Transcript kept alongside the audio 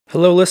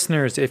Hello,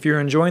 listeners. If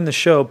you're enjoying the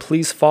show,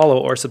 please follow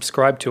or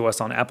subscribe to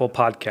us on Apple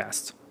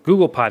Podcasts,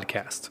 Google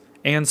Podcasts,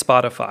 and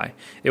Spotify.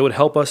 It would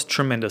help us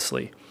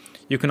tremendously.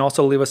 You can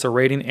also leave us a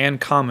rating and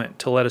comment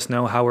to let us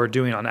know how we're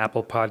doing on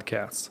Apple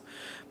Podcasts.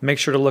 Make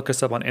sure to look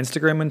us up on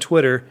Instagram and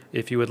Twitter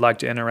if you would like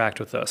to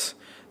interact with us.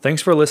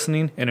 Thanks for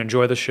listening and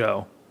enjoy the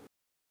show.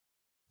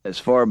 As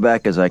far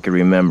back as I can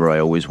remember, I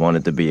always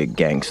wanted to be a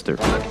gangster.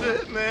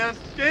 That's it, man.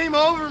 Game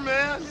over,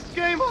 man. It's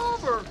game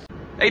over.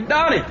 Hey,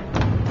 Donnie.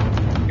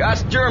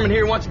 God's German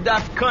here wants to die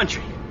for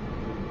country.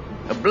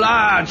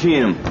 Oblige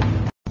him.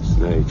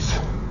 Snakes.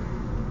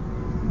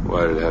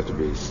 Why did it have to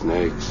be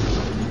snakes?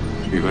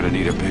 You're gonna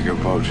need a bigger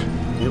boat.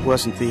 It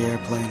wasn't the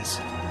airplanes.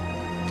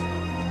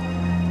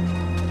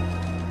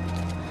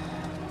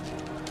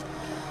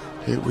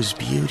 It was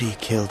beauty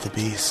killed the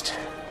beast.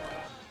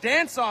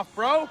 Dance off,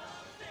 bro.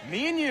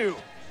 Me and you.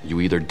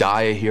 You either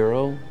die a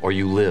hero, or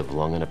you live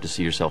long enough to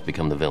see yourself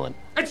become the villain.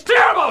 It's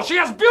terrible! She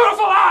has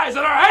beautiful eyes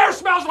and her hair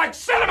smells like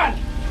cinnamon!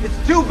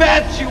 It's too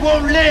bad she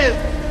won't live.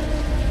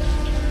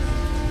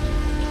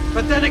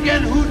 But then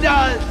again, who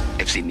does?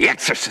 I've seen The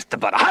Exorcist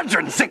about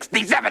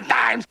 167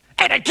 times,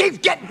 and it keeps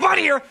getting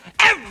funnier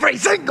every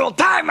single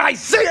time I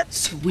see it!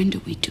 So when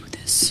do we do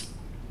this?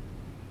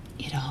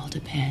 It all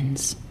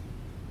depends.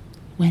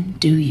 When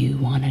do you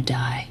want to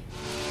die?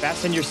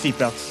 Fasten your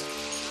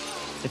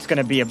seatbelts. It's going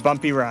to be a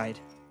bumpy ride.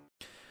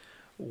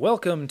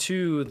 Welcome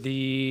to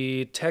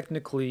the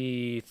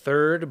technically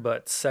third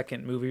but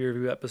second movie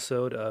review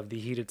episode of the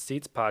Heated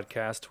Seats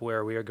podcast,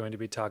 where we are going to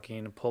be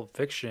talking Pulp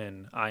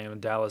Fiction. I am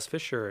Dallas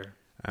Fisher.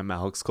 I'm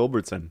Alex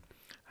Culbertson.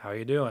 How are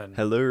you doing?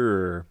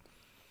 Hello.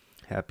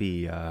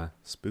 Happy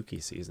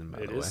spooky season, by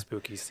the way. It is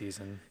spooky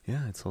season.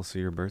 Yeah, it's also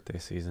your birthday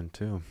season,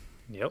 too.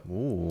 Yep.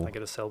 Ooh. I get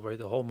to celebrate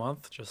the whole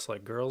month, just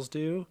like girls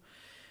do.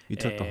 You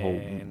took the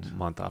whole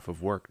month off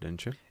of work,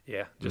 didn't you?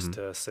 Yeah, just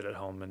to sit at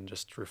home and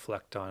just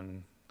reflect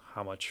on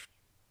how much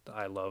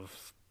I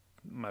love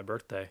my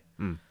birthday.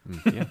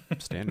 Yeah,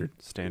 standard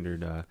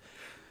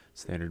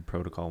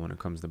protocol when it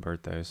comes to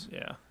birthdays.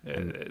 Yeah.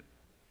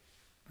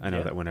 I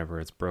know that whenever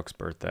it's Brooke's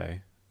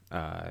birthday,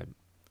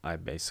 I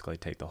basically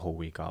take the whole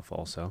week off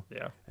also.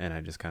 Yeah. And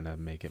I just kind of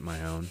make it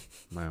my own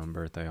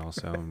birthday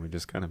also, and we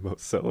just kind of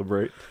both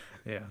celebrate.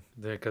 Yeah,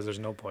 because there's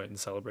no point in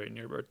celebrating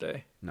your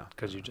birthday. No.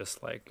 Because you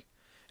just like,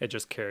 it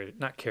just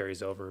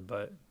carries over,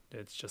 but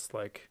it's just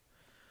like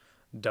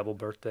double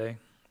birthday.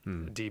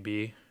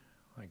 DB,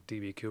 like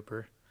DB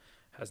Cooper,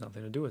 has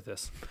nothing to do with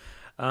this.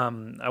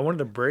 I wanted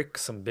to break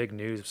some big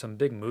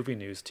movie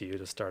news to you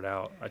to start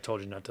out. I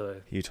told you not to.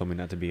 You told me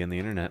not to be on the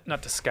internet.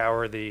 Not to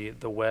scour the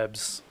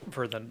webs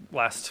for the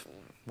last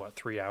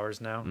 3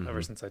 hours now,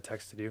 ever since I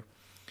texted you.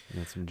 You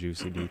had some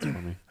juicy deets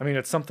for me. I mean,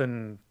 it's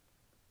something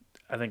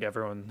I think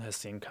everyone has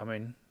seen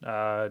coming.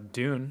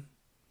 Dune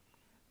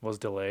was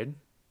delayed.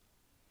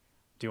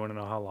 Do you want to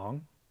know how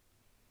long?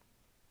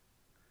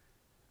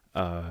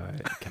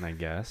 Can I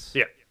guess?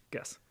 Yeah,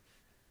 guess.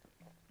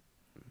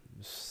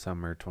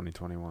 Summer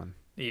 2021.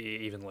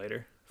 Even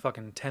later.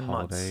 Fucking 10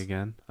 months. Holiday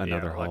again?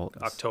 Another holiday?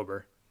 Like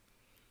October.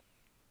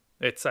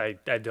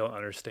 I don't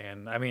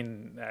understand. I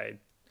mean,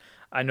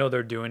 I know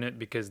they're doing it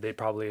because they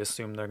probably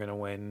assume they're going to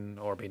win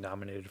or be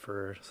nominated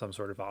for some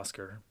sort of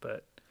Oscar,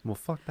 but... Well,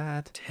 fuck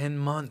that. 10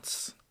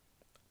 months.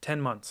 10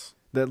 months.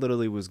 That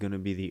literally was going to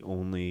be the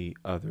only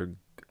other...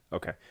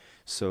 Okay,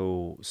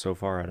 so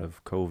far out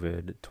of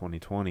COVID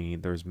 2020,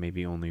 there's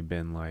maybe only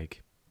been,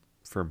 like,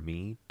 for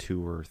me,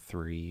 2 or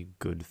 3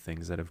 good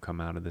things that have come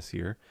out of this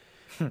year.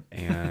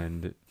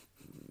 And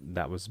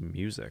that was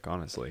music,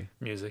 honestly.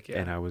 Music, yeah.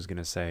 And I was going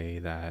to say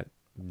that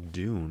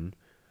Dune,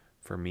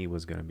 for me,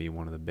 was going to be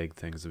one of the big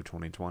things of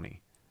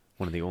 2020.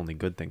 One of the only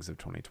good things of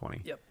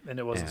 2020. Yep, and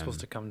it wasn't supposed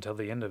to come until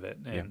the end of it.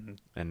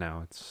 And and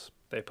now it's...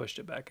 They pushed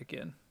it back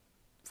again.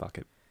 Fuck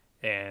it.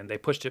 And they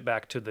pushed it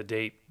back to the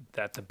date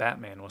that the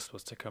Batman was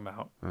supposed to come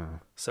out.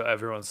 So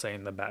everyone's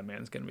saying the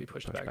Batman's going to be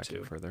pushed back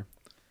too. Further.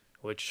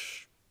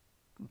 Which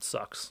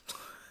sucks.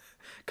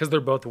 Because they're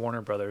both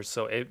Warner Brothers,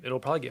 so it'll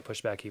probably get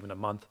pushed back even a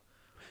month.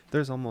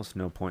 There's almost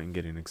no point in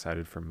getting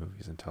excited for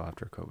movies until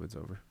after COVID's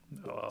over.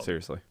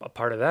 Seriously. A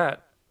part of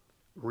that,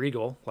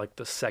 Regal, like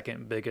the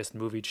second biggest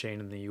movie chain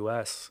in the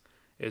U.S.,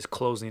 is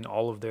closing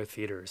all of their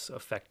theaters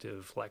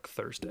effective like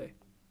Thursday.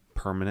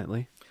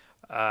 Permanently?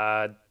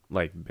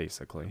 Like,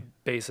 basically.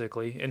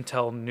 Basically,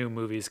 until new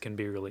movies can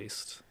be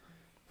released.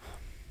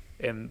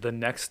 And the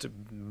next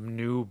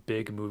new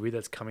big movie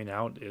that's coming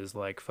out is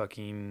like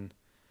fucking...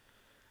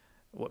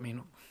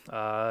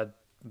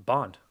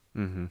 Bond,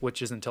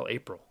 which isn't until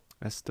April.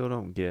 I still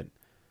don't get...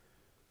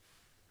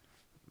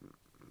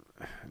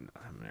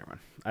 Never mind.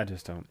 I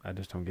just don't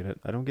get it.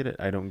 I don't get it.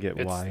 I don't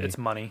get why. It's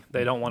money.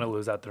 They don't want to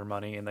lose out their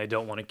money, and they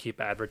don't want to keep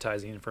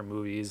advertising for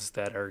movies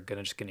that are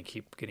gonna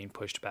keep getting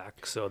pushed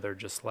back. So they're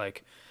just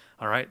like,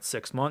 all right,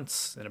 6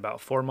 months. In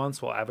about 4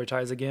 months, we'll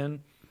advertise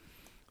again.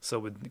 So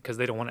because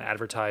they don't want to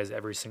advertise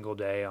every single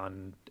day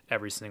on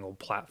every single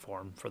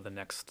platform for the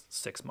next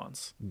 6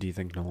 months. Do you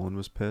think Nolan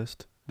was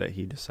pissed that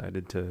he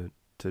decided to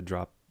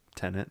drop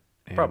Tenet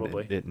and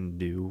Probably. it didn't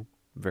do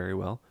very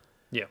well?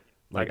 Yeah.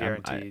 Like, I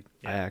guarantee.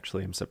 I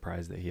actually am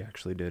surprised that he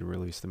actually did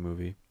release the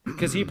movie.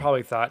 Because he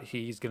probably thought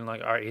he's going to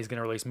like, all right, he's going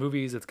to release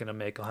movies. It's going to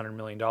make $100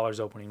 million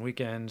opening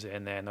weekend.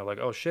 And then they're like,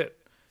 oh shit,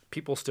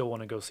 people still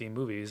want to go see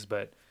movies,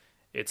 but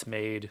it's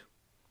made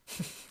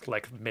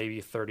like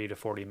maybe 30 to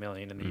 40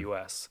 million in the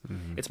US.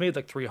 Mm-hmm. It's made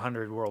like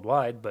 300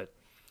 worldwide, but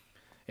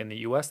in the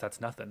US,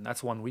 that's nothing.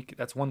 That's one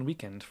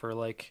weekend for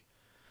like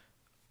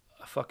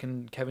a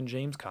fucking Kevin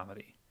James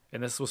comedy.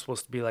 And this was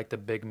supposed to be like the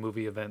big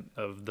movie event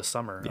of the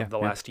summer of the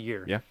last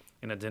year. Yeah.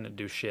 And it didn't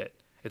do shit.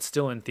 It's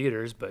still in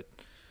theaters, but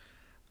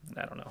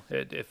I don't know.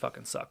 It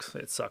fucking sucks.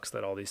 It sucks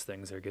that all these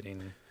things are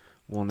getting.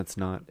 Well, and it's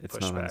not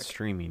on back.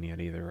 streaming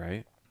yet either,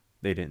 right?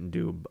 They didn't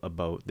do a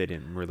both. They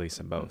didn't release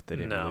them both. They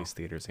didn't release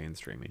theaters and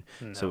streaming.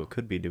 No. So it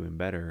could be doing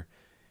better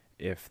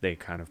if they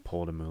kind of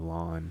pulled a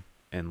Mulan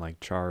and like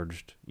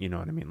charged, you know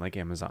what I mean, like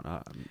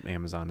Amazon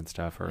and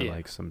stuff, or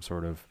like some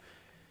sort of.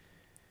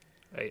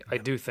 I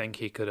do think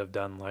he could have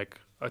done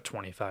like a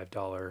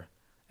 $25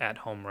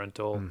 at-home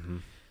rental,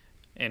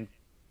 and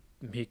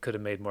he could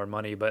have made more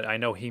money. But I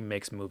know he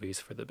makes movies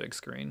for the big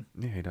screen.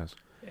 Yeah, he does.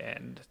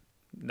 And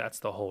that's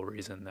the whole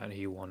reason that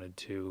he wanted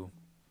to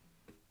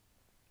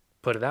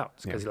put it out.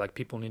 Because like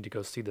people need to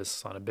go see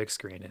this on a big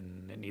screen,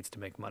 and it needs to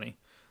make money.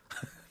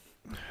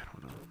 I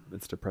don't know.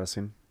 It's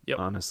depressing. Yep.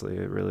 Honestly,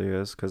 it really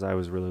is, because I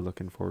was really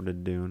looking forward to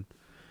Dune,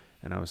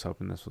 and I was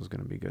hoping this was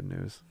going to be good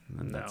news.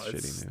 And that's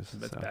shitty news.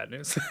 It's bad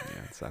news.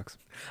 Yeah, it sucks.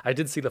 I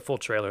did see the full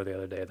trailer the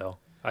other day, though.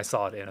 I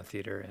saw it in a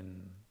theater,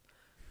 and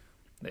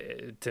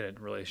it didn't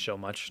really show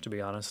much, to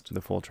be honest.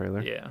 The full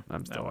trailer? Yeah.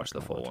 I watched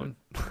the full one.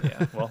 It.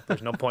 Yeah. Well,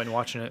 there's no point in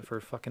watching it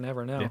for fucking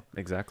ever now. Yeah,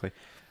 exactly.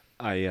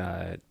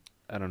 I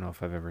don't know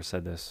if I've ever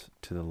said this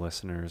to the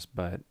listeners,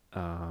 but I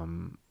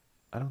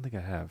don't think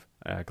I have.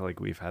 I act like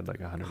we've had like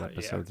 100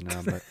 episodes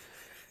now, but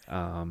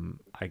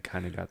I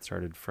kind of got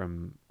started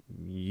from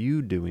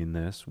you doing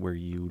this, where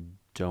you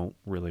don't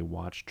really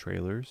watch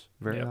trailers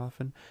very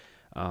often,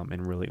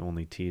 and really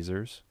only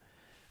teasers.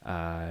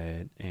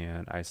 And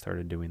I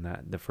started doing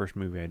that. The first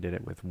movie I did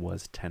it with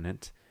was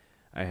Tenet.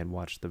 I had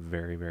watched the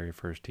very, very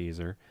first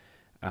teaser,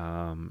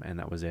 and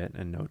that was it.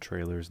 And no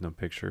trailers, no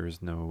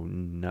pictures, no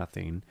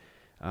nothing.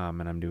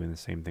 And I'm doing the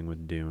same thing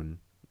with Dune.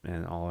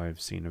 And all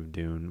I've seen of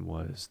Dune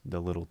was the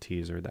little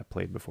teaser that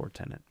played before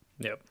Tenet.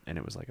 Yep. And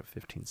it was like a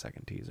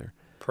 15-second teaser.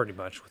 Pretty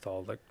much, with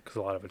all because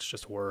a lot of it's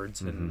just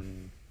words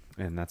and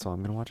that's all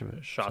I'm gonna watch of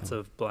it. Shots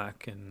of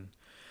black, and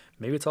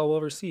maybe it's all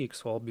overseas,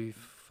 so I'll be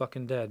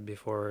fucking dead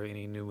before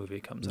any new movie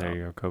comes out. There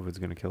you go. COVID's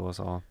gonna kill us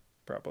all.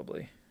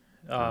 Probably.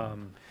 I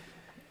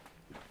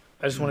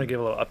just want to give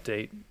a little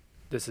update.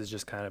 This is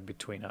just kind of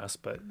between us,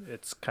 but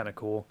it's kind of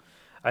cool.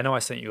 I know I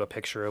sent you a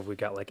picture of, we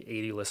got like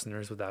 80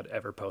 listeners without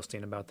ever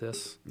posting about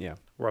this. Yeah.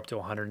 We're up to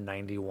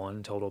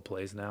 191 total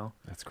plays now.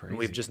 That's crazy. And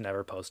we've just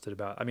never posted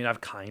about. I mean,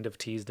 I've kind of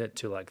teased it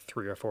to like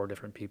 3 or 4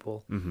 different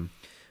people. Mm-hmm.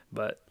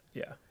 But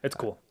yeah, it's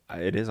cool.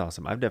 It is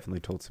awesome. I've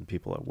definitely told some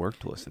people at work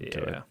to listen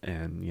to it Yeah.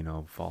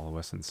 and, follow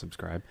us and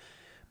subscribe.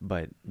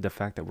 But the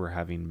fact that we're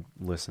having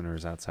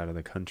listeners outside of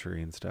the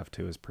country and stuff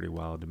too is pretty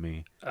wild to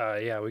me.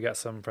 Yeah, we got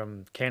some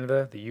from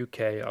Canada, the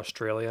UK,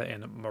 Australia,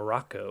 and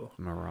Morocco.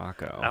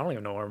 Morocco. I don't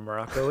even know where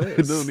Morocco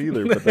is. I don't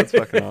either, but that's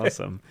fucking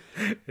awesome.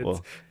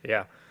 Well,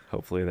 yeah.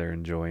 Hopefully they're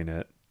enjoying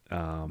it.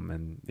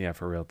 And yeah,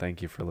 for real,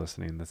 thank you for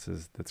listening.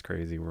 That's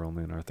crazy. We're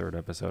only in our 3rd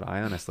episode.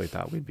 I honestly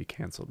thought we'd be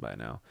canceled by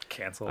now.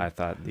 Canceled? I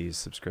thought these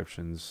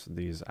subscriptions,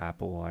 these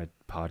Apple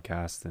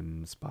podcasts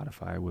and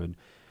Spotify would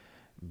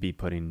be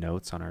putting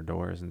notes on our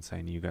doors and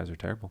saying, you guys are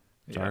terrible.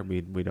 Sorry,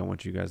 we don't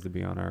want you guys to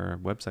be on our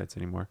websites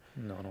anymore.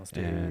 No one wants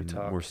to hear you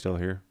talk. We're still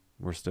here.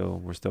 We're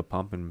still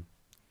pumping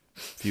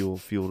fuel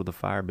to the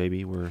fire,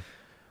 baby. We're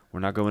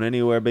not going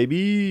anywhere,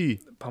 baby.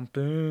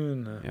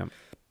 Pumping. Yep.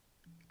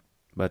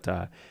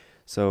 But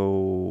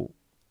so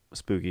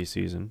spooky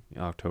season,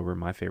 October,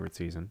 my favorite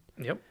season.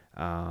 Yep.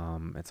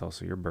 It's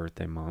also your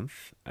birthday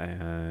month,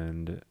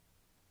 and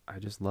I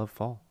just love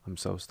fall. I'm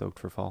so stoked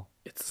for fall.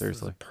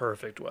 Seriously,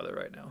 perfect weather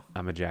right now.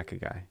 I'm a jacket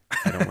guy.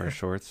 I don't wear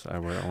shorts. I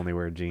only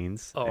wear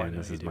jeans. Oh, and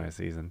this is my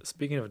season.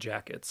 Speaking of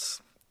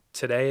jackets,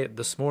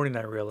 this morning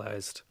I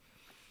realized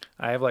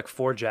I have like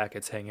 4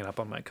 jackets hanging up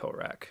on my coat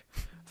rack.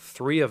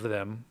 3 of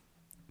them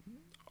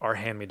are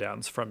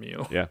hand-me-downs from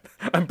you. Yeah.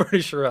 I'm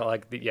pretty sure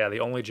the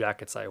only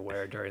jackets I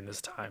wear during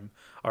this time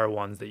are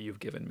ones that you've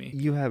given me.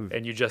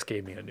 And you just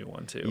gave me a new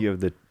one too. You have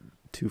the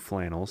 2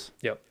 flannels.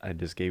 Yep. I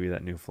just gave you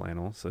that new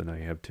flannel, so now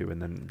you have 2, and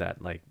then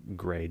that like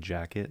gray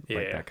jacket,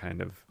 like that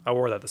kind of. I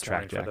wore that this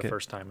morning jacket. for the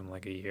first time in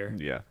like a year.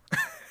 Yeah.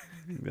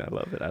 I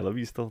love it. I love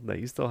you that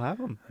you still have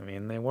them. I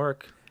mean, they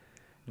work.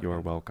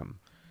 You're welcome.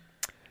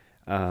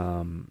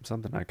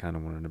 Something I kind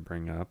of wanted to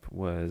bring up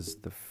was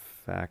the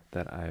fact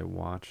that I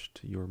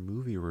watched your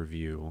movie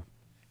review.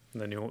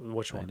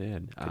 Which one? I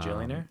did.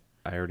 Kajillionaire?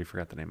 I already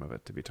forgot the name of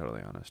it, to be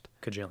totally honest.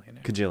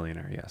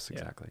 Kajillionaire. Yes,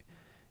 exactly.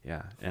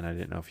 Yeah, and I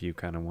didn't know if you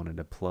kind of wanted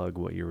to plug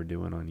what you were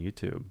doing on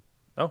YouTube.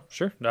 Oh,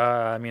 sure.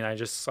 I mean,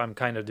 I'm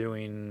kind of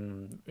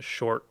doing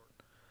short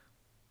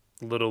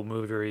little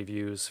movie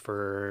reviews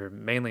for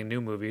mainly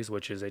new movies,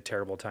 which is a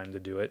terrible time to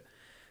do it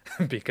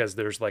because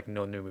there's like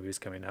no new movies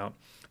coming out.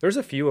 There's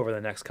a few over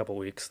the next couple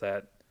weeks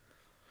that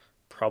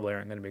probably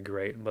aren't going to be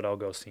great, but I'll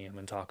go see them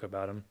and talk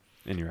about them.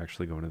 And you're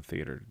actually going to the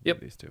theater to Yep.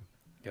 do these two?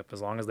 Yep,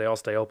 as long as they all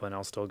stay open,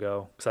 I'll still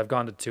go. Because I've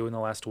gone to 2 in the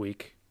last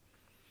week.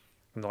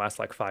 In the last,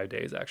 like, 5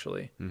 days,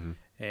 actually.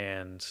 Mm-hmm.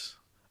 And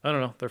I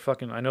don't know. They're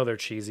fucking... I know they're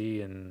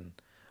cheesy,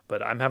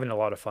 but I'm having a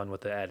lot of fun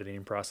with the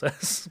editing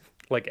process.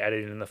 Like,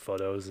 editing the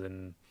photos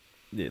and...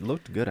 It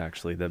looked good,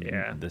 actually.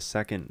 The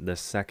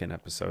second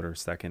episode or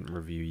second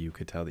review, you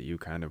could tell that you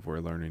kind of were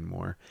learning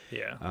more.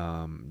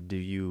 Yeah. Do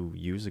you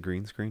use a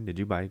green screen? Did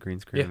you buy a green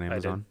screen on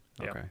Amazon?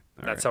 I did. Okay.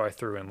 Yeah. That's how I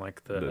threw in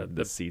like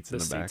the seats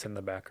in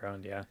the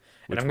background. Yeah.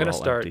 Which and I'm gonna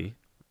start, empty,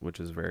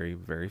 which is very,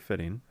 very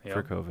fitting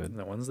for COVID.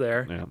 No one's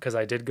there because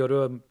I did go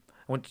to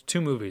I went to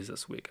 2 movies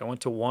this week. I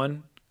went to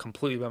one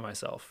completely by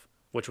myself,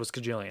 which was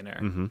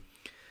Kajillionaire. Mm-hmm.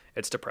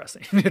 It's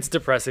depressing. It's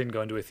depressing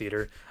going to a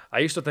theater. I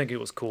used to think it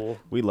was cool.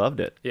 We loved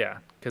it. Yeah,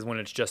 because when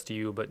it's just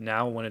you, but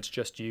now when it's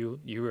just you,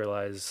 you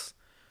realize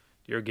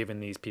you're giving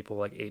these people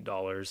like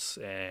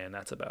 $8 and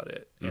that's about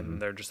it. Mm-hmm.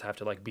 And they just have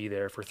to like be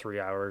there for 3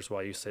 hours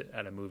while you sit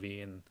at a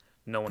movie and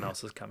no one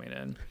else is coming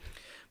in.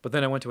 But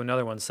then I went to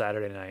another one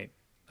Saturday night.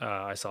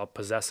 I saw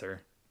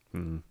Possessor.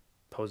 Mm-hmm.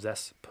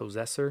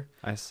 Possessor.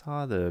 I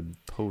saw the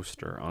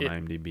poster on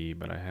IMDb,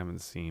 but I haven't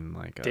seen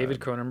like David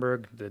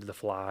Cronenberg did The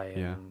Fly,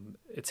 and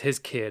it's his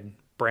kid,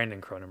 Brandon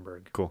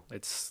Cronenberg. Cool.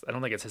 I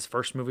don't think it's his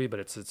first movie, but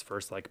it's his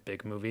first like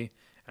big movie,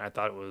 and I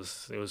thought it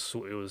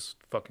was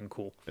fucking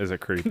cool. Is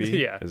it creepy?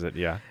 Yeah. Is it?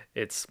 Yeah.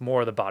 It's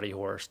more of the body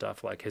horror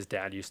stuff like his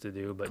dad used to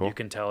do, but cool. You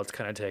can tell it's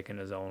kind of taking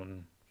his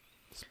own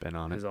spin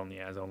on his own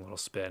little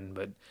spin,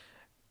 but.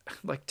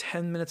 Like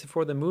 10 minutes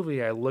before the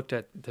movie, I looked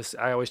at this.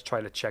 I always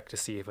try to check to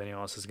see if anyone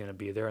else is going to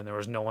be there, and there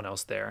was no one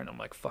else there. And I'm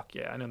like, fuck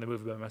yeah, I know the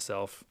movie by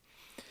myself.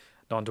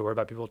 Don't have to worry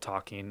about people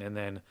talking. And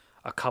then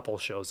a couple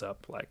shows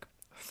up like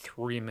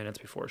 3 minutes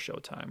before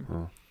showtime.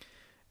 Huh.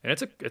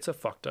 And it's a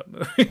fucked up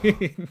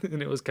movie.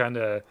 And it was kind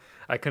of,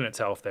 I couldn't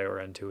tell if they were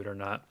into it or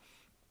not.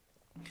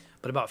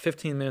 But about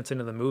 15 minutes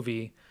into the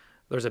movie,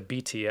 there's a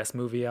BTS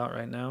movie out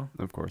right now.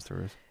 Of course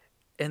there is.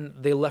 And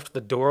they left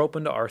the door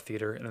open to our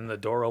theater and then the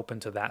door open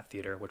to that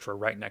theater, which were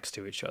right next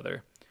to each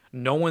other.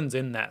 No one's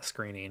in that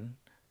screening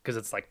because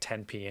it's like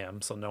 10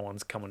 p.m. So no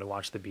one's coming to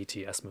watch the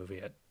BTS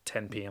movie at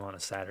 10 p.m. on a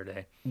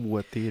Saturday.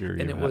 What theater?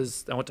 And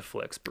I went to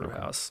Flicks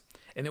Brewhouse,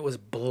 and it was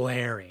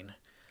blaring.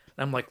 And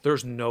I'm like,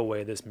 there's no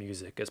way this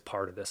music is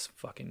part of this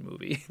fucking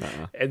movie.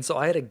 Uh-uh. And so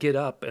I had to get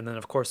up, and then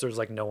of course there's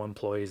like no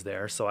employees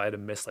there. So I had to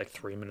miss like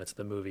 3 minutes of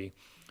the movie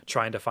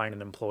trying to find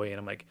an employee. And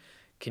I'm like,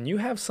 can you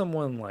have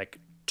someone like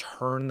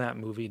turn that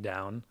movie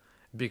down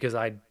because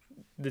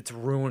it's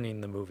ruining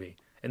the movie.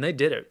 And they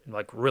did it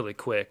like really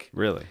quick.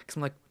 Really?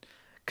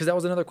 Because that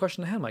was another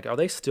question I had. I'm like, are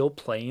they still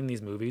playing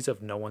these movies if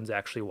no one's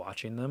actually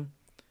watching them?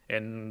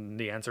 And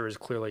the answer is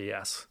clearly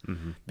yes.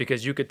 Mm-hmm.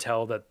 Because you could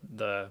tell that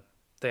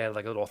they had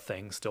like a little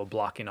thing still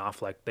blocking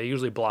off. Like they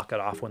usually block it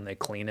off when they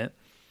clean it.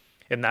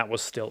 And that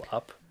was still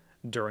up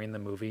during the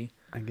movie.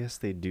 I guess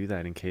they do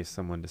that in case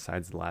someone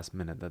decides the last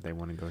minute that they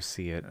want to go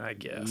see it. I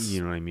guess.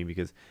 You know what I mean?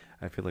 Because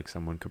I feel like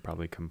someone could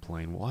probably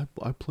complain, well,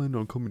 I planned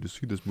on coming to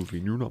see this movie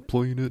and you're not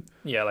playing it.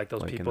 Yeah, like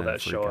those people that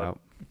show up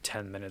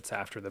 10 minutes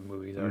after the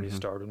movie's already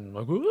started and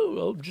like,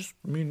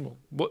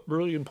 what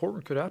really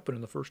important could happen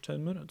in the first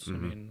 10 minutes?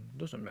 Mm-hmm. I mean, it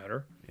doesn't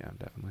matter. Yeah,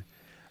 definitely.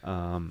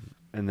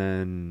 And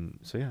then,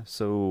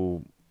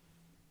 so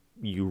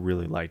you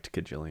really liked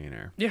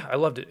Kajillionaire. Yeah, I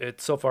loved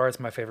it. So far, it's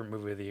my favorite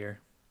movie of the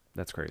year.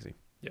 That's crazy.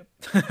 Yep.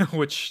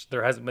 Which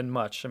there hasn't been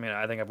much. I mean,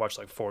 I think I've watched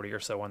like 40 or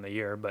so on the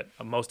year, but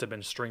most have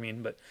been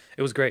streaming, but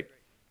it was great.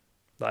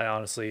 I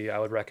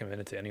would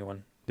recommend it to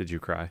anyone. Did you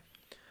cry?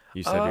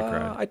 You said you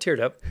cried. I teared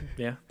up.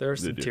 Yeah.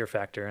 There's some tear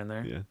factor in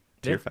there. Yeah.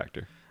 Tear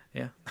factor.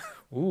 Yeah.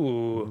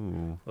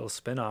 Ooh. Little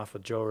spinoff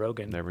with Joe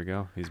Rogan. There we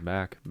go. He's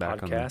back.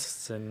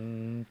 Podcasts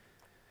and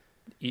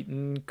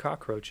eating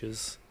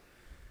cockroaches.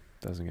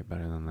 Doesn't get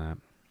better than that.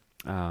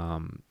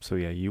 So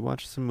yeah, you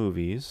watched some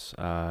movies.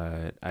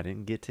 I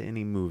didn't get to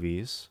any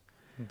movies,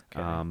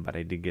 but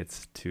I did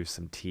get to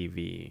some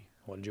TV.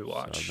 What did you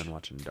watch? So I've been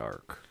watching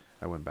Dark.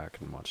 I went back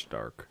and watched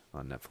Dark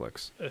on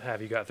Netflix.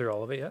 Have you got through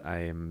all of it yet? I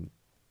am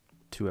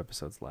 2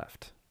 episodes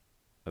left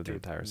of the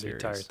entire series.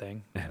 The entire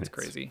thing. That's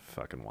crazy.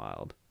 Fucking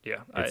wild.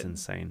 Yeah. It's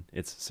insane.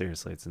 It's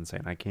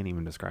insane. I can't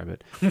even describe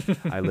it.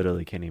 I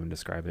literally can't even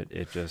describe it.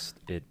 It just,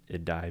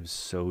 it dives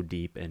so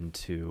deep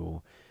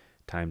into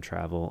time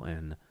travel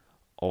and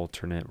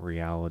alternate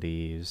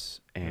realities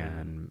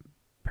and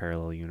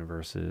parallel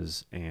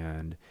universes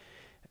and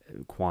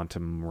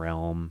quantum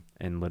realm,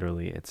 and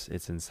literally it's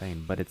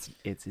insane. But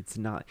it's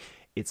not,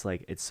 it's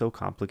like, it's so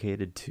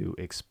complicated to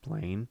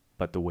explain,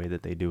 but the way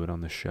that they do it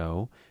on the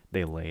show,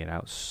 they lay it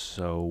out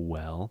so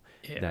well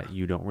that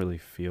you don't really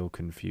feel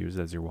confused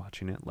as you're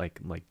watching it.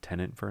 Like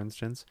Tenet, for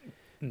instance.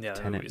 Yeah,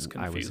 Tenet,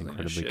 I was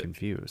incredibly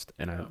confused,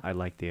 and I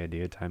like the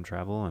idea of time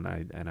travel, and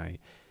I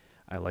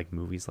like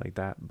movies like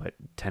that, but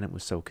Tenet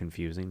was so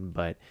confusing.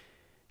 But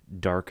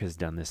Dark has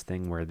done this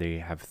thing where they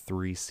have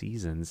 3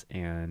 seasons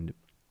and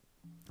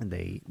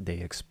they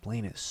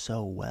explain it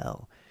so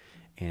well,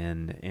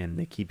 and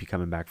they keep you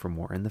coming back for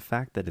more. And the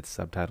fact that it's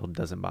subtitled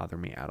doesn't bother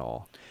me at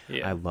all.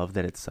 Yeah. I love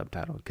that it's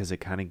subtitled because it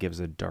kind of gives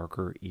a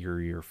darker,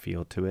 eerier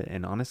feel to it.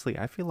 And honestly,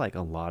 I feel like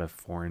a lot of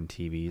foreign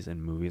TVs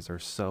and movies are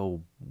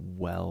so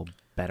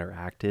better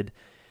acted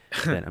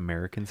than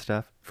American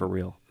stuff, for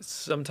real.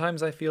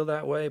 Sometimes I feel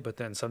that way, but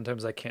then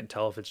sometimes I can't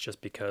tell if it's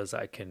just because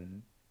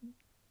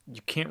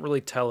you can't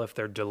really tell if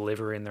they're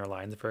delivering their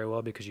lines very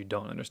well because you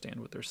don't understand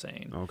what they're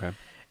saying. Okay.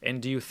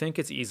 And do you think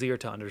it's easier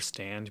to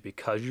understand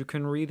because you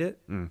can read it?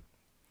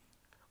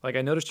 Like,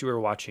 I noticed you were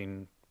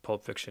watching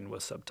Pulp Fiction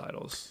with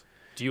subtitles.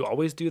 Do you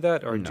always do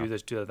that, or do you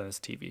just do that on this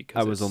TV?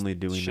 I was only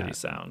doing shitty that.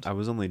 sound. I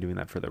was only doing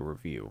that for the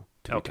review,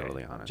 to be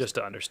totally honest. Just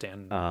to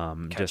understand,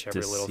 catch just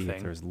every to little see thing.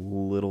 if there's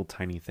little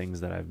tiny things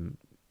that I've,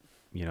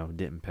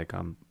 didn't pick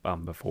on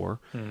before.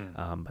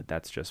 But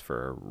that's just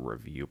for a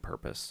review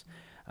purpose.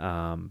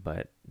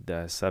 But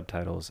the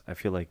subtitles, I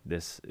feel like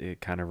it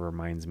kind of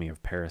reminds me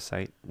of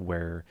Parasite,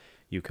 where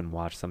you can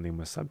watch something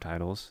with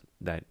subtitles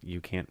that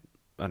you can't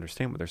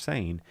understand what they're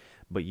saying,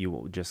 but you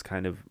will just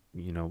kind of,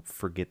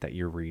 forget that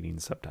you're reading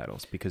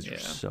subtitles because you're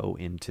so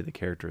into the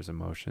character's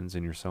emotions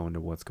and you're so into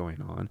what's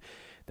going on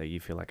that you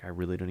feel like I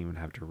really don't even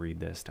have to read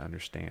this to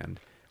understand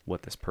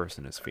what this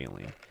person is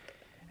feeling.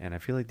 And I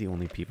feel like the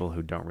only people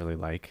who don't really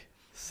like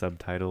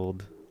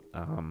subtitled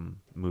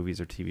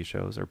movies or TV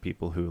shows are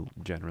people who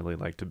generally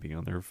like to be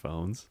on their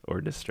phones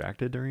or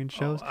distracted during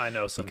shows. I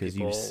know some because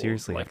people you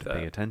seriously like have to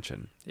pay that.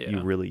 attention. Yeah.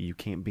 You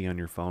can't be on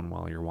your phone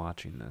while you're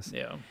watching this.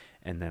 Yeah.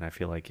 And then I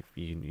feel like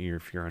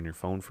if you're on your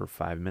phone for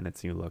 5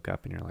 minutes and you look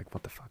up and you're like,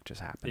 what the fuck just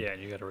happened? Yeah,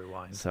 and you got to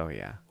rewind. So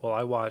yeah. Well,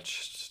 I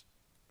watched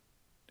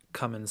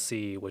Come and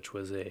See, which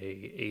was a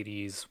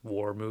 80s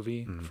war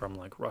movie from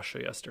like Russia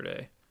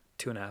yesterday,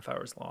 2.5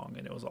 hours long,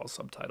 and it was all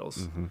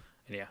subtitles. And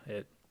yeah,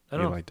 I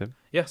don't know. Liked it?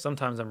 Yeah,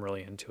 sometimes I'm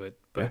really into it,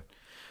 but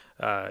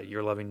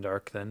you're loving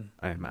Dark then?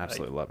 I am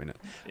absolutely loving it.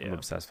 I'm Yeah.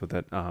 obsessed with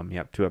it.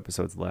 2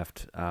 episodes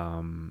left,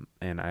 and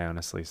I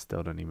honestly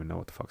still don't even know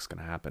what the fuck's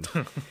gonna happen.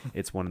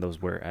 It's one of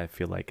those where I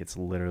feel like it's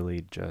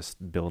literally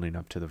just building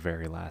up to the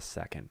very last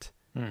second,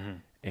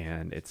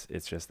 and it's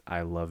just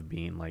I love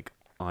being like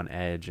on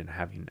edge and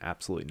having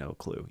absolutely no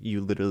clue.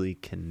 You literally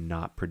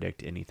cannot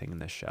predict anything in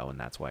this show, and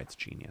that's why it's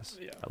genius.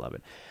 Yeah. I love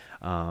it.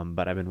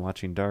 But I've been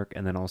watching Dark,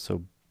 and then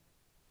also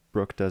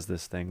Brooke does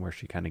this thing where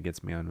she kind of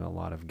gets me on a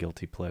lot of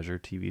guilty pleasure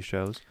TV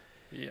shows.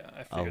 Yeah,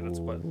 I figured that's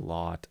what a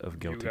lot of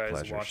guilty you guys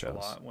pleasure watch shows. a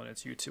lot when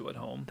it's you two at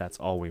home. That's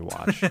all we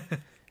watch.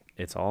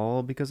 It's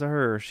all because of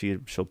her.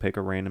 She'll pick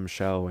a random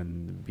show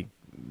and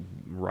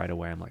right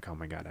away I'm like, oh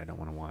my god, I don't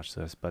want to watch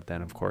this. But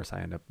then of course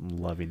I end up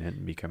loving it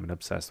and becoming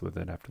obsessed with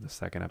it after the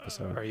second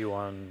episode. Are you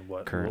on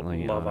what?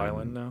 Currently Love on,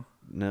 Island now?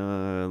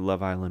 No,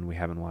 Love Island. We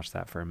haven't watched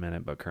that for a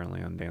minute, but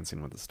currently on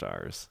Dancing with the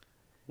Stars.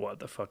 What,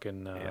 the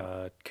fucking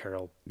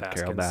Carol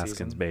Baskins Carol Baskins,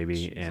 season? baby.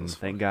 Jesus And fuck.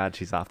 thank God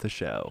she's off the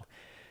show.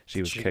 She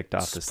was kicked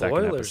off the second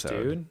Spoilers,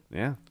 episode. dude.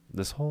 Yeah.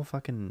 This whole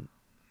fucking,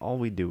 all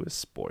we do is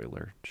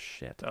spoiler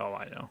shit. Oh,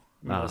 I know.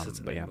 Unless it's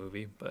a but big yeah.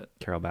 movie, but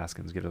Carol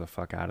Baskins, get her the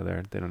fuck out of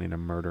there. They don't need a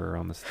murderer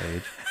on the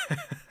stage.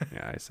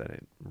 Yeah, I said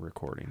it.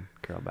 Recording.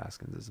 Carol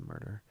Baskins is a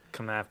murderer.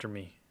 come after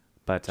me.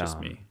 But Just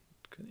me.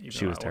 Even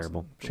she though was I wasn't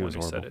terrible. the She one was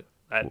who said horrible. it.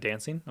 At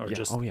dancing or Yeah.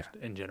 just Oh, yeah.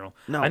 in general?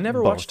 No, I never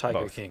both, watched Tiger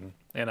both. King,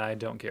 and I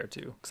don't care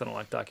to because I don't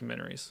like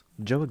documentaries.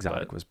 Joe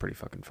Exotic But- was pretty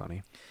fucking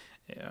funny.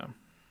 Yeah.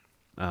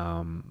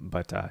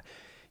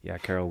 Yeah,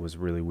 Carol was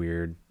really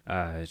weird.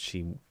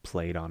 She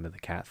played onto the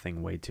cat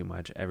thing way too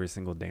much. Every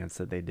single dance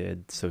that they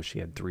did, so she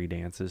had 3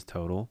 dances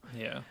total.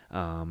 Yeah.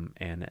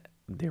 And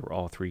they were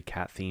all 3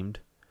 cat themed.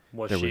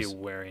 Was There she was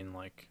wearing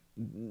like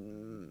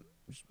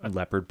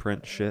leopard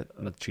print shit,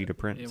 cheetah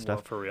print yeah, stuff?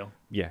 well, for real?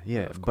 Yeah.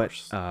 Of But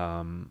course.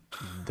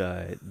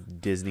 the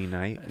Disney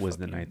night was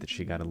the night that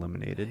she got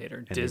eliminated. hate her.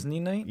 And they- Disney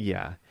night?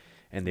 Yeah,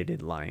 and they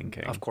did Lion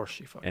King. Of course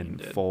she fucking and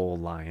did. full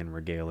lion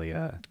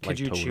regalia. Could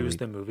you choose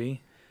the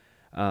movie?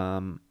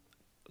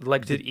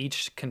 Like, did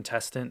each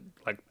contestant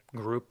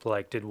group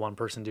did one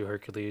person do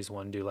Hercules,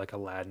 one do like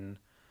Aladdin?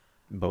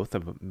 Both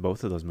of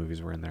those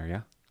movies were in there.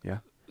 Yeah.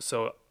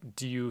 So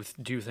do you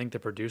think the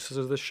producers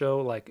of the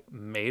show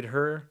made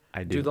her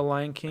do the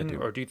Lion King,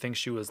 or do you think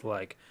she was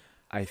like,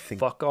 I think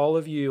fuck all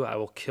of you, I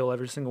will kill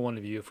every single one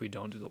of you if we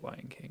don't do the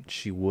Lion King?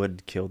 she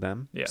would kill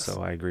them. Yes. So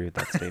I agree with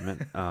that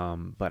statement.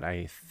 But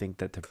I think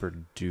that the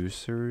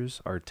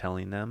producers are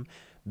telling them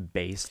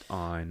based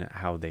on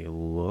how they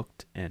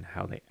looked and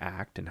how they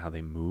act and how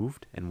they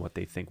moved and what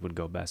they think would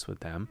go best with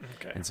them.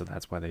 Okay. And so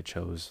that's why they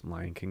chose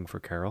Lion King for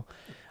Carol.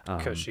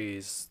 Because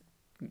she's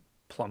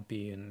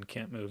plumpy and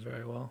can't move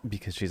very well.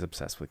 Because she's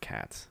obsessed with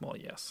cats. Well,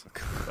 yes.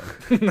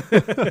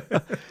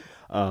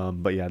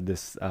 But yeah,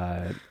 this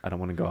I don't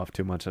want to go off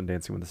too much on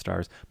Dancing with the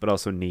Stars, but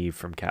also Neve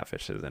from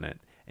Catfish is in it,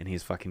 and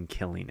he's fucking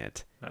killing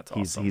it. That's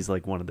awesome. He's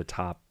like one of the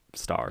top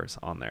stars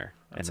on there,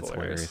 That's and it's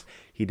hilarious. hilarious.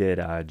 He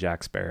did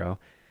Jack Sparrow.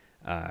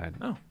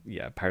 Oh.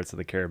 Yeah, Pirates of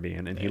the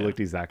Caribbean, and he Yeah. looked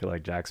exactly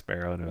like Jack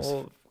Sparrow, and it was Well,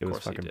 of it was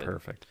course he fucking did.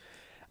 perfect.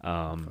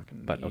 Fucking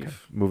But okay,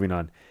 Neve. moving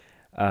on.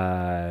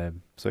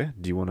 So yeah,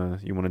 you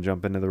wanna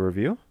jump into the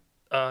review?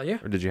 Yeah.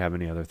 Or did you have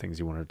any other things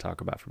you wanted to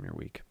talk about from your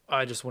week?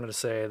 I just wanted to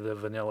say the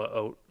vanilla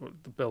oat,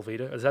 the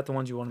Belvita. Is that the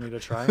ones you wanted me to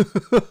try?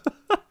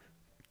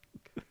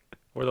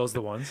 Were those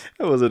the ones?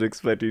 I wasn't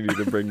expecting you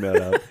to bring that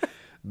up.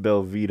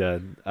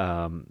 Belvita,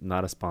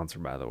 not a sponsor,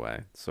 by the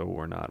way. So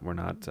we're not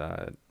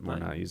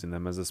using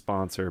them as a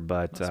sponsor,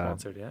 but Not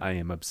sponsored yet. I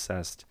am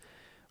obsessed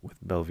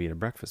with Belvita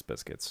breakfast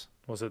biscuits.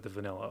 Was it the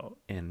vanilla oat?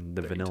 And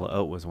the There you vanilla go.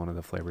 oat was one of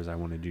the flavors I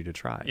wanted you to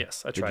try.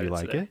 Yes, I Did tried you it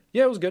like today. it?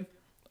 Yeah, it was good.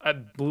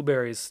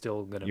 Blueberry is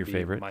still gonna Your be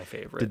favorite? my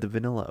favorite. Did the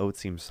vanilla oat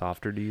seem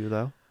softer to you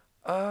though?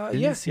 Didn't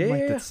Yeah, it seem yeah,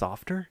 like yeah. that's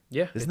softer?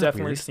 Yeah, Isn't it that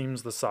definitely weird?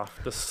 seems the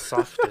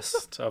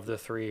softest of the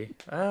three.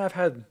 Of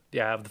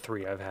the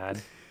three I've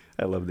had.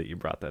 I love that you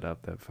brought that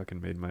up. That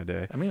fucking made my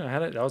day. I mean, I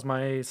had it. That was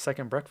my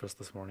second breakfast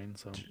this morning.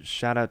 So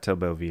Shout out to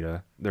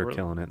Belvita. They're We're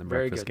killing it in the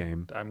very breakfast good.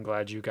 game. I'm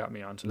glad you got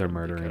me onto They're them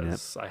murdering it.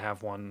 because I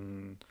have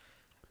one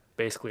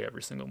basically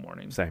every single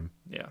morning. Same.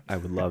 Yeah. I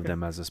would love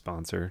them as a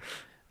sponsor.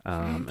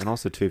 And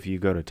also, too, if you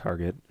go to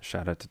Target,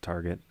 shout out to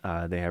Target,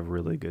 they have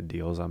really good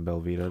deals on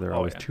Belvita. They're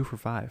always 2 for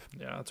 $5.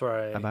 Yeah, that's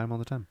where I buy them all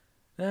the time.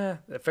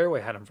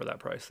 Fairway had them for that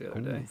price the other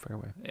Ooh, day.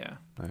 Fairway. Yeah.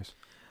 Nice.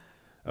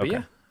 But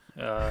Okay.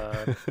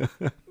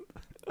 yeah.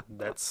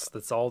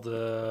 That's all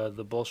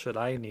the bullshit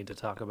I need to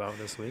talk about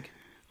this week.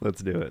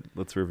 Let's do it.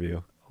 Let's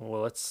review.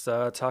 Well, let's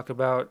talk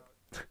about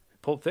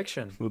Pulp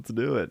Fiction. Let's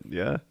do it.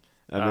 Yeah.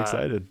 I'm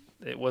excited.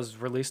 It was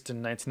released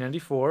in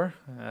 1994.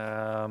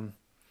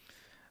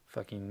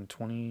 Fucking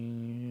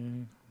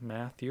 20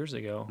 math years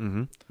ago.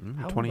 Mm-hmm.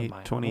 How old 20, am I?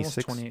 I'm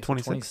 26, almost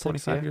 26,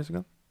 25 yeah. years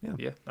ago? Yeah.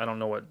 Yeah. I don't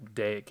know what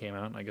day it came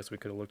out. I guess we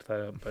could have looked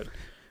that up, but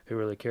who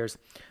really cares?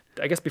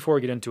 I guess before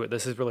we get into it,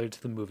 this is related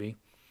to the movie.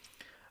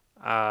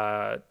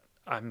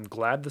 I'm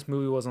glad this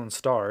movie was on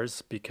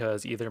Stars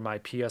because either my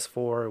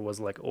PS4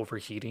 was like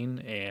overheating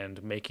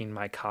and making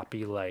my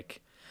copy like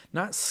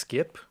not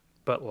skip,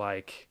 but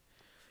like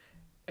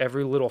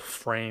every little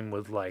frame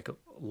would like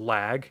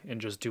lag and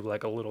just do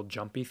like a little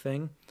jumpy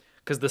thing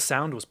because the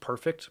sound was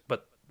perfect,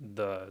 but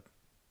the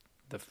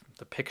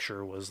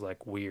picture was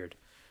like weird.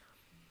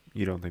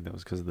 You don't think that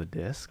was because of the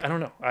disc? I don't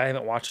know. I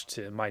haven't watched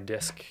my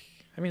disc.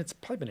 I mean, it's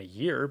probably been a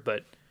year,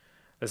 but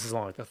this is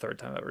only like the third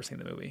time I've ever seen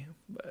the movie.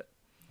 But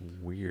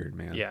Weird,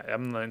 man. yeah,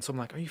 I'm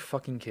like, are you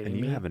fucking kidding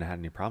And me? you haven't had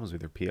any problems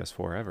with your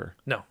PS4 ever.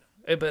 No.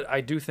 But I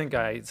do think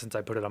since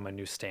I put it on my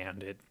new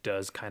stand, it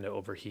does kind of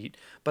overheat.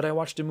 But I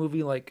watched a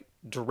movie like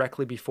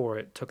directly before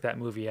it, took that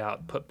movie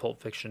out, put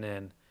Pulp Fiction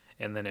in,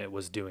 and then it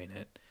was doing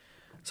it.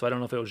 So I don't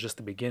know if it was just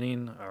the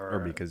beginning or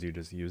because you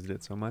just used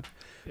it so much.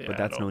 Yeah, But I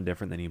that's no don't-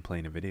 different than you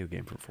playing a video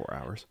game for 4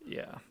 hours.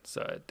 Yeah,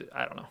 so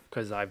I don't know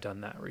because I've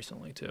done that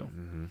recently too.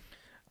 Mm-hmm.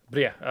 But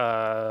yeah,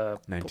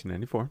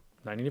 1994.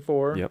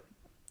 1994. Yep.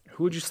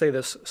 Who would you say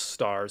this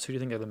stars? Who do you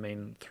think are the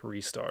main three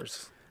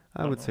stars?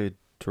 I would say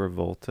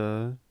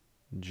Travolta,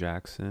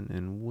 Jackson,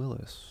 and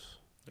Willis.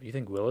 You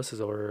think Willis is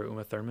over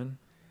Uma Thurman?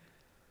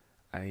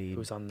 I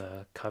Who's on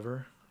the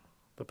cover,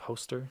 the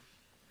poster?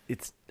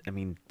 I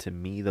mean, to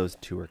me, those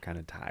two are kind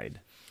of tied,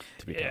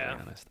 to be Yeah.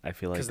 totally honest. I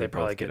feel like 'Cause they they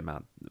probably both get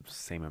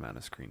same amount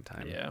of screen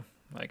time. Yeah,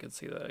 I could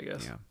see that, I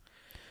guess.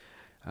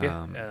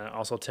 Yeah. Yeah.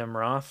 Also Tim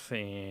Roth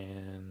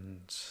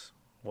and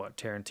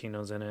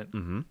Tarantino's in it.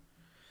 Mm-hmm.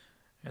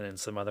 And then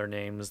some other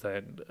names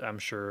that I'm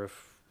sure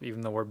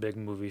even though we're big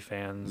movie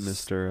fans,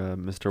 Mr.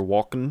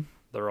 Walken.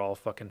 they're all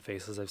fucking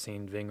faces I've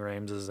seen. Ving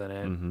Rhames is in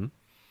it. Mm-hmm.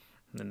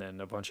 And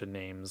then a bunch of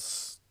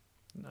names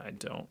I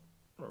don't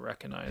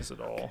recognize at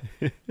all.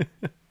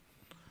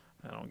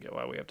 I don't get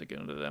why we have to get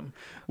into them.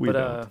 We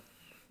don't.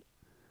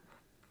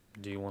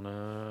 Do you want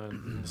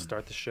to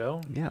start the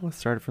show? Yeah, let's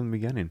start it from the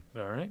beginning.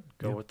 All right,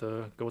 go with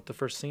the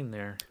first scene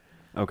there.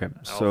 Okay,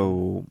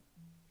 so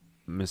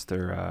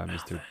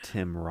Mr.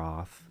 Tim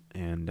Roth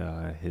and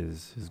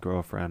his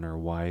girlfriend or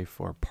wife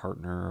or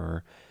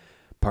partner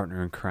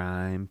in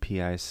crime,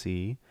 PIC.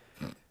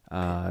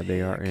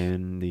 They are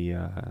in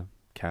the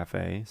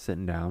cafe,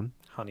 sitting down.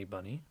 Honey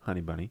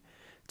Bunny,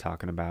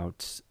 talking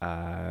about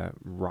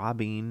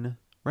robbing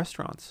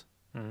restaurants.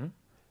 Mm-hmm.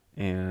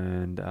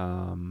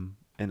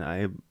 And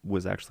I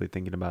was actually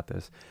thinking about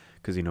this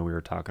because, we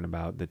were talking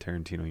about the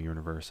Tarantino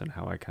universe and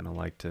how I kind of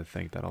like to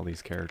think that all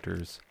these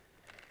characters,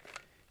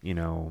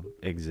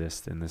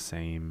 exist in the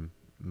same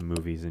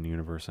movies and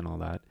universe and all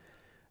that.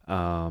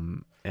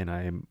 And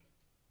I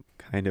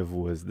kind of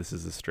this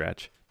is a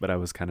stretch, but I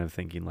was kind of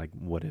thinking like,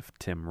 what if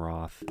Tim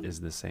Roth is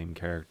the same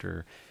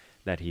character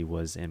that he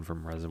was in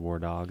from Reservoir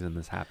Dogs, and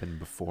this happened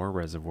before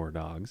Reservoir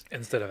Dogs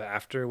instead of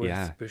after with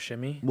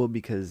Buscemi? Well,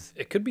 because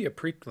it could be a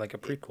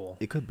prequel.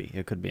 It could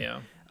be.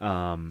 Yeah.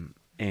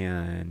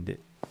 And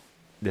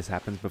this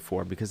happens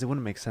before because it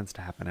wouldn't make sense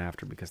to happen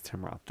after because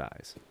Tim Roth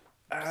dies.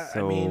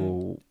 So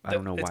I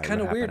don't know why. It's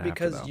kind of weird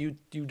because after, you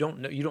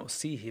don't know, you don't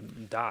see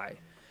him die.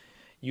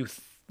 You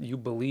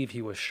believe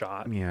he was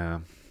shot.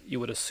 Yeah. You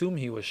would assume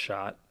he was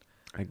shot.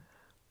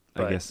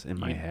 I guess in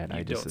my head,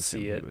 I just don't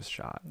assumed see he it. was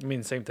shot. I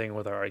mean, same thing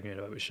with our argument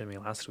about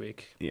Buscemi last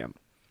week. Yeah.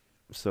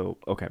 So,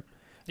 okay.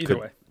 Either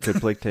way.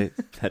 Could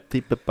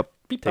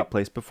take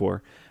place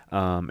before.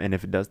 And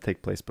if it does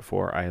take place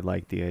before, I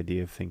like the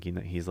idea of thinking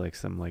that he's like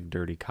some like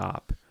dirty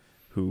cop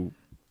who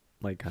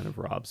like kind of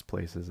robs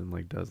places and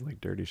like does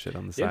like dirty shit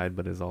on the Yeah. side,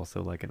 but is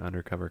also like an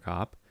undercover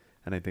cop.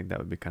 And I think that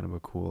would be kind of a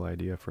cool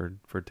idea for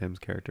Tim's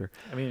character.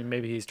 I mean,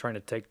 maybe he's trying to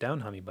take down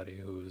Honey Buddy,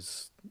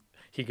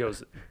 he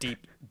goes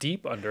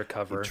deep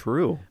undercover.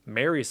 True.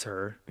 Marries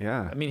her.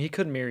 Yeah. I mean, he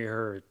could marry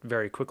her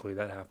very quickly.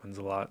 That happens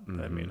a lot. I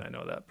Mm-hmm. mean, I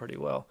know that pretty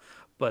well.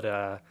 But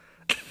and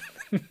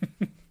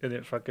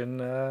it fucking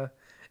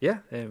yeah.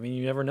 I mean,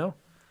 you never know.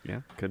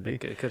 Yeah, could be.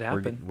 It could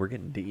happen. We're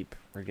getting deep.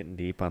 We're getting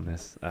deep on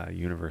this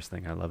universe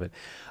thing. I love it.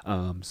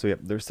 So yeah,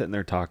 they're sitting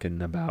there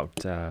talking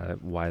about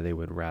why they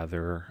would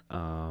rather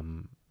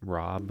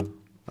rob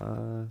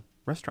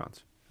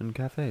restaurants and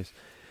cafes,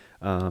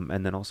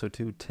 and then also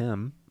too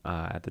Tim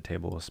at the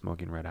table was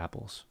smoking red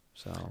apples.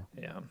 So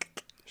Yeah.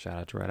 shout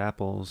out to Red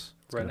Apples.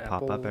 It's Red gonna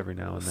pop up every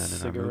now and then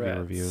in our movie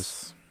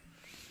reviews.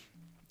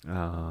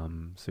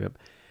 So yep.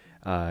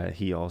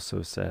 He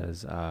also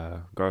says,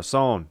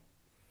 "Garçon,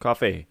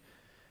 coffee."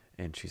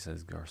 And she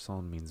says,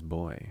 "Garçon" means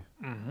boy.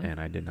 Mhm. And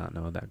I did not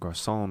know that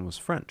garçon was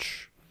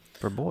French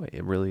for boy.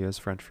 It really is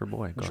French for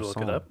boy. Did you look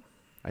it Garçon. up?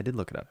 I did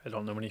look it up. I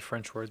don't know any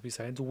French words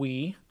besides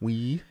oui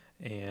Oui.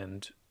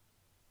 and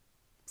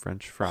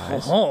French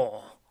fries.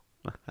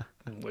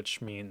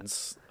 which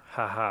means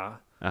haha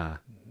Ah,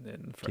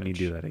 in French. can you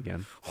do that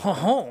again?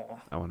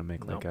 Ho I want to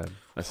make like No.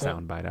 a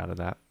sound bite out of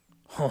that.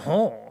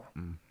 ho.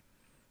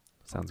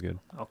 Sounds good.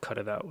 I'll cut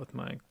it out with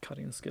my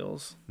cutting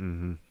skills.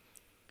 Mm-hmm.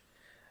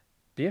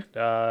 Yeah,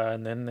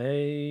 and then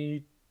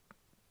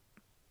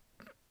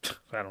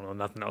I don't know,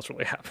 nothing else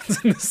really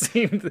happens in the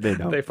scene. They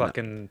don't. They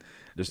fucking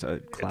Just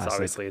a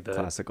obviously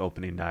classic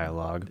opening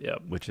dialogue.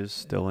 Yep. Which is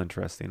still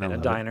interesting. I in a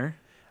love it. diner,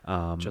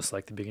 Um, just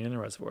like the beginning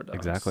of Reservoir Dogs.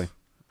 Exactly.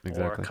 Or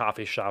Exactly. a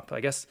coffee shop,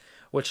 I guess,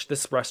 which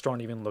this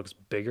restaurant even looks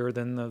bigger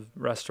than the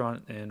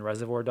restaurant in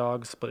Reservoir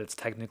Dogs, but it's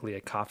technically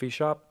a coffee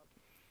shop.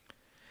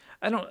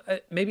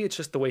 Maybe it's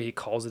just the way he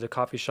calls it a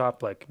coffee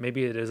shop. Like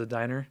maybe it is a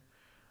diner,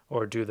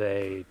 or do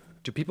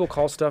people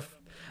call stuff,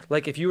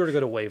 like if you were to go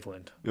to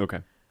Waveland, Okay.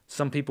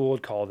 some people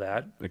would call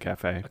that A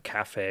cafe. a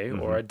cafe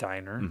or a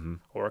diner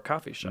or a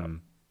coffee shop.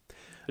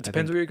 It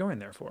depends what you're going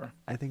there for.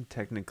 I think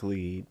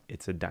technically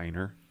it's a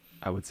diner.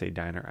 I would say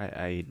diner.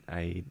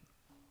 I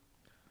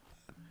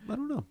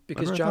don't know.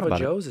 Because I've never thought Java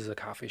about it. Joe's is a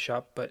coffee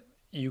shop, but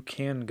you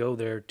can go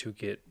there to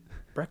get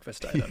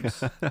breakfast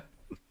items.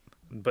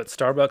 But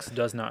Starbucks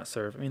does not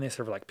serve. I mean, they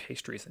serve like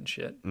pastries and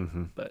shit,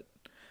 but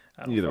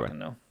I don't Either way. fucking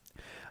know.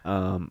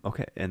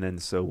 Okay, and then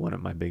so one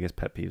of my biggest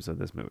pet peeves of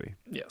this movie,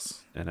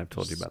 Yes. and I've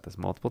told you about this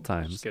multiple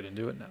times, Just get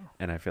into it now.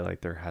 and I feel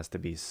like there has to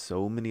be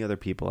so many other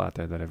people out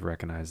there that have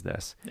recognized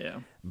this.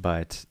 Yeah.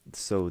 But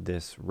so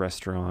this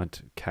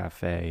restaurant,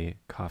 cafe,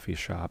 coffee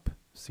shop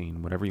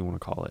scene, whatever you want to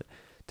call it,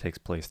 takes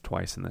place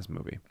twice in this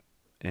movie.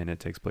 And it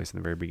takes place in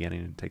the very beginning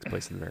and it takes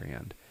place in the very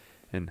end.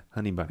 And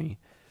Honey Bunny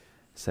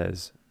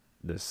says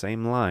the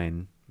same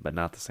line, but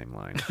not the same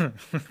line.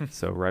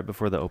 So right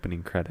before the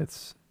opening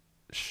credits,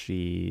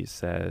 she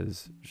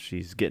says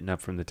she's getting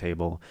up from the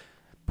table,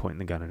 pointing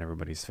the gun at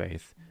everybody's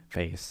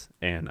face.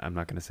 And I'm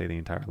not going to say the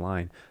entire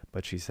line,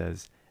 but she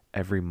says,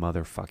 "Every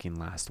motherfucking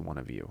last one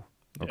of you."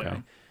 Okay.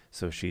 Yeah.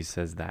 So she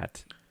says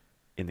that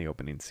in the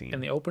opening scene.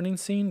 In the opening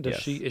scene,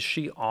 Yes. is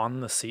she on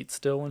the seat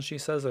still when she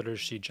says it, or does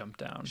she jump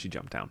down? She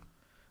jumped down.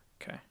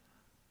 Okay.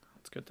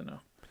 That's good to know.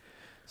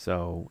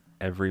 So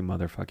every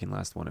motherfucking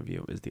last one of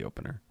you is the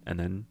opener. And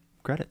then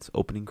credits,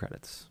 opening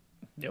credits.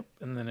 Yep.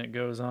 And then it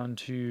goes on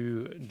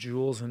to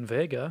Jules and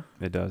Vega.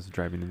 It does,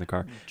 driving in the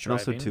car. And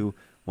also, Driving. too,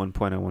 one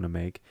point I want to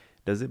make.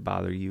 Does it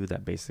bother you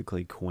that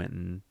basically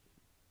Quentin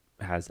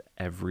has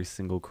every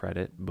single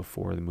credit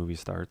before the movie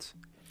starts?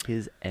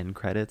 His end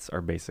credits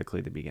are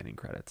basically the beginning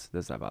credits.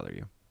 Does that bother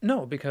you?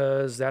 No,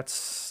 because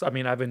I've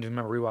been doing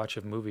my rewatch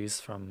of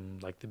movies from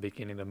like the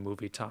beginning of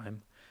movie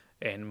time,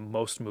 and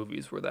most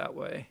movies were that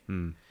way.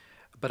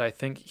 But I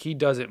think he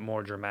does it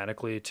more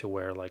dramatically to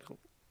where like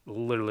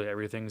literally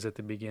everything's at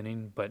the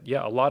beginning. But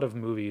yeah, a lot of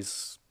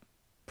movies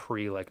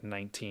pre like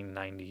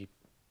 1990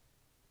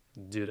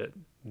 did it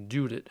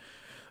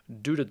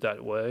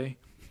that way.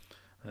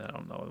 I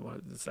don't know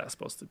what is that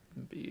supposed to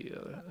be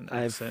an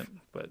accent,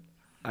 but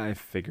I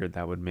figured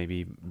that would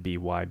maybe be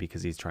why,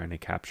 because he's trying to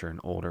capture an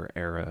older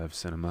era of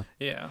cinema.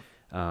 yeah.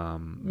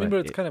 But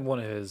It's kind of one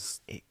of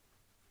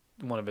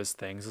his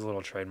things, his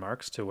little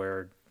trademarks, to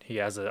where he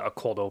has a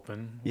cold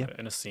open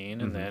in a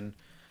scene, and then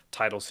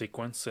title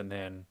sequence, and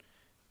then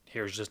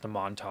here's just a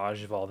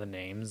montage of all the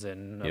names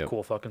and a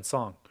cool fucking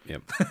song.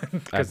 Yep.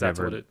 Because that's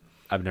what it.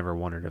 I've never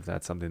wondered if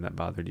that's something that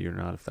bothered you or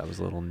not, if that was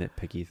a little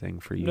nitpicky thing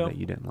for you No. that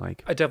you didn't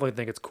like. I definitely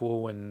think it's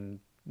cool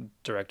when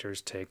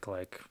directors take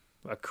like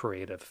a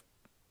creative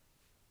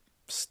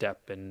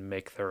step and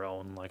make their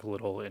own like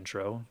little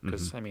intro.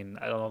 Because I mean,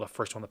 I don't know, the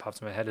first one that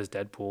pops in my head is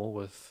Deadpool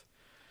with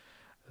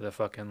the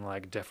fucking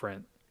like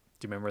different.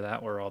 Do you remember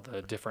that, where all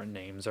the different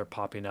names are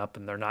popping up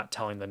and they're not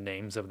telling the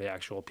names of the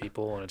actual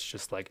people, and it's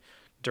just like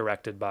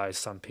directed by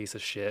some piece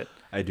of shit?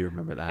 I do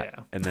remember that.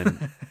 Yeah. And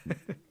then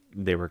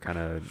they were kind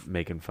of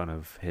making fun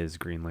of his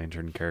Green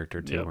Lantern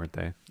character too, weren't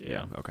they?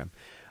 Yeah. Okay.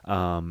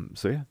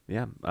 So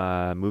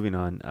yeah. Moving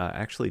on.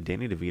 Actually,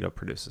 Danny DeVito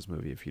produced this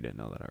movie. If you didn't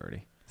know that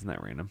already, isn't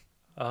that random?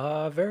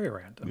 Very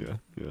random.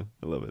 Yeah.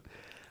 I love it.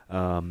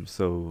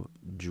 So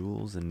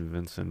Jules and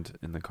Vincent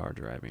in the car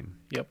driving.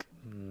 Yep.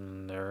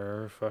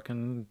 They're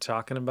fucking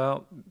talking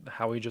about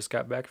how he just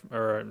got back,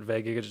 or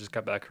Vega just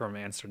got back from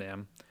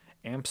Amsterdam.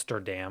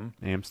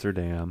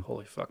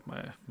 Holy fuck,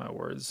 my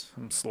words.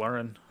 I'm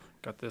slurring.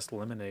 Got this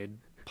lemonade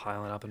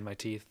piling up in my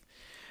teeth.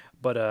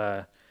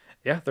 But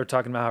yeah, they're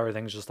talking about how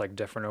everything's just like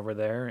different over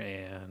there,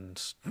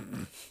 and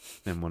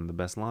one of the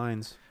best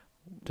lines.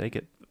 Take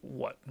it.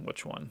 What?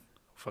 Which one?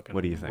 Fucking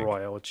what do you think?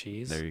 Royal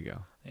cheese. There you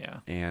go.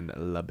 Yeah. And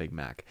La Big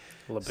Mac.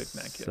 La Big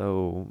Mac. Yeah.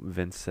 So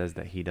Vince says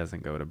that he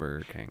doesn't go to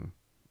Burger King.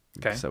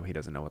 Okay. So he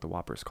doesn't know what the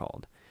Whopper's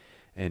called.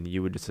 And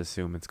you would just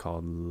assume it's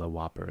called Le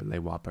Whopper.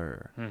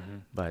 Mm-hmm.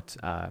 But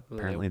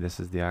apparently this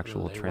is the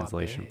actual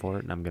translation for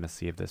it, and I'm going to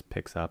see if this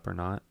picks up or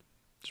not.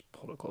 Just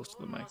pull it close to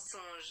the mic.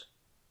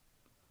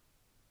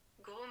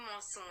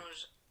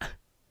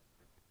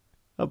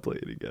 I'll play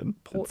it again.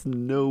 It's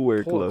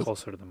nowhere pull close. It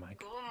closer to the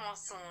mic.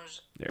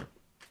 There.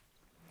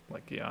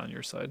 Like, yeah, on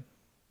your side.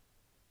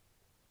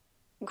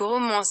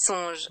 Gros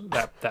mensonge.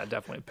 That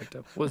definitely picked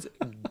up. Was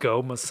it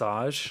go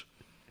massage?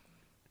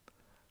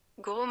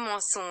 Gros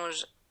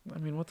mensonge. I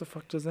mean, what the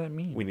fuck does that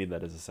mean? We need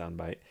that as a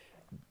soundbite.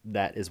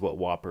 That is what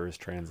Whopper is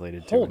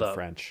translated to Hold in up.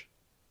 French.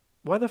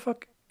 Why the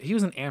fuck? He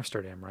was in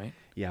Amsterdam, right?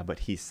 Yeah, but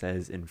he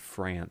says in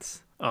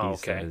France, Oh, he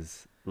okay.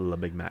 says Le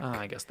Big Mac.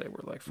 I guess they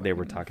were like... They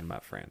were talking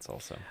about France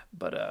also.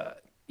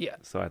 But, yeah.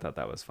 So I thought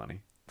that was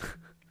funny.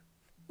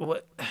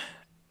 What...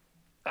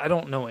 I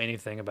don't know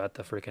anything about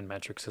the freaking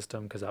metric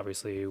system because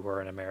obviously we're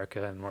in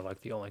America and we're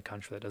like the only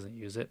country that doesn't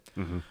use it.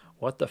 Mm-hmm.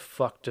 What the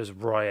fuck does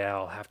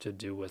Royale have to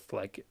do with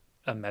like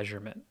a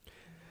measurement?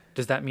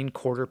 Does that mean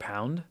quarter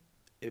pound?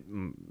 It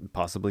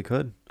possibly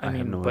could. I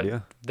have no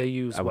idea. They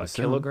use what,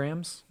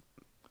 kilograms?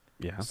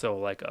 Yeah. So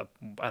like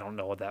I don't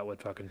know what that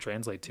would fucking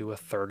translate to. A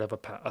third of a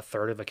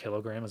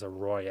kilogram is a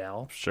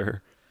Royale.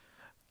 Sure.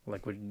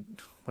 Like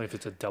if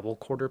it's a double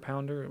quarter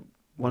pounder.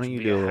 Why don't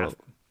you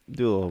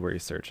do a little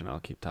research and I'll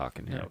keep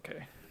talking here.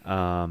 Okay.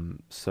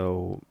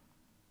 So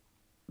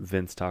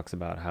Vince talks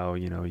about how,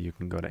 you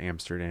can go to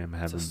Amsterdam,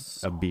 have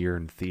a beer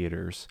in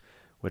theaters,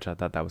 which I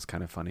thought that was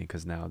kind of funny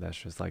because now that's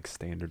just like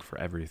standard for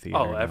every theater.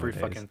 Oh, every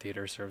fucking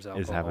theater serves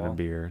alcohol. Is having a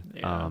beer.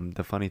 Yeah.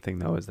 The funny thing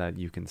though is that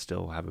you can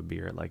still have a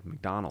beer at like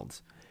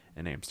McDonald's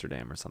in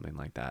Amsterdam or something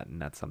like that.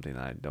 And that's something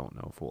that I don't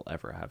know if we'll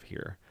ever have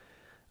here.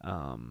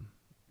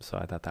 So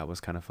I thought that was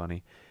kind of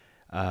funny.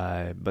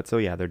 But so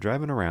yeah, they're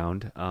driving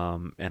around,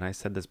 and I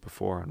said this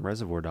before on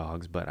Reservoir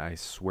Dogs, but I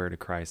swear to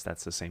Christ,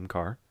 that's the same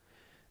car.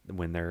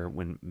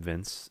 When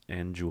Vince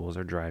and Jules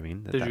are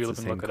driving, that's the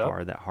same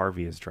car that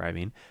Harvey is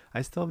driving.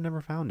 I still have never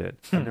found it.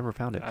 I've never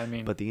found it. I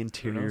mean, but the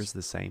interior is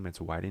the same.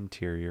 It's white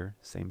interior,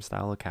 same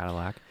style of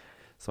Cadillac,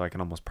 so I can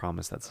almost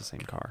promise that's the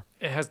same car.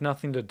 It has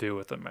nothing to do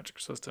with the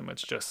metric system.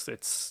 It's just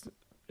it's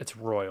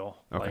royal.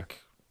 Okay.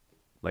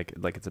 Like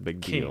it's a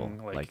big deal.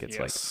 Like it's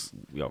yes.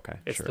 like okay.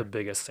 It's sure. the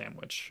biggest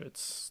sandwich.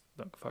 It's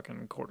the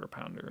fucking quarter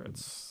pounder.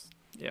 It's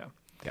yeah.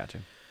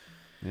 Gotcha.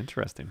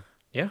 Interesting.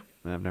 Yeah.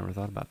 I've never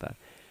thought about that.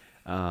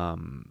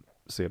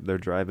 So yeah, they're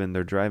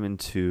driving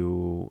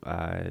to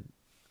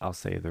I'll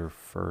say their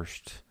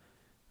first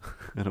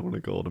I don't want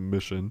to call it a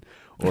mission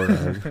or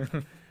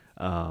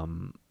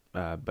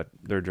but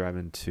they're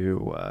driving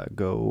to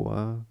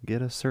go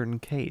get a certain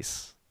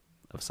case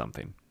of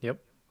something. Yep.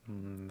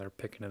 They're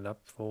picking it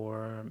up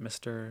for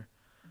Mr.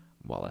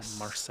 Wallace.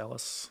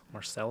 Marcellus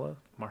Wallace.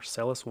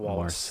 Marcellus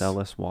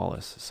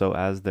Wallace. So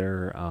as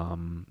they're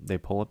they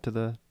pull up to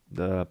the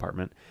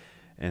apartment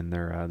and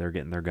they're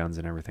getting their guns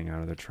and everything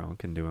out of the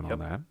trunk and doing all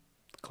that.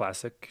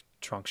 Classic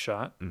trunk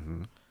shot.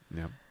 Mm-hmm.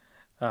 Yep.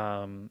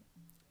 All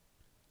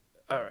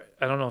right.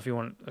 I don't know if you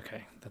want.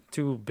 Okay. The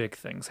two big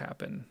things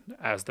happen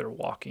as they're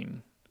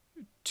walking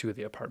to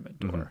the apartment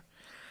door.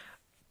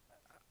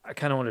 Mm-hmm. I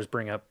kind of want to just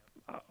bring up.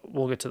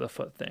 We'll get to the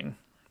foot thing,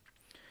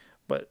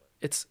 but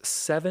it's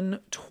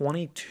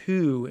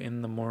 7:22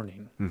 in the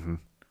morning. Mm-hmm.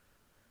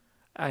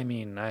 I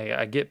mean,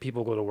 I get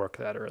people go to work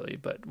that early,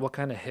 but what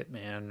kind of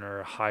hitman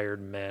or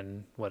hired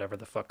men, whatever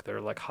the fuck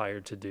they're like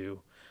hired to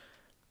do,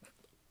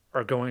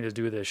 are going to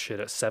do this shit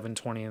at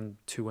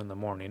 7:22 in the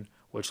morning,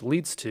 which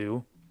leads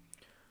to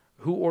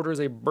who orders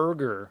a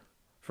burger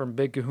from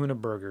Big Kahuna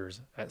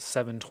Burgers at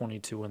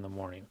 7:22 in the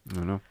morning? I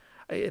don't know.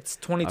 It's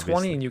 2020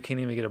 obviously, and you can't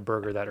even get a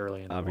burger that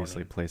early in the obviously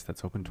morning. A place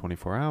that's open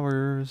 24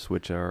 hours,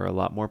 which are a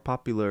lot more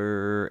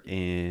popular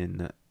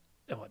in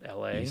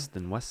LA? East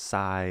and West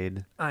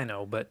Side. I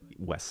know, but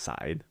West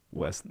Side.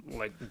 West.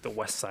 Like the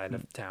west side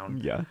of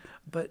town. Yeah.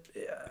 But,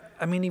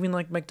 I mean, even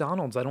like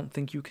McDonald's, I don't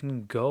think you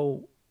can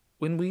go...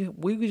 When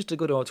we used to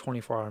go to a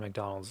 24-hour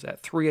McDonald's, at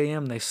 3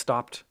 a.m. they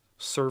stopped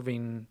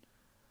serving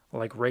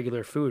like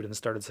regular food and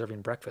started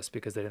serving breakfast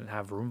because they didn't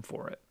have room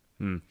for it.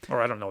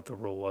 Or I don't know what the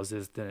rule was.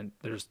 They're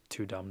just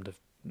too dumb to...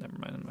 Never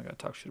mind, I'm not going to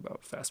talk shit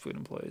about fast food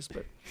employees,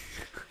 but...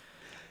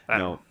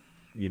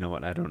 You know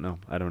what? I don't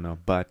know.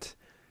 But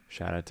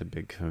shout out to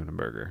Big Kahuna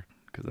Burger,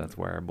 because that's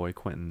where our boy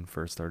Quentin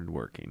first started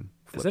working.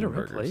 Is it a flipping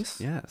real burgers.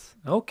 place? Yes.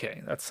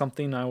 Okay, that's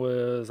something I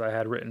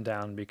had written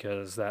down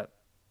because that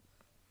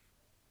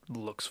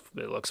looks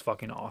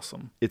fucking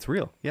awesome. It's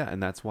real. Yeah,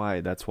 and that's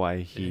why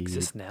he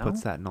exists now?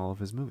 puts that in all of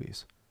his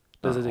movies.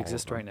 Does Not it all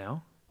exist of them. right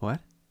now?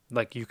 What?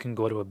 Like you can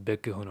go to a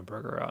Big Kahuna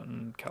Burger out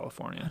in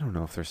California. I don't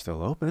know if they're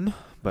still open,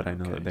 but I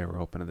know Okay. that they were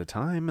open at the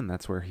time, and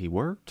that's where he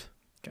worked.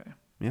 Okay.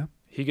 Yeah.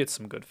 He gets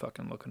some good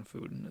fucking looking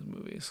food in his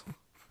movies.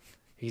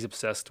 He's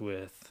obsessed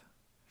with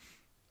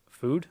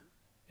food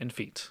and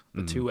feet.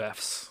 The two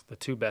Fs. The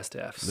two best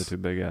Fs. The two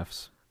big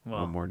Fs.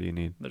 Well, What more do you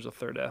need? There's a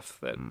third F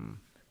that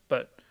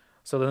but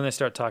so then they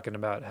start talking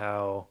about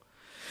how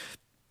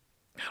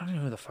I don't even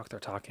know who the fuck they're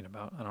talking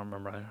about. I don't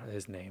remember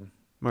his name.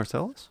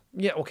 Marcellus?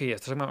 Yeah, okay, yes,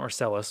 they're talking about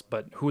Marcellus,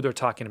 but who they're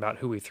talking about,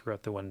 who he threw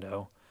out the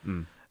window.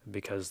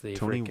 Because they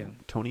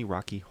Tony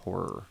Rocky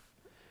Horror.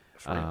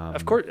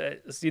 Of course,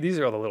 see, these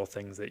are all the little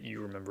things that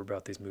you remember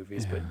about these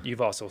movies, but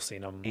you've also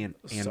seen them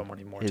so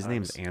many more times. His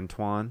name's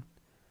Antoine.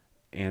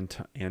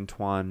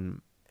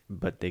 Antoine,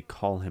 but they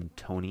call him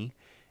Tony,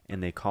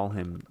 and they call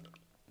him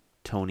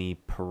Tony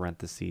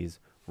parentheses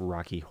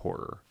Rocky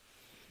Horror.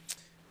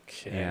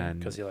 Okay, And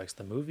because he likes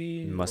the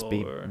movie. Must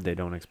be. They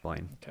don't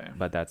explain. Okay.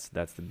 But that's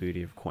the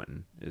beauty of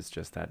Quentin, is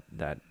just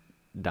that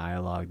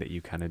dialogue that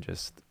you kind of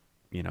just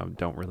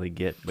don't really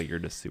get, but you're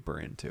just super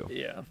into.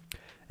 Yeah.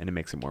 And it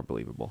makes it more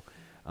believable.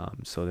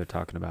 So they're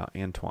talking about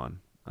Antoine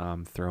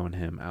throwing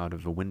him out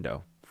of a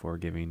window for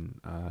giving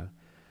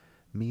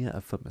Mia a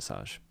foot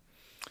massage.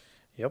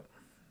 Yep.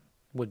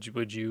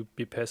 Would you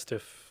be pissed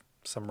if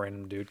some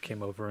random dude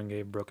came over and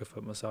gave Brooke a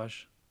foot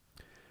massage?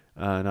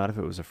 Not if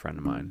it was a friend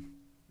of mine.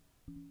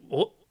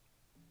 Oh,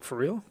 for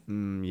real?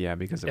 Yeah,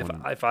 because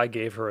if I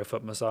gave her a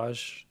foot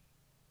massage,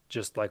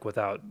 just like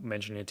without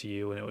mentioning it to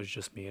you, and it was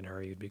just me and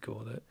her, you'd be cool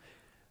with it.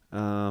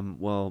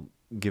 Well,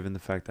 given the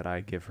fact that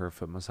I give her a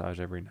foot massage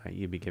every night,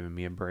 you'd be giving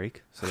me a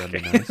break, so that'd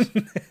be nice.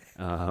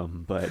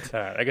 But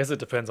all right, I guess it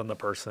depends on the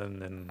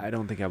person, and I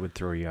don't think I would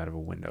throw you out of a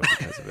window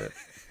because of it.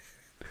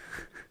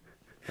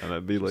 And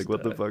I'd be like,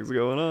 "What the fuck's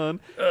going on?"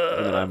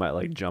 And then I might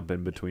like jump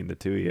in between the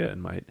two of you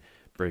and might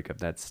break up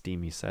that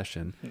steamy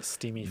session.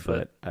 Steamy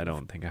foot. But I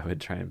don't think I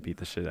would try and beat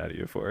the shit out of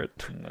you for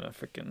it. I'm gonna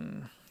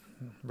freaking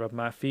rub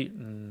my feet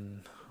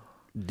and.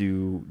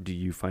 Do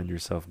you find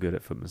yourself good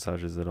at foot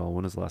massages at all?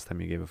 When was the last time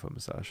you gave a foot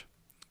massage?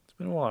 It's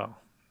been a while.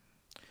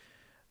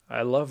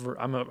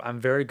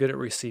 I'm very good at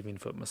receiving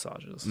foot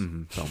massages. So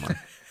am I.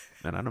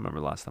 And I don't remember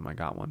the last time I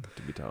got one,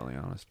 to be totally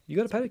honest. You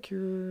got a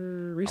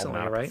pedicure recently,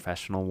 not a right?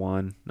 Professional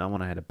one, not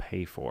one I had to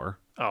pay for.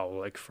 Oh,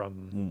 like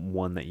from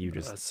one that you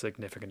just a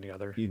significant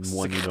other.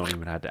 One you don't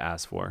even have to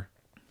ask for.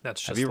 That's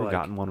just. Have you ever like,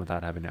 gotten one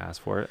without having to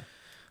ask for it?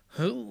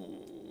 Have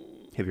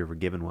you ever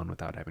given one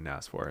without having to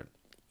ask for it?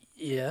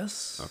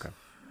 Yes. Okay.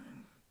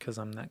 Because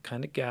I'm that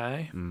kind of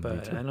guy,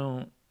 but too. I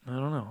don't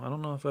know. I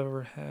don't know if I've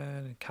ever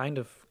had kind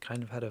of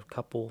had a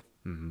couple.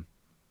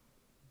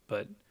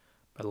 But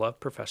I love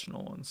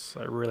professional ones.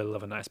 I really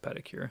love a nice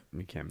pedicure.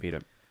 You can't beat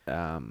it.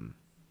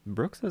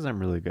 Brooke says I'm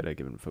really good at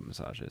giving foot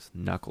massages.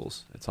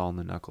 Knuckles. It's all in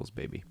the knuckles,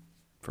 baby.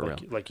 For real.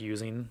 Like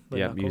using the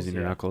yeah, knuckles? using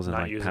your knuckles and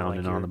Not like using,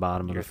 pounding like, on the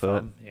bottom of the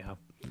foot. thumb. Yeah.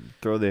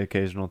 Throw the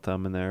occasional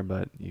thumb in there,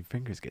 but your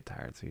fingers get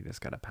tired, so you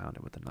just gotta pound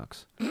it with the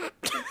knucks.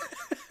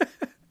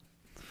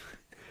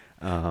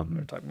 We're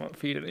not talking about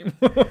feet anymore.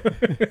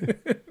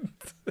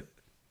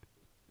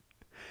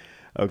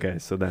 Okay,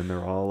 so then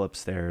they're all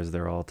upstairs.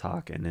 They're all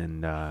talking,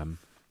 and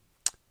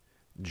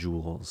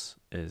Jules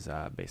is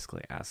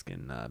basically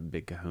asking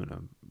Big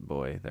Kahuna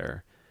boy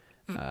there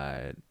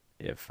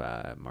if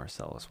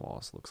Marcellus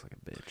Wallace looks like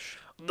a bitch.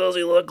 Does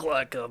he look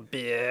like a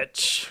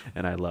bitch?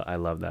 And I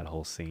love that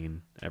whole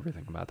scene.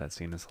 Everything about that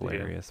scene is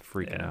hilarious.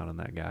 Freaking out on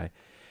that guy.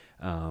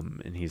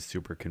 And he's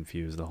super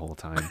confused the whole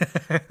time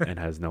and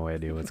has no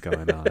idea what's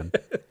going on.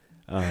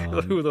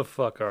 Who the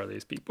fuck are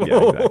these people?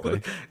 Yeah,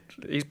 exactly.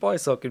 He's probably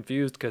so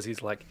confused because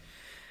he's like,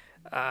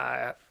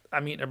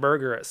 I'm eating a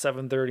burger at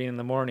 7:30 in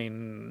the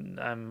morning.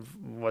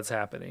 What's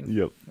happening?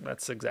 Yep.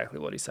 That's exactly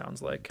what he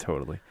sounds like.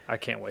 Totally. I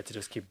can't wait to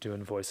just keep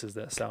doing voices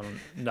that sound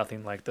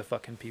nothing like the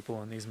fucking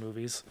people in these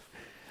movies.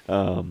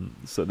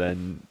 So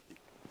then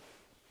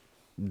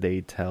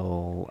they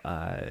tell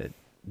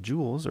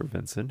Jules or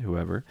Vincent,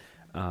 whoever,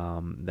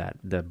 that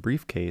the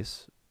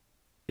briefcase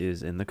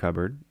is in the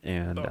cupboard,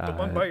 and the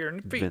one by your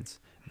feet.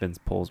 Vince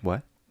pulls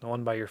what? The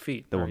one by your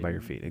feet. The one by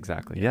your feet,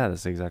 exactly. Yeah,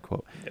 that's the exact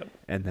quote. Yep.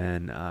 And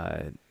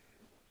then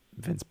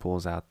Vince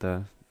pulls out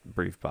the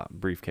brief box.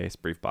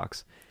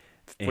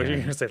 What are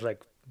you gonna say?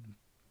 Like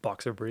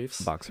boxer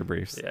briefs? Boxer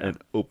briefs. Yeah. And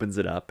opens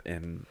it up,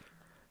 and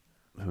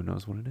who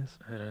knows what it is?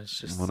 And it's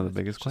just one of the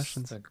biggest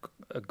questions.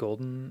 A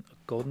golden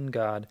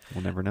god.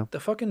 We'll never know. The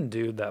fucking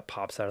dude that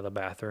pops out of the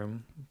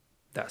bathroom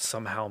that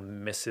somehow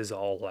misses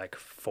all like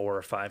 4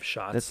 or 5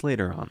 shots. That's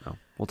later on, though.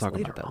 We'll talk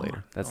about that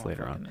later. That's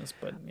later on.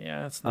 But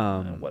yeah, it's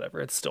not, whatever.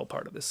 It's still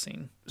part of this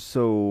scene.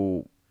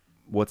 So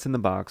What's in the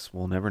box?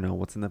 We'll never know.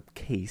 What's in the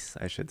case,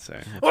 I should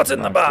say. What's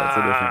in the box? That's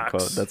a different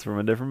quote. That's from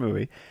a different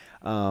movie.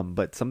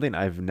 But something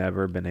I've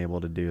never been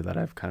able to do that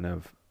I kind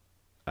of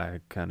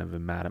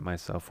am mad at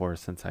myself for,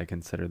 since I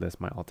consider this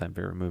my all-time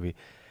favorite movie.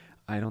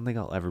 I don't think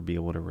I'll ever be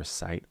able to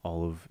recite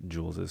all of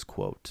Jules's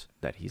quote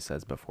that he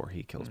says before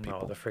he kills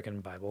people. Oh, the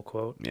freaking Bible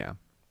quote. Yeah.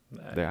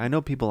 I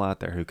know people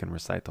out there who can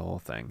recite the whole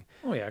thing.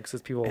 Oh yeah, because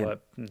it's people that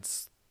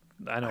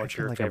I know it's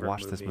your like favorite I've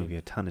watched movie. this movie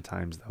a ton of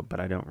times though,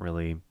 but I don't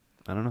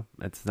know.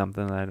 It's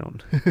something that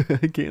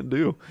I can't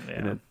do. Yeah.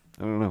 And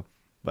I don't know.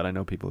 But I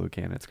know people who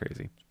can. It's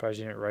crazy. Surprised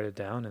you didn't write it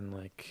down and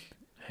like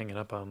hang it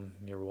up on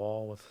your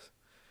wall with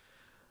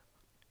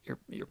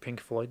your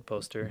Pink Floyd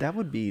poster. That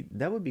would be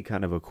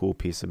kind of a cool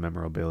piece of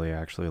memorabilia,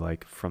 actually,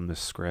 like from the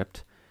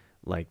script,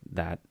 like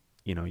that.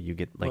 You know, you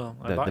get like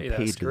I bought the you that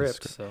page of the script,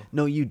 script. so.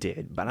 No, you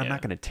did, but I'm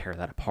not going to tear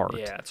that apart.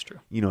 Yeah, that's true.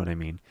 You know what I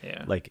mean?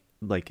 Yeah. Like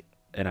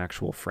an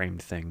actual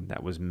framed thing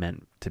that was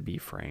meant to be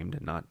framed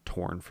and not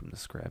torn from the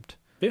script.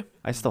 Yeah.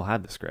 I still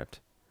had the script.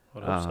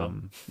 Would hope so.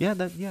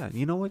 Yeah.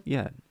 You know what?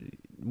 Yeah.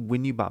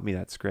 When you bought me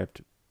that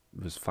script,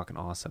 it was fucking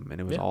awesome, and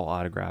it was all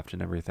autographed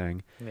and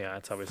everything. Yeah,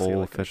 it's obviously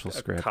full like official a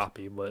script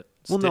copy, but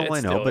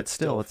I know, but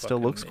still, it still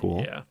fucking looks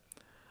cool. Yeah.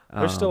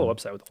 There's still a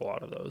website with a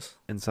lot of those.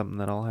 And something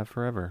that I'll have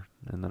forever,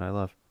 and that I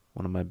love.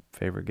 One of my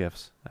favorite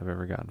gifts I've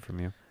ever gotten from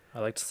you. I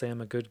like to say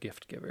I'm a good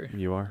gift giver.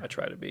 You are. I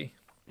try to be.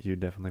 You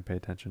definitely pay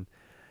attention.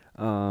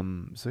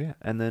 So yeah,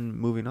 and then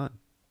moving on.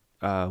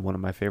 One of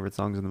my favorite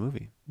songs in the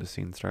movie. The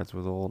scene starts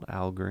with old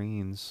Al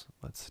Green's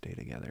 "Let's Stay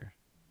Together."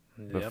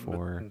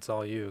 Before it's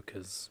all you,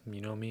 because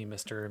you know me,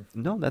 Mr.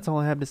 No, that's all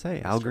I have to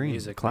say. Al Green,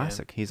 Music,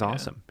 classic. man. He's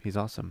awesome. He's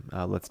awesome.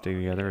 "Let's Stay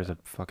Together" is a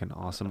fucking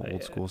awesome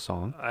old school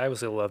song. I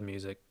obviously love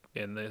music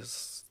in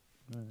this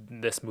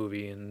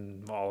movie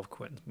and all of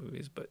Quentin's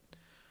movies, but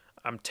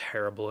I'm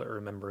terrible at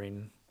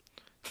remembering.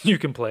 You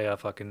can play a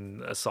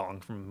song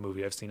from a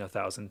movie I've seen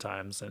 1,000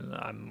 times, and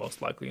I'm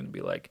most likely going to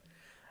be like,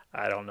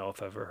 I don't know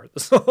if I've ever heard the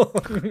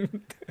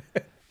song.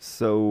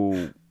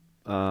 So,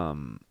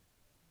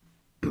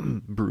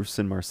 Bruce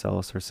and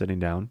Marcellus are sitting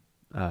down,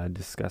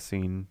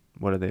 discussing.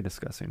 What are they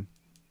discussing?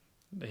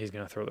 He's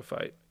going to throw the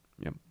fight.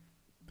 Yep.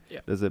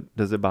 Yeah. Does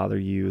it bother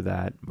you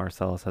that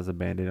Marcellus has a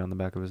Band-Aid on the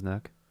back of his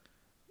neck?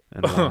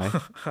 And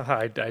why?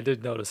 I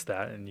did notice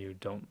that, and you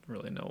don't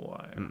really know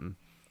why. Mm-mm.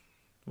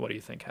 What do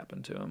you think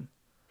happened to him?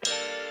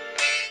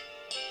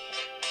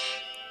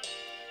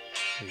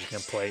 Are you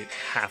going to play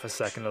half a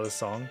second of the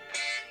song?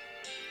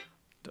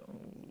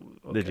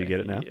 Okay. Did you get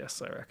it now?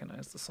 Yes, I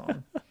recognize the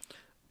song.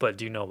 But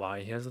do you know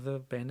why he has the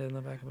Band-Aid in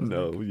the back of his neck?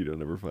 No, you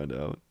don't ever find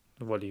out.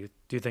 What do you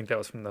think that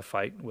was from the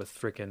fight with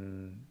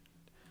freaking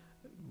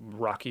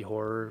Rocky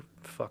Horror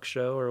fuck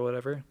show or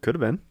whatever? Could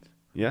have been.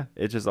 Yeah,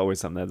 it's just always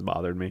something that's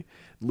bothered me.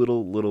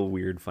 Little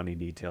weird funny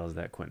details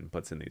that Quentin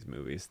puts in these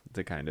movies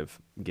to kind of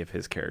give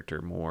his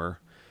character more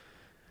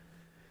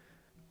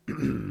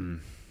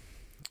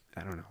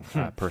I don't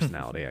know,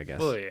 personality, I guess.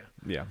 Well, yeah.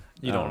 Yeah.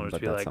 You don't want it to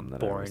but be that's like something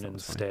that I always boring thought and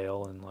was funny.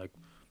 stale and like,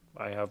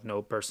 I have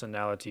no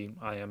personality.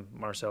 I am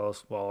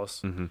Marcellus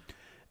Wallace. Mm-hmm.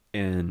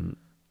 And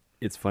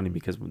it's funny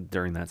because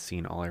during that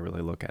scene, all I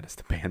really look at is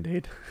the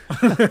Band-Aid.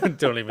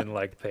 Don't even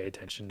like pay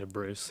attention to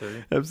Bruce.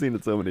 Or... I've seen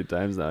it so many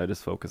times now. I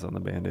just focus on the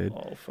Band-Aid.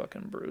 Oh,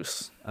 fucking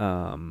Bruce.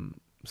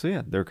 So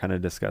yeah, they're kind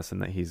of discussing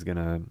that he's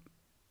gonna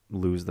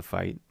lose the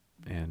fight,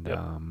 and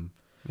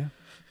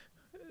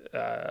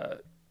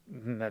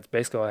and that's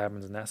basically what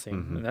happens in that scene,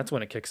 Mm-hmm. and that's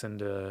when it kicks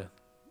into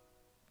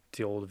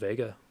the old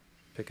Vega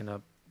picking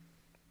up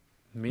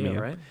Mia,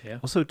 right? Yeah.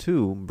 Also,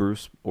 too,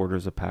 Bruce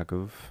orders a pack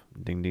of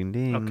ding ding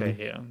ding. Okay,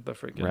 yeah, the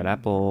freaking red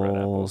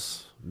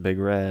apples, big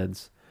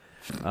reds.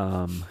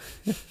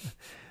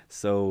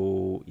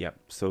 So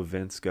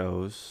Vince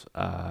goes,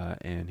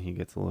 and he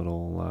gets a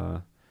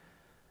little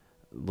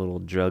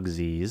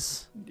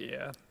drugsies.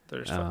 Yeah,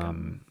 there's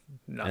fucking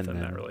nothing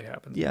that really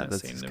happens in that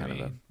that's scene just to kind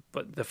me. of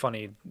But the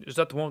funny is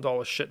that the one with all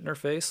the shit in her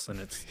face, and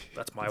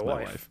that's my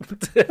wife.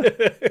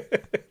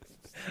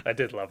 I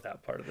did love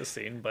that part of the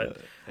scene, but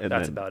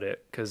that's about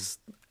it, because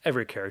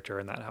every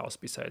character in that house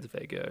besides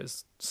Vega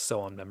is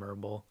so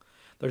unmemorable.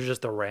 There's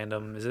just a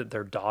random, is it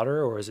their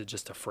daughter or is it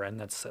just a friend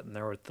that's sitting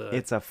there with the...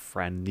 It's a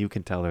friend. You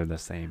can tell they're the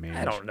same age.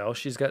 I don't know.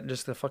 She's got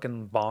just a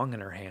fucking bong in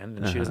her hand,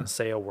 and she doesn't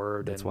say a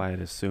word. That's why I'd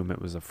assume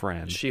it was a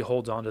friend. She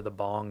holds on to the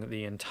bong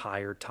the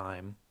entire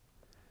time.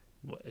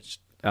 And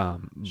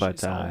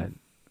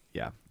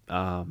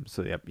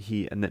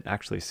then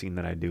actually a scene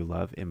that I do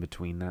love in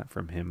between that,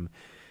 from him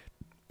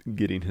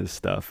getting his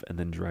stuff and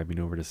then driving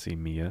over to see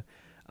Mia,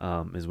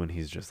 is when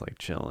he's just like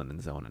chilling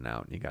and zoning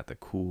out, and you got the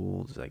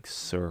cool like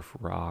surf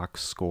rock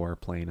score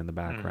playing in the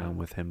background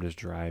with him just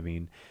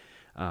driving,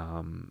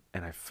 and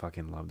I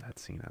fucking love that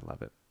scene. I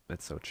love it.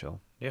 It's so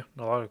chill. Yeah,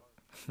 a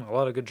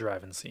lot of good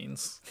driving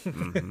scenes.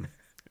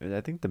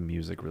 I think the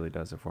music really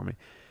does it for me.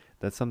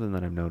 That's something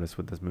that I've noticed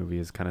with this movie,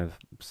 is kind of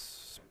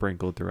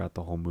sprinkled throughout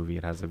the whole movie.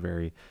 It has a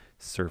very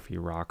surfy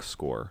rock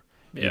score,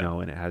 you know,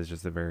 and it has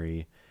just a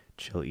very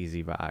chill,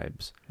 easy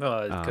vibes.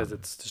 No, because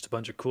it's just a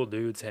bunch of cool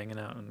dudes hanging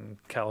out in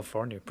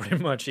California, pretty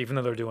much. Even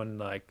though they're doing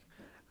like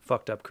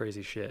fucked up,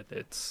 crazy shit,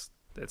 it's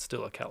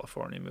still a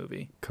California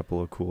movie.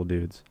 Couple of cool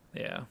dudes.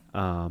 Yeah.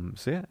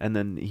 So yeah, and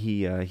then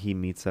he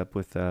meets up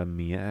with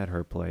Mia at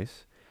her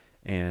place,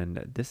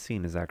 and this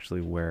scene is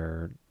actually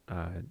where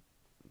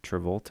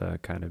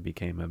Travolta kind of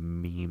became a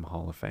meme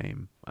Hall of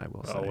Fame, I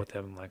will say. Oh, with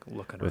him like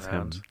looking with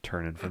around. him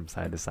turning from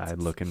side to side,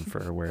 looking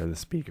for where the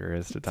speaker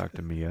is to talk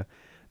to Mia.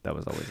 That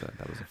was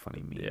a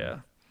funny meme. Yeah.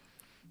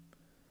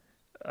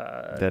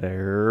 Dead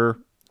air.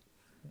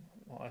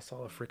 Well, I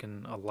saw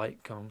a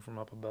light come from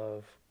up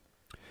above.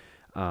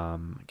 I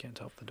can't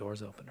tell if the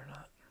door's open or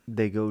not.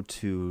 They go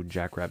to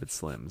Jackrabbit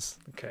Slim's.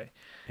 Okay.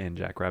 And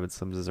Jackrabbit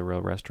Slim's is a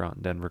real restaurant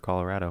in Denver,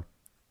 Colorado.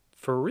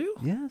 For real?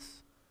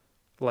 Yes.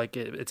 Like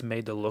it's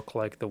made to look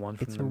like the one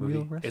from the movie.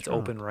 Real restaurant. It's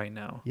open right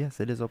now. Yes,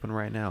 it is open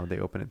right now. They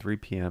open at 3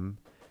 p.m.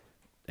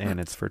 and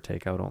it's for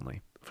takeout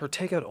only. For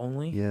takeout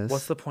only? Yes.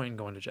 What's the point in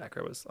going to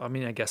Jackrabbit's? I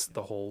mean, I guess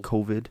the whole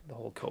COVID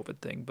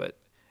thing, but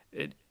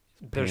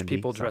there's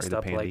people dressed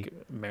up like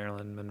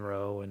Marilyn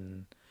Monroe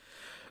and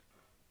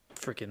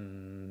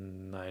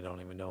freaking I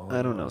don't even know.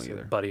 I don't know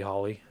either. Buddy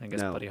Holly. I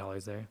guess Buddy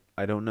Holly's there.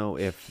 I don't know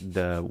if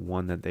the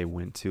one that they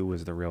went to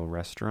was the real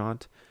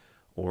restaurant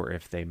or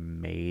if they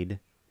made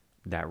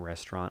that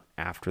restaurant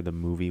after the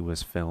movie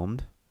was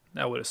filmed.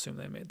 I would assume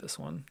they made this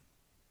one.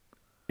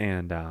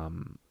 And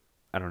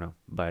I don't know,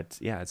 but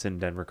yeah, it's in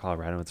Denver,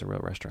 Colorado. It's a real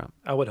restaurant.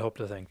 I would hope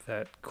to think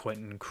that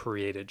Quentin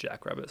created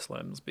Jackrabbit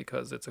Slim's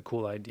because it's a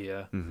cool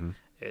idea. Mm-hmm.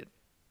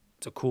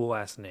 It's a cool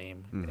ass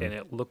name, Mm-hmm. and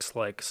it looks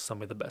like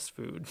some of the best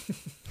food,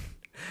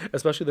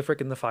 especially the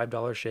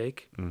 $5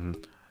 shake, mm-hmm.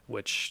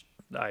 which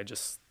I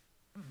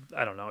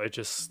don't know. It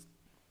just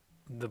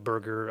the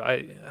burger.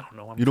 I don't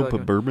know. You don't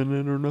put bourbon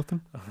in or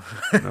nothing.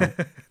 No.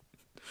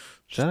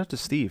 Shout out to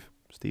Steve.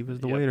 Steve is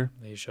the waiter.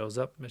 He shows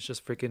up. It's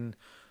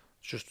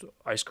just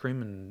ice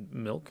cream and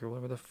milk or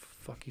whatever the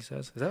fuck he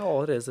says. Is that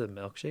all it is? A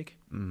milkshake?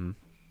 Mm-hmm.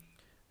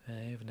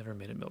 I've never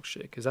made a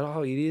milkshake. Is that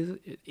how it is?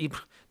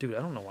 Dude, I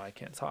don't know why I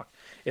can't talk.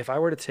 If I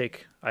were to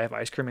I have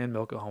ice cream and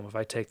milk at home. If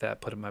I take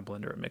that, put it in my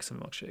blender, and mix a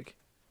milkshake.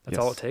 That's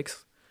all it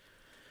takes.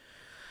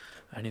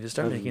 I need to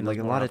start making like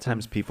a lot of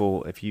times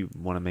people, if you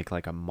want to make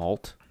like a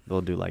malt,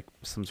 they'll do like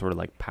some sort of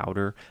like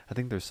powder. I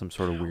think there's some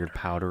sort of weird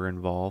powder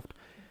involved.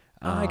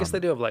 I guess they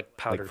do have like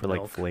powdered like for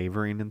milk. like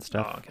flavoring and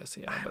stuff. Oh, I guess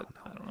yeah, but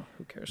I don't know.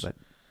 Who cares? But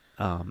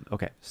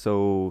okay,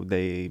 so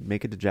they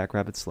make it to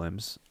Jackrabbit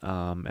Slim's,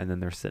 and then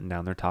they're sitting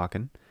down, they're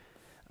talking.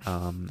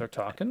 They're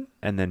talking,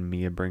 and then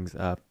Mia brings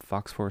up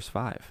Fox Force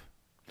 5.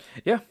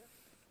 Yeah.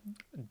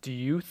 Do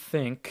you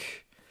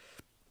think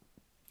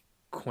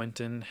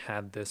Quentin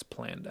had this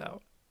planned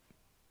out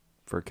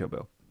for Kill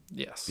Bill?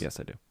 Yes. Yes,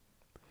 I do.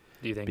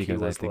 Do you think he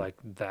was like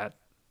that?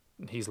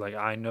 He's like,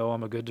 I know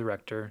I'm a good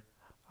director.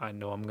 I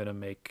know I'm gonna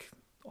make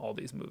all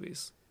these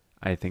movies.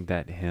 I think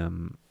that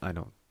I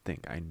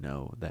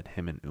know that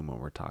him and Uma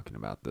were talking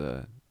about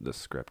the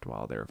script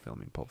while they were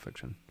filming Pulp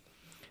Fiction.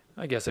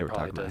 I guess they it were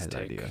probably talking does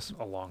about his take ideas.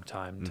 a long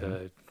time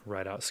to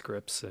write out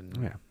scripts, and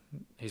yeah.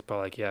 He's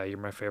probably like, yeah, you're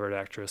my favorite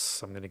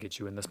actress. I'm gonna get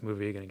you in this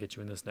movie. Gonna get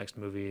you in this next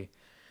movie.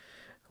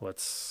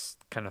 Let's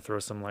kind of throw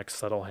some like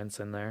subtle hints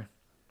in there.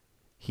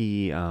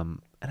 He and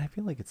I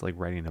feel like it's like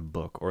writing a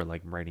book or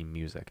like writing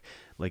music.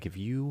 Like if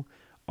you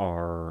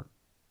are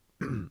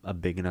a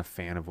big enough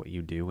fan of what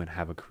you do and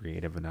have a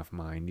creative enough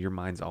mind, your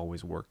mind's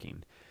always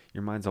working.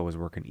 Your mind's always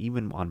working.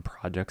 Even on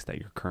projects that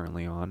you're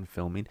currently on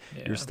filming,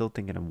 you're still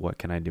thinking of what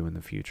can I do in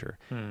the future.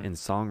 And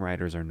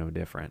songwriters are no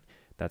different.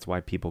 That's why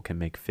people can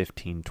make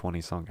 15,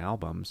 20 song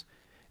albums,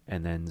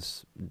 and then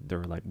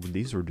they're like,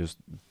 these are just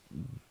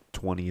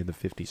 20 of the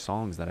 50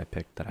 songs that I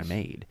picked that I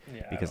made,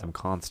 because I'm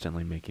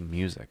constantly making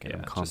music and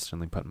I'm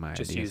constantly putting my ideas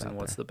out there. Just using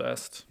what's the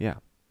best. Yeah.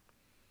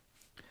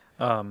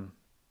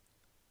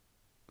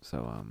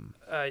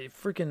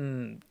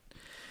 Freaking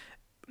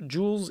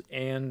Jules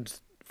and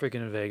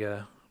freaking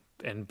Vega,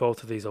 in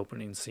both of these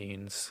opening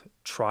scenes,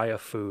 try a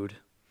food.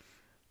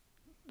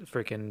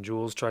 Freaking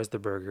Jules tries the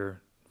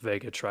burger,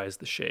 Vega tries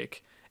the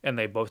shake, and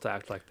they both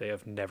act like they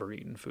have never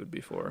eaten food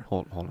before.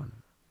 Hold on.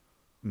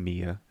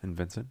 Mia and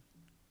Vincent?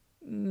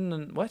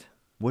 What?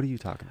 What are you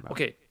talking about?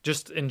 Okay,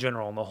 just in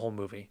general in the whole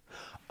movie.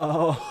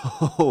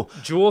 Oh.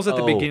 Jules at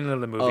the beginning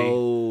of the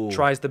movie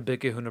tries the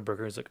Big Kahuna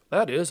burger. He's like,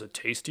 that is a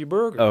tasty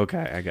burger.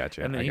 Okay, I got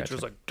you. And then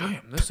he's like,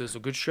 damn, this is a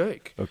good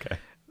shake. Okay.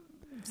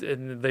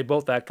 And they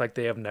both act like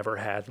they have never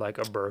had like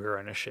a burger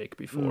and a shake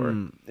before.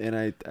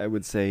 And I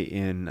would say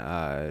in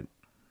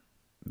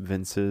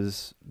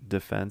Vince's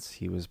defense,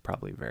 he was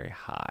probably very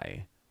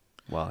high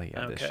while he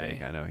had this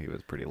shake. I know he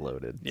was pretty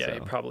loaded. Yeah, so he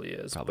probably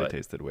is. Probably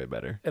tasted way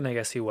better. And I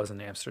guess he was in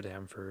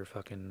Amsterdam for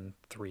fucking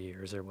 3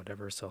 years or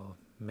whatever. So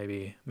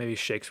maybe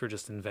shakes were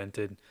just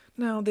invented.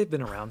 No, they've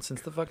been around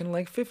since the fucking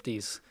like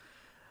 50s.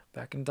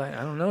 Back in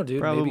I don't know,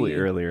 dude. Probably maybe,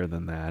 earlier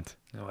than that.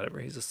 No, whatever.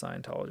 He's a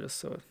Scientologist,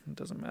 so it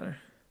doesn't matter.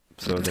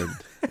 So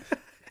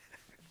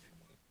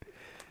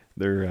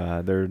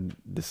they're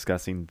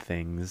discussing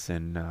things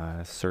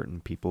and certain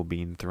people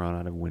being thrown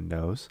out of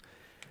windows,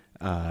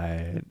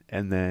 and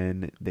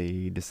then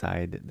they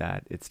decide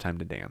that it's time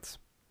to dance.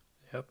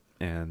 Yep.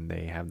 And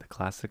they have the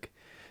classic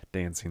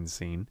dancing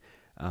scene.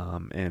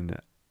 And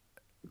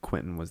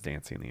Quentin was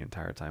dancing the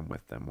entire time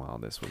with them while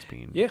this was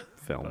being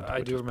filmed.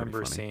 I do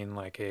remember seeing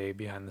like a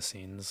behind the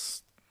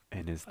scenes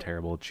and his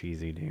terrible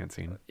cheesy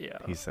dancing. Yeah,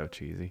 he's so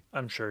cheesy.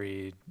 I'm sure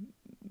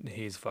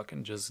he's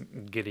fucking just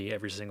giddy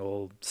every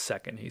single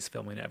second he's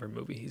filming every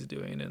movie he's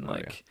doing, and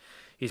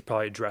he's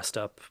probably dressed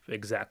up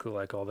exactly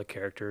like all the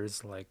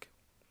characters, like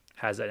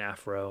has an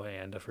afro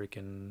and a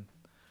freaking,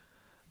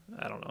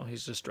 I don't know,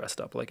 he's just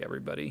dressed up like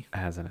everybody.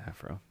 Has an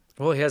afro.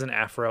 Well, he has an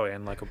afro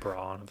and like a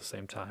bra on at the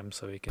same time,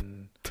 so he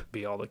can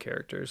be all the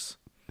characters.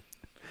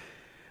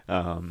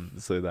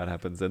 So that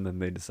happens, and then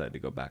they decide to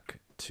go back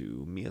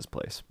to Mia's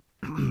place.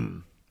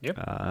 Yep.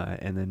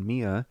 And then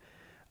Mia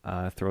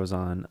throws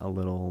on a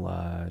little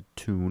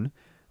tune,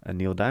 a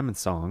Neil Diamond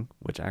song,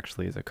 which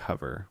actually is a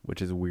cover,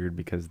 which is weird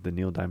because the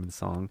Neil Diamond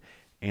song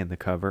and the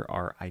cover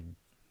are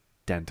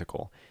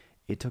identical.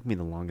 It took me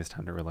the longest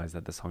time to realize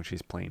that the song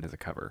she's playing is a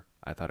cover.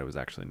 I thought it was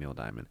actually Neil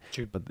Diamond.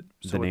 But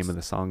the name of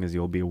the song is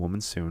You'll Be a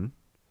Woman Soon.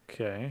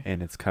 Okay.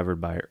 And it's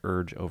covered by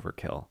Urge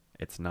Overkill.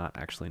 It's not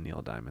actually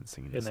Neil Diamond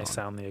singing the song. And they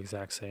sound the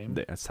exact same?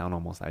 They sound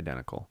almost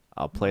identical.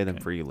 I'll play them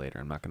for you later.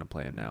 I'm not going to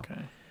play it now.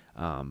 Okay.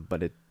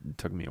 But it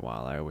took me a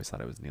while. I always thought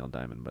it was Neil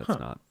Diamond, but it's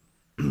not.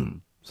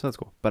 So that's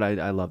cool. But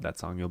I love that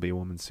song, You'll Be a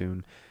Woman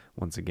Soon.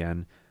 Once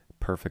again,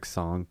 perfect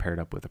song paired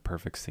up with a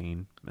perfect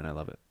scene, and I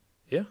love it.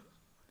 Yeah.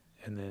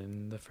 And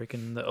then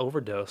the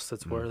overdose.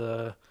 That's where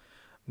the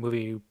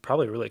movie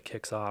probably really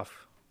kicks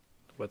off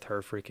with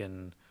her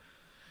freaking...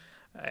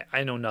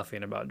 I know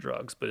nothing about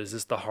drugs, but is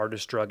this the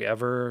hardest drug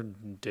ever?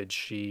 Did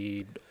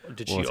she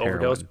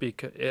overdose?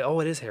 Because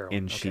it is heroin.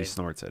 And she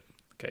snorts it.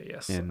 Okay,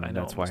 yes. And I know.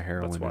 that's why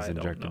heroin is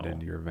injected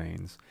into your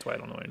veins. That's why I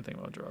don't know anything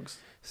about drugs.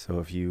 So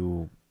if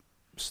you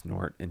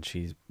snort, and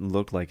she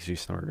looked like she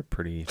snorted a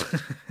pretty,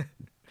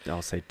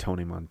 I'll say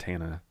Tony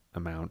Montana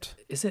amount.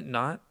 Is it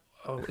not?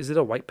 Oh, is it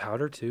a white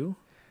powder too?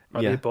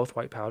 Are they both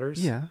white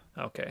powders? Yeah.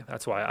 Okay,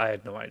 that's why I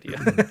had no idea.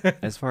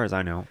 As far as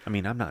I know, I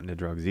mean, I'm not into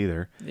drugs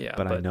either. Yeah,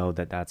 but I know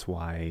that's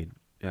why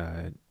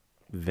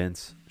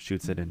Vince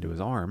shoots it into his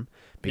arm,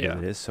 because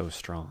it is so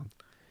strong,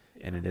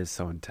 and it is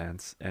so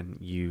intense, and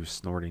you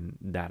snorting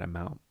that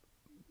amount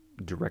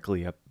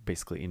directly up,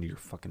 basically into your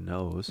fucking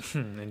nose,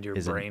 into your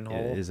brain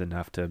hole, is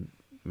enough to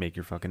make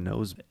your fucking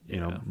nose,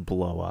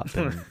 blow up,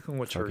 and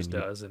which hers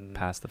does, and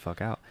pass the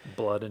fuck out.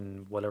 Blood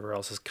and whatever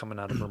else is coming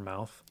out of her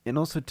mouth. And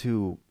also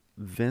too,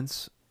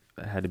 Vince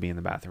had to be in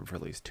the bathroom for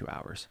at least 2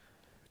 hours.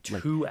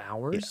 2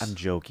 hours? I'm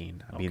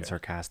joking. I'm being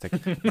sarcastic.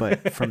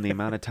 But from the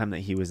amount of time that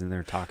he was in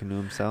there talking to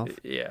himself,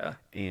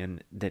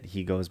 and that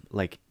he goes,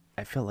 like,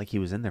 I felt like he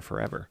was in there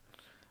forever.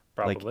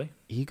 Probably. Like,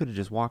 he could have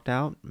just walked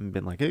out and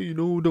been like, hey,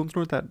 don't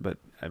snort that. But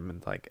I've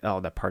been like, oh,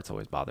 that part's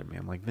always bothered me.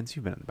 I'm like, Vince,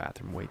 you've been in the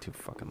bathroom way too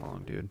fucking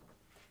long, dude.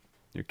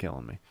 You're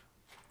killing me.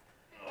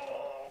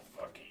 Oh,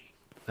 fucky.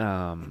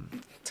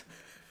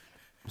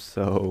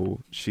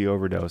 So she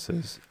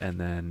overdoses, and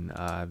then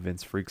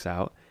Vince freaks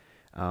out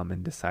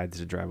and decides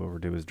to drive over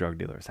to his drug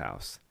dealer's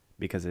house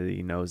because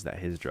he knows that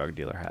his drug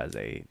dealer has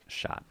a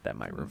shot that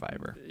might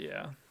revive her.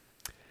 Yeah.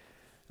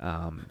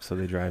 So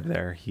they drive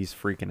there. He's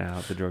freaking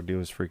out. The drug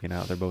dealer's freaking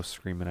out. They're both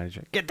screaming at each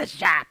other, "Get the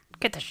shot!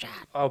 Get the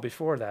shot!" Oh,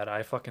 before that,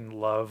 I fucking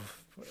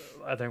love,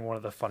 I think, one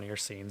of the funnier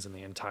scenes in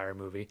the entire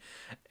movie.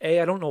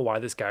 I don't know why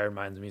this guy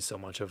reminds me so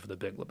much of the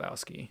Big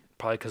Lebowski.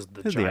 Probably because of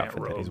the giant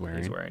robe he's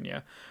wearing.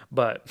 Yeah.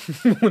 But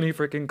when he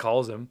freaking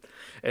calls him,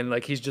 and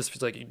like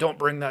he's like, don't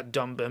bring that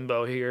dumb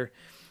bimbo here.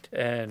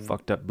 And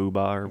fucked up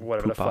booba or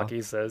whatever poopa. the fuck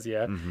he says,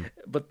 yeah. Mm-hmm.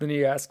 But then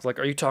he asks, like,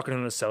 are you talking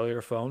on a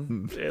cellular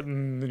phone?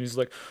 And then he's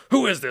like,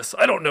 who is this?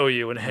 I don't know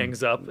you, and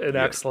hangs up and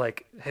acts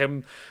like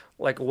him.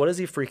 Like, what is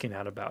he freaking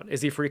out about?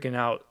 Is he freaking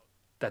out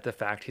that the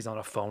fact he's on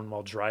a phone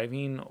while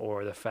driving,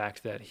 or the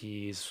fact that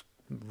he's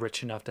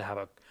rich enough to have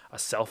a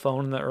cell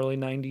phone in the early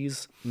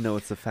 90s? No,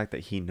 it's the fact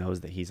that he knows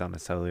that he's on a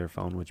cellular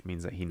phone, which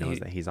means that he knows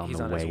that he's on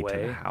the way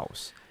to the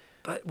house.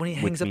 But when he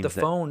hangs up the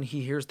phone,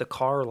 he hears the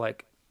car,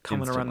 like,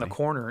 coming around the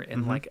corner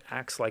and like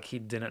acts like he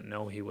didn't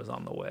know he was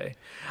on the way.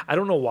 I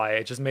don't know why.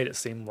 It just made it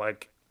seem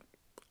like,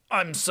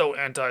 I'm so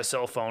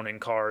anti-cell phone in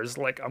cars,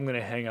 like I'm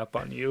gonna hang up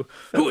on you.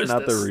 Who is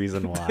not this? The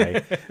reason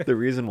why. The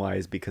reason why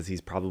is because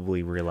he's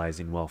probably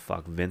realizing, well,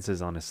 fuck, Vince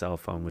is on a cell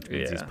phone, which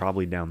means he's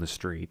probably down the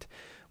street,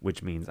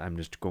 which means I'm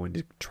just going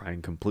to try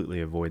and completely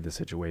avoid the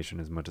situation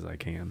as much as I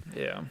can.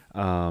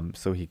 Yeah.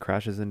 So he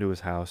crashes into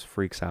his house,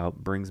 freaks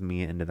out, brings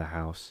Mia into the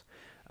house,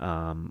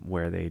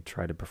 where they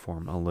try to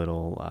perform a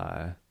little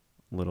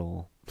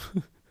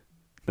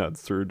not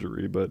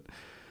surgery, but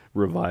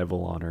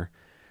revival on her.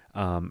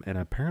 And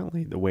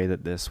apparently the way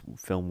that this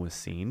film was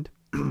scened,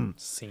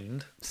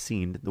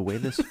 the way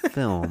this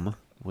film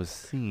was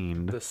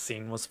scened, the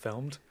scene was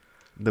filmed,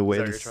 the way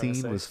the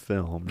scene was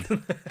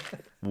filmed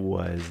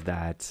was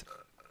that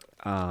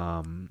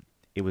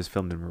it was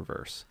filmed in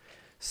reverse.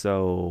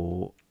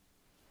 So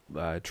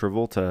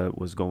Travolta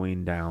was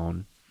going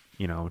down,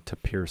 to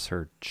pierce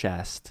her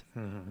chest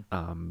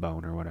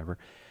bone or whatever.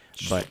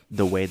 But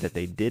the way that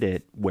they did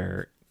it,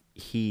 where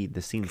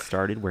the scene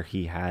started where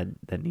he had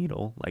the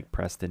needle like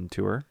pressed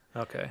into her.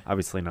 Okay.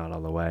 Obviously not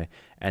all the way,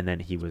 and then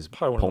he was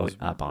Probably one of pulling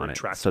those up on it.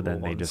 So retractable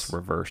then they ones. just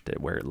reversed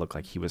it where it looked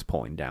like he was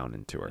pulling down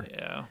into her.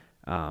 Yeah.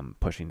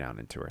 Pushing down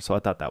into her. So I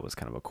thought that was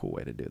kind of a cool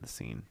way to do the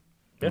scene.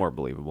 Yeah. More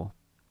believable.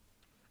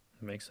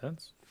 Makes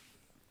sense.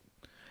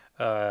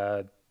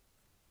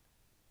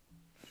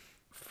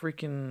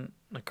 Freaking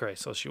okay,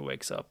 so she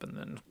wakes up and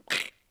then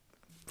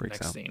Freaks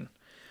next out. scene.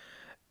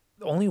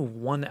 Only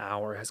 1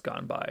 hour has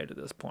gone by to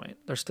this point.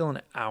 There's still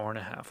an hour and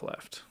a half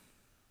left.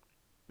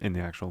 In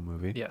the actual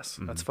movie? Yes,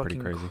 Mhm, that's pretty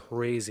fucking crazy.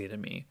 crazy to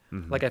me.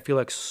 Mhm. Like I feel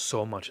like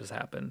so much has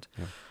happened.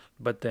 Yeah.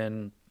 But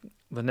then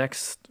the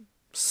next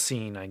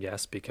scene, I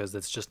guess, because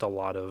it's just a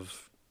lot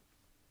of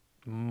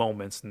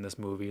moments in this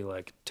movie,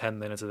 like 10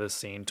 minutes of this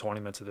scene, 20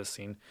 minutes of this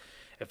scene.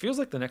 It feels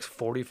like the next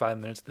 45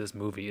 minutes of this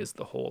movie is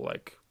the whole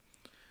like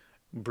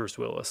Bruce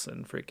Willis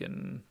and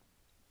freaking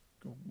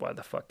why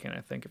the fuck can't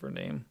I think of her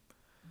name?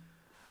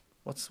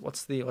 What's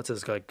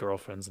his like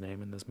girlfriend's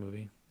name in this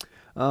movie?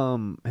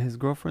 His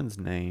girlfriend's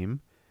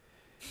name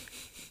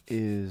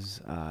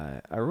is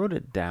I wrote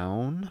it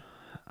down.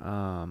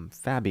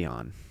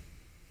 Fabian.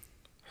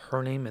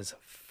 Her name is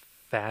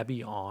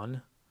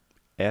Fabian.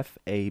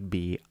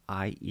 Fabienne.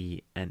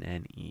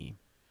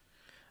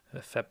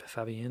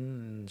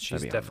 Fabienne. She's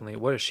Fabian. definitely.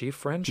 What is she,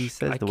 French? He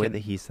says the way that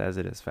he says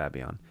it is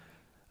Fabian.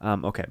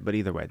 Okay, but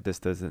either way, this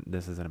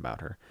isn't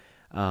about her.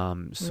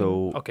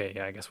 So okay,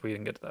 yeah, I guess we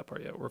didn't get to that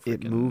part yet. We're it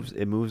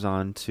freaking moves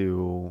on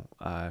to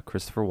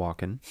Christopher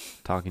Walken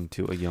talking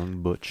to a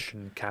young Butch.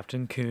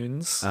 Captain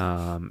Coons.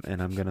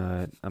 And I'm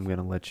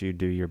gonna let you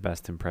do your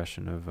best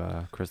impression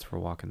of Christopher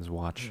Walken's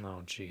watch.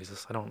 Oh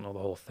Jesus, I don't know the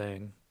whole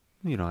thing.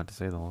 You don't have to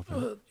say the whole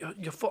thing.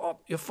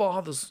 Your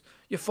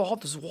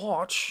father's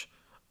watch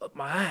up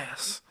my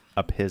ass.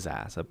 Up his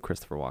ass, up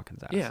Christopher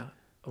Walken's ass. Yeah.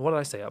 What did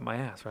I say? Up my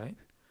ass, right?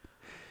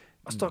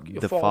 I stuck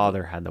your The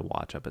father had the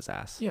watch up his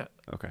ass. Yeah.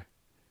 Okay.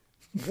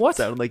 What?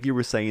 Sounded like you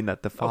were saying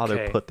that the father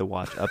Okay. put the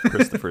watch up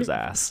Christopher's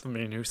ass. I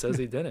mean, who says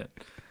he didn't?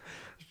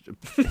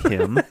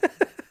 Him.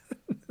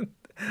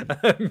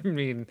 I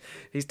mean,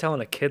 he's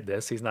telling a kid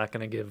this. He's not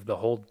going to give the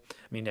whole. I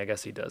mean, I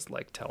guess he does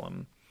like tell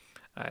him.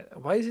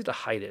 Why is he to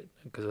hide it?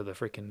 Because of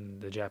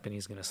the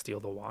Japanese going to steal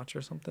the watch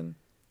or something?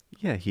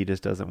 Yeah, he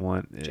just doesn't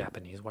want it.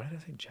 Japanese. Why did I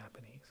say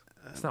Japanese?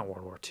 It's not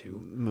World War II.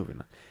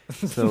 Moving on.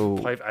 So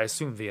I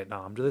assume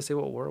Vietnam. Do they say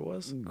what war it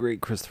was? great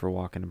Christopher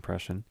Walken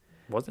impression.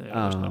 Wasn't it?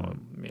 I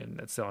mean,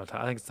 it's the only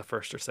time. I think it's the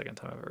first or second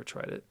time I've ever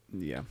tried it.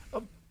 Yeah.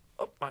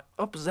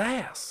 Up his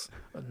ass.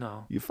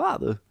 No. Your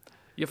father.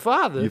 Your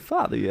father.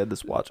 He had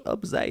this watch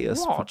up his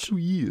ass Watch. for 2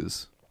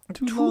 years.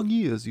 Two long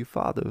years. Your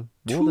father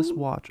wore this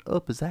watch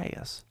up his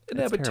ass. And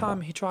It's every terrible.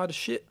 time he tried to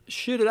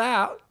shit it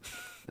out.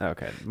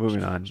 Okay,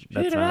 moving on. Shit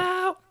That's it not.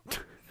 out.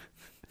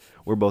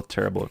 We're both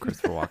terrible at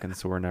Christopher Walken,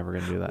 so we're never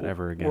gonna do that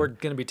ever again. We're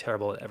gonna be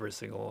terrible at every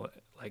single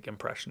like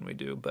impression we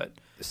do, but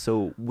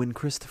So when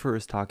Christopher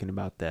is talking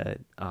about the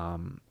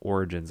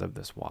origins of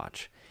this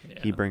watch,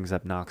 he brings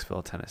up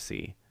Knoxville,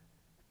 Tennessee.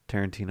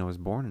 Tarantino was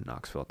born in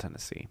Knoxville,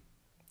 Tennessee.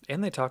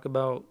 and they talk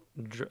about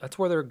that's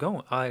where they're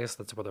going. I guess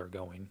that's where they're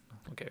going.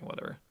 Okay,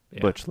 whatever.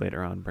 Yeah. Butch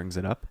later on brings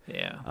it up.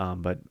 Yeah.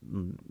 But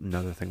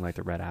another thing like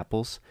the Red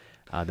Apples,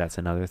 that's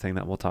another thing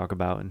that we'll talk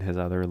about in his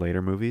other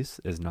later movies,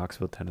 is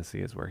Knoxville, Tennessee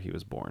is where he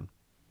was born.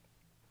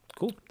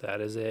 Cool.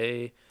 That is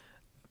a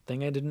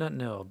thing I did not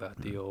know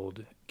about the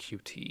old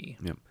QT.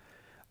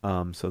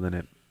 Yep. So then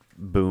it,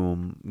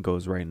 boom,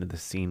 goes right into the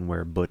scene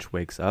where Butch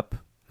wakes up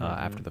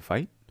after the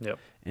fight. Yep.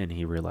 And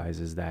he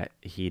realizes that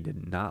he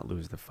did not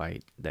lose the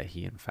fight, that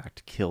he in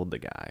fact killed the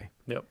guy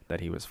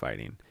that he was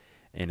fighting,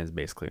 and is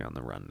basically on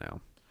the run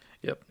now.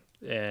 Yep.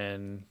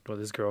 And with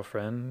his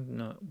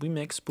girlfriend, we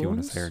make spoons. Do you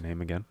want to say her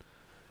name again?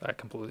 I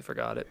completely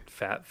forgot it.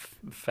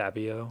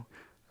 Fabio.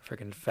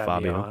 Freaking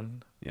Fabio?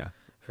 Fabian. Yeah.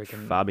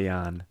 Freaking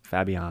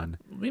Fabian.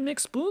 We make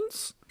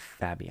spoons?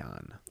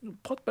 Fabian.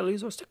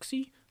 Potbellies are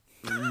sexy.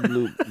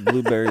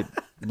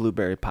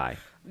 Blueberry pie.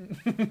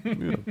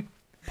 Yeah.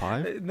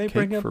 Pie? They Cake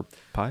bring up for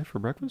pie for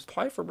breakfast?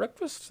 Pie for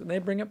breakfast? And they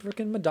bring up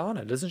freaking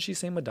Madonna. Doesn't she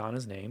say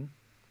Madonna's name?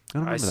 I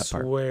don't remember that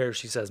part. swear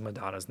she says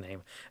Madonna's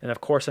name. And of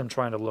course I'm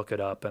trying to look it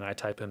up, and I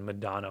type in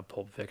Madonna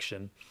Pulp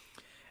Fiction.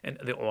 And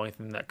the only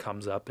thing that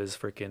comes up is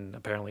freaking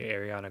apparently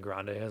Ariana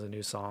Grande has a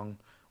new song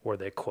where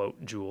they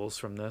quote Jules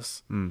from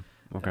this.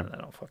 Okay. And I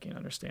don't fucking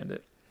understand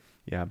it.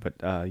 Yeah, but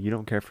you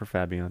don't care for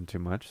Fabian too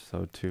much,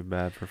 so too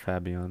bad for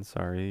Fabian.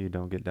 Sorry, you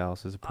don't get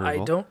Dallas's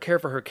approval. I don't care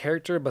for her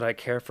character, but I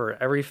care for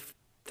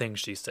everything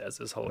she says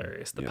is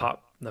hilarious. The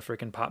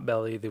freaking pot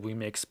belly, the we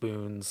make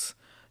spoons.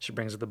 She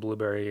brings her the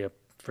blueberry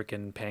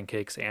freaking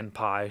pancakes and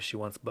pie. She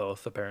wants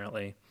both,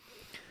 apparently.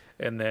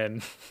 And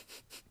then,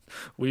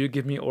 will you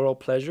give me oral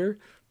pleasure?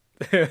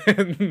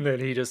 And then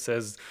he just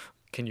says,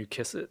 can you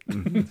kiss it?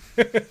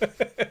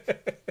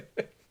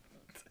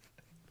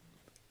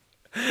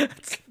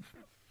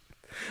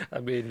 I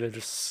mean, they're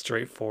just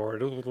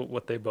straightforward,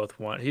 what they both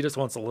want. He just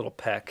wants a little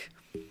peck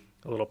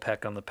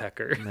on the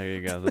pecker. There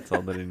you go. That's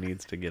all that he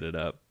needs to get it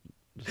up.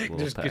 Just a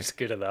little peck. Just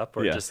get it up,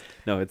 or Yeah. just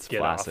No, it's get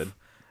flaccid. off.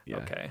 Yeah.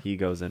 Okay. He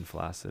goes in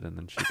flaccid, and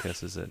then she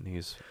kisses it, and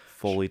he's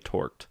fully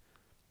torqued.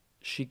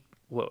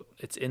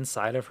 It's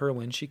inside of her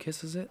when she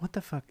kisses it? What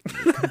the fuck?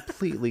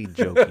 Completely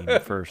joking,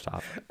 first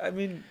off. I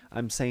mean...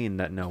 I'm saying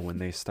that, no, when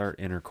they start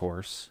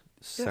intercourse,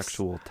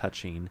 sexual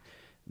touching,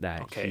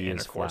 that he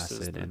is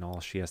flaccid, and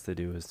all she has to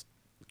do is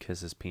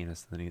kiss his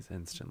penis, and then he's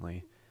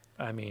instantly...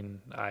 I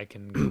mean, I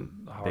can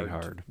go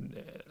hard.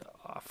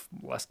 Off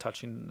less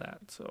touching than that,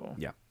 so...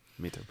 Yeah,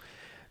 me too.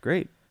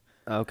 Great.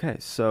 Okay,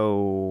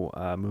 so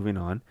moving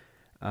on.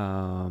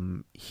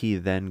 He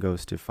then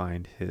goes to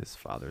find his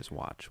father's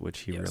watch, which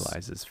he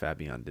realizes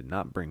Fabienne did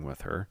not bring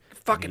with her.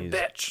 Fucking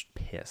bitch.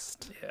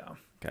 Pissed. Yeah.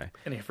 Okay.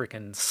 And he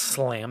freaking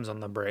slams on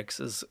the brakes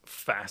as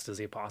fast as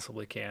he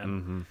possibly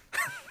can.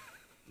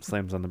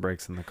 Slams on the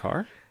brakes in the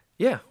car?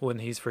 Yeah, when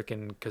he's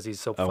freaking, because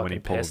he's so fucking when he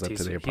pulls pissed, up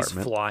to the apartment.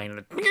 He's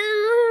flying.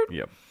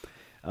 Yep.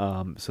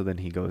 So then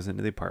he goes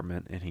into the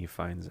apartment and he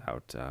finds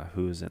out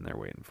who's in there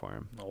waiting for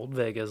him. Old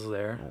Vega's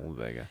there. Old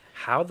Vega.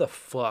 How the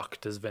fuck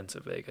does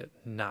Vincent Vega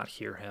not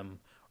hear him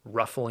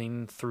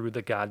ruffling through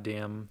the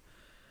goddamn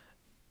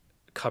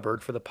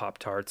cupboard for the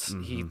Pop-Tarts?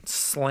 He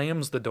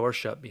slams the door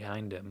shut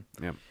behind him.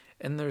 Yep.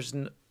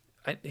 And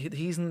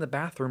he's in the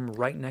bathroom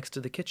right next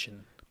to the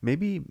kitchen.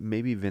 Maybe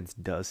Vince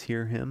does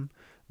hear him,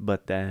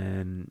 but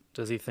then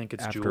does he think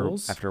it's after,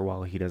 Jules? After a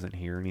while, he doesn't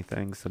hear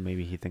anything, so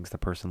maybe he thinks the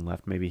person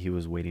left. Maybe he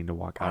was waiting to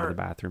walk out of the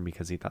bathroom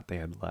because he thought they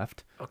had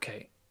left.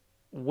 Okay,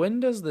 when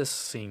does this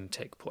scene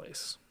take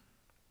place?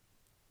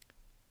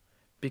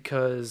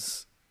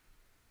 Because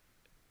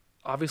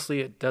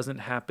obviously it doesn't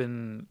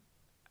happen.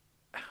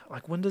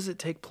 Like, when does it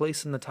take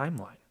place in the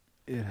timeline?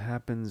 It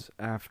happens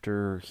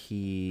after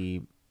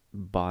he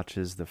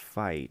botches the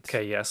fight.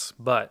 Okay, yes,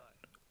 but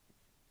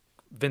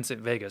Vincent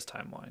Vega's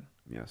timeline.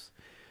 Yes.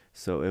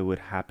 So it would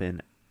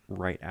happen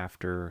right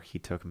after he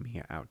took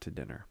Mia out to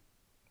dinner.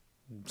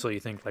 So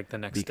you think like the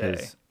next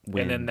day.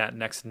 And then that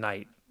next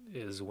night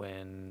is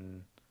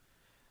when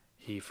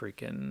he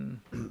freaking...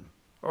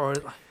 or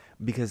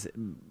because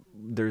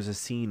there's a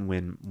scene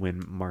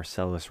when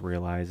Marcellus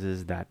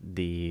realizes that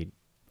the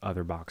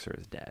other boxer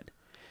is dead.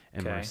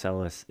 And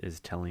Marcellus is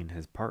telling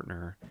his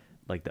partner,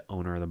 like the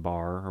owner of the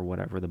bar or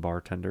whatever, the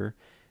bartender,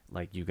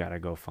 like, you gotta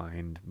go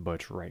find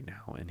Butch right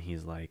now. And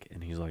he's like,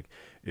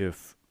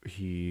 if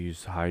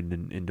he's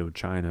hiding in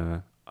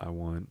Indochina, I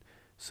want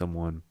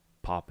someone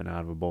popping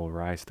out of a bowl of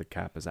rice to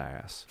cap his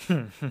ass.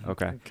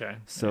 Okay.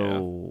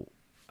 So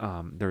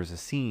there's a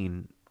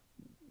scene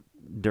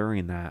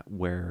during that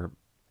where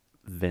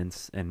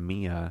Vince and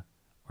Mia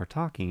are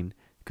talking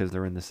because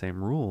they're in the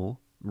same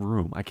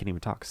room. I can't even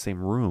talk.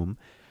 Same room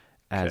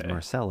as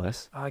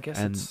Marcellus. I guess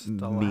and it's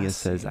the Mia last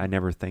says, scene. "I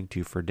never thanked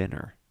you for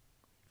dinner."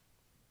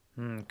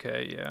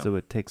 Okay, yeah. So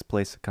it takes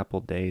place a couple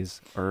days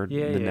or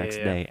the next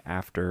day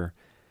after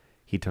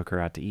he took her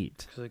out to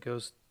eat. Because it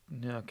goes,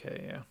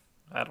 okay, yeah.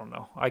 I don't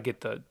know. I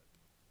get the.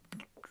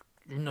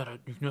 You're not a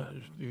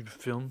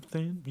film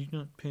fan. You're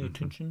not paying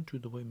attention to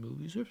the way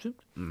movies are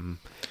filmed.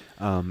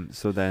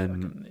 So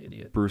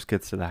then Bruce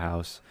gets to the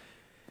house.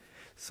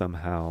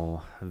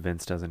 Somehow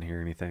Vince doesn't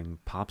hear anything.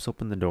 Pops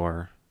open the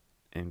door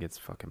and gets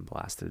fucking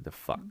blasted to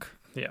fuck.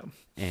 Yeah.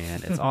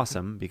 And it's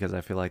awesome because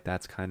I feel like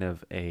that's kind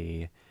of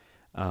a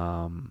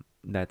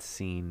that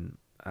scene,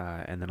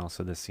 and then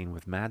also this scene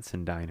with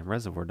Madsen dying in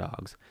Reservoir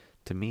Dogs,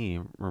 to me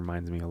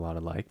reminds me a lot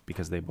of, like,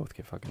 because they both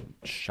get fucking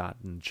shot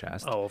in the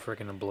chest. Oh,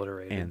 freaking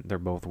obliterated. And they're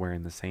both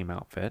wearing the same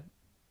outfit,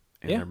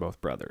 and they're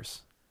both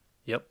brothers.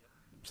 Yep.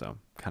 So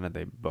kind of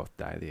they both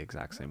die the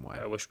exact same way.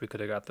 I wish we could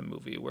have got the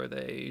movie where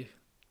they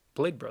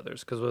played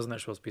brothers, because wasn't there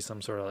supposed to be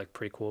some sort of like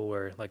prequel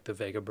where like the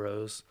Vega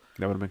Bros?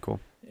 That would have been cool.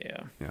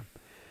 Yeah.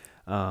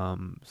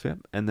 So yeah,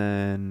 and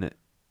then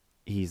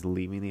he's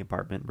leaving the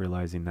apartment,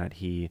 realizing that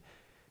he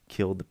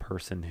killed the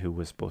person who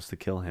was supposed to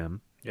kill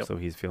him. Yep. So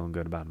he's feeling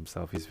good about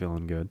himself. He's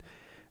feeling good.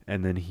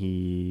 And then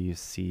he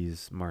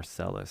sees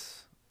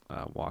Marcellus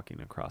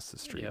walking across the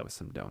street with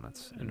some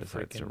donuts and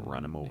decides to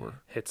run him over.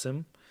 Hits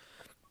him.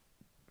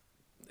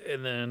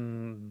 And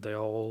then they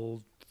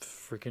all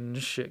freaking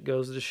shit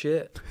goes to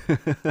shit.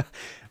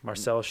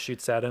 Marcellus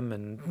shoots at him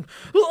and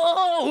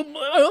oh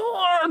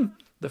my arm!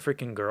 The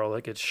freaking girl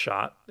that gets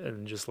shot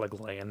and just like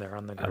laying there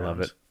on the ground. I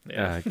love it.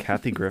 Yeah.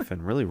 Kathy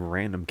Griffin, really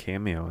random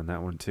cameo in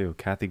that one too.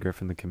 Kathy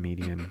Griffin, the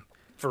comedian.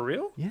 For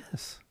real?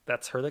 Yes.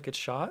 That's her that gets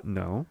shot?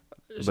 No.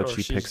 So But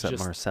she she's picks up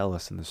just-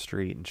 Marcellus in the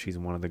street, and she's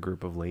one of the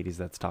group of ladies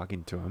that's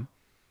talking to him.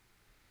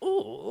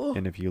 Ooh.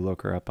 And if you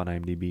look her up on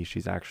IMDb,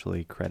 she's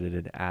actually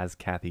credited as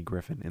Kathy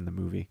Griffin in the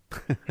movie.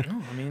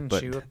 No, I mean,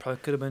 But- she probably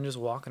could have been just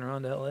walking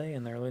around LA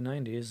in the early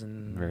 90s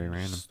and Very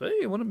random. just, hey,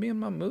 you want to be in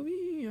my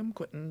movie? I'm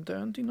Quentin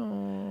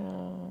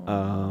Tarantino.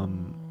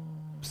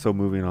 So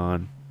moving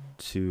on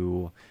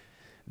to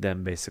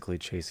them basically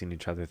chasing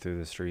each other through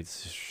the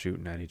streets,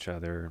 shooting at each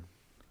other,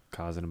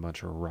 causing a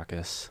bunch of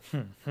ruckus.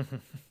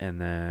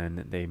 And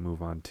then they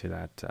move on to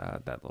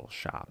that little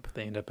shop.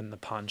 They end up in the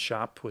pawn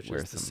shop, which Where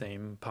is the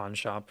same pawn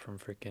shop from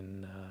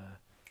freaking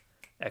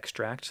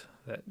Extract,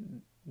 that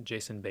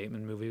Jason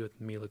Bateman movie with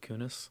Mila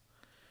Kunis.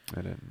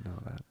 I didn't know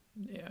that.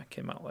 Yeah, it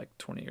came out like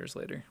 20 years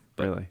later.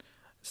 Really?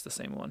 It's the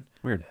same one.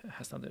 Weird. It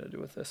has nothing to do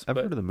with this. I've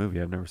heard of the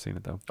movie. I've never seen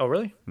it, though. Oh,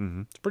 really?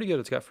 Mm-hmm. It's pretty good.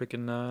 It's got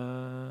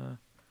freaking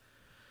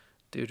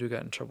dude who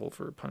got in trouble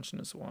for punching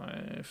his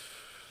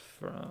wife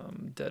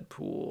from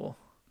Deadpool.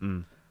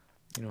 Mm.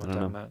 You know what I'm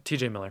talking about?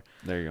 T.J. Miller.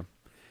 There you go.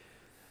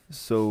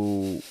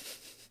 So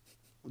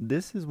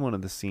this is one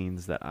of the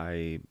scenes that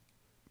I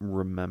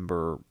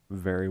remember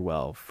very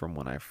well from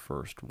when I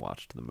first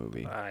watched the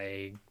movie.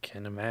 I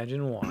can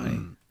imagine why.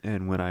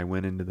 And when I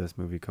went into this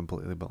movie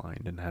completely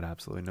blind and had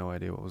absolutely no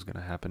idea what was going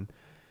to happen.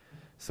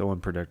 So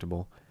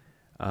unpredictable.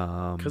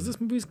 Because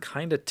this movie's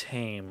kind of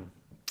tame.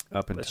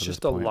 Up until it's this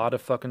just point. a lot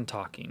of fucking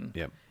talking.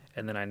 Yep.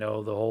 And then I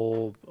know the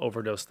whole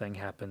overdose thing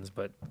happens,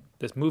 but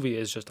this movie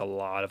is just a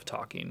lot of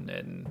talking.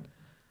 And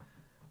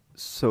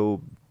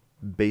so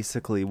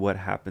basically what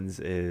happens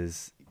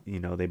is, you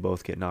know, they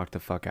both get knocked the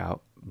fuck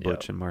out,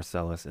 Butch and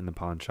Marcellus, in the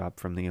pawn shop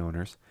from the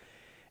owners.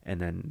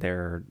 And then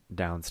they're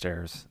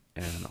downstairs,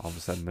 and all of a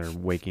sudden they're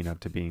waking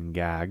up to being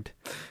gagged.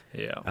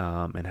 Yeah.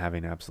 And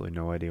having absolutely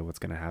no idea what's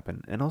going to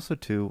happen. And also,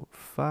 too,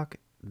 fuck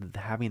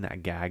having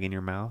that gag in your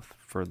mouth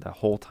for the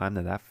whole time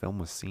that film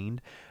was seen.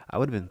 I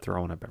would have been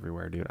throwing up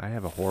everywhere, dude. I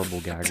have a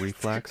horrible gag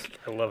reflex.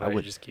 I love how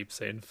you just keep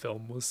saying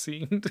film was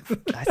seen.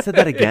 I said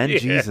that again? Yeah.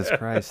 Jesus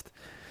Christ.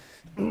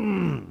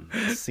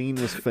 Scene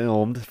was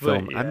filmed.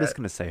 Film. But, I'm just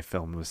going to say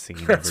film was seen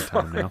every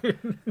time now.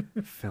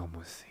 Film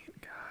was seen.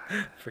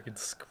 God. Freaking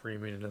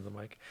screaming into the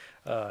mic.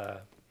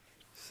 So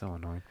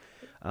annoying.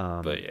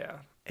 But yeah.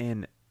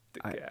 And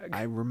gag.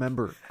 I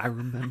remember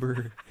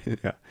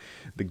yeah,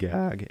 the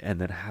gag, and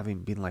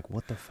then being like,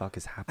 what the fuck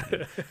is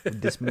happening?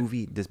 This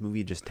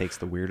movie just takes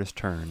the weirdest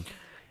turn,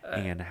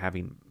 and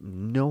having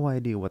no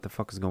idea what the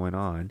fuck is going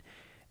on,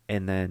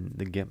 and then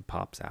the gimp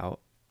pops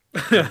out.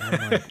 And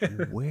I'm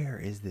like, where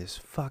is this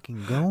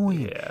fucking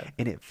going? Yeah.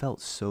 And it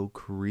felt so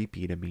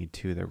creepy to me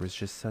too. There was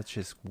just such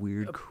this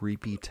weird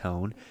creepy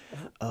tone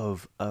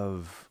of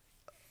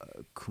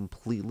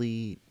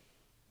completely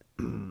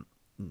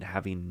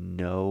having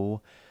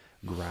no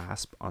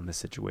grasp on the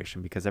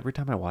situation, because every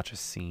time I watch a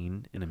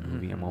scene in a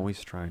movie, I'm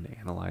always trying to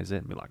analyze it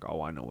and be like,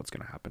 oh, I know what's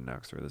going to happen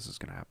next, or this is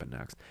going to happen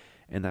next.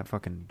 And that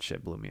fucking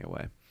shit blew me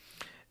away.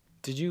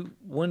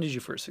 When did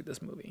you first see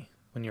this movie?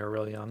 When you were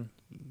real young?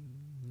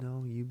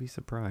 No, you'd be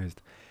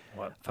surprised.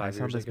 What, 5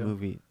 years ago?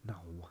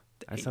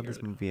 I saw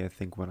this movie, I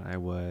think, when I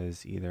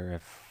was either a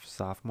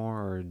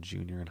sophomore or a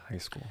junior in high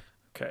school.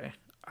 Okay.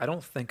 I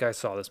don't think I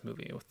saw this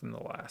movie within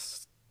the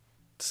last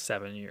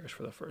 7 years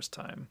for the first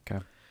time.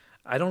 Okay.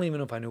 I don't even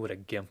know if I knew what a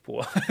gimp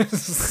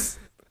was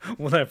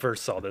when I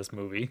first saw this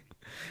movie.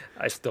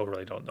 I still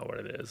really don't know what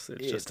it is.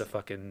 It's just a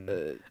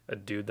fucking a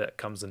dude that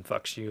comes and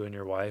fucks you and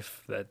your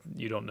wife that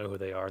you don't know who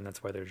they are, and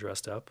that's why they're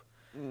dressed up.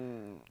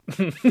 I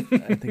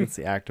think it's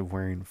the act of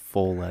wearing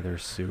full leather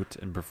suit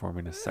and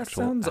performing a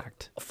sexual sounds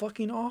act.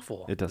 Fucking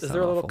awful. It does. Is sound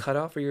there a little awful.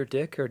 cutout for your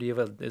dick, or do you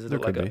have is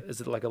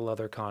it like a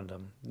leather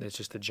condom? It's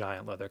just a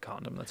giant leather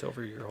condom that's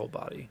over your whole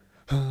body.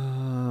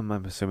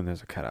 I'm assuming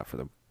there's a cutout for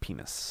the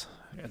penis.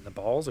 And the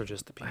balls, or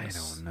just the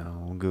penis? I don't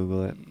know.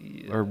 Google it.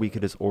 Yeah. Or we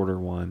could just order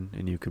one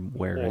and you could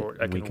wear it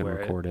and we can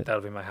record it.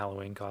 That'll be my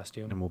Halloween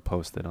costume. And we'll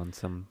post it on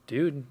some...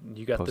 Dude,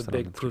 you got the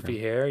big poofy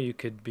hair. You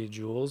could be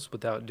Jules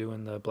without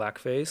doing the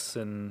blackface.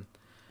 And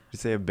Did you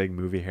say a big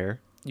movie hair?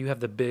 You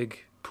have the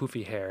big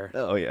poofy hair.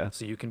 Oh, yeah.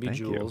 So you can be Thank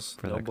Jules,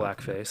 no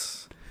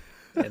blackface.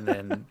 And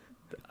then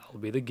I'll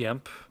be the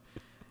Gimp.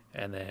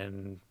 And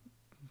then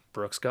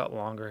Brooke's got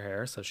longer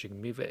hair, so she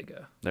can be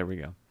Vega. There we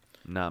go.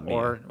 Not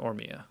Mia. Or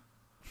Mia.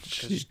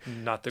 She's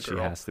not the girl.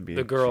 She has to be.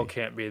 The girl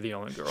can't be the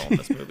only girl in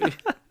this movie.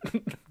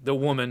 The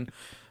woman.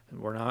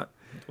 We're not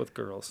with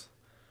girls.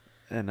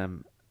 And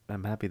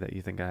I'm happy that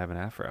you think I have an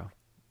afro.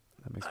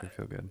 That makes me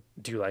feel good.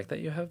 Do you like that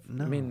you have?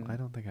 No, I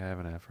don't think I have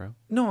an afro.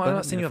 No, I'm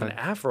not saying you have an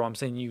afro. I'm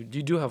saying you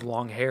do have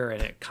long hair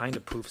and it kind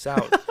of poofs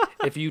out.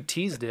 If you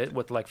teased it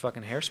with like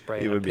fucking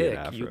hairspray and a pick,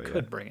 afro, you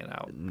could bring it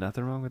out.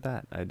 Nothing wrong with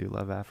that. I do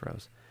love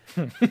afros.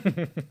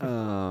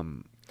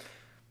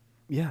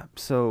 Yeah,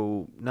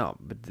 so no,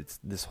 but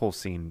this whole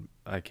scene,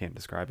 I can't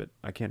describe it.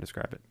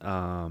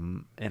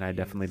 And I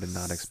definitely did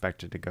not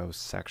expect it to go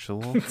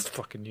sexual. It's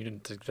fucking, you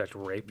didn't expect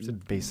rape.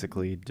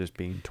 Basically just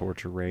being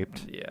torture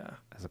raped. Yeah.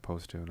 As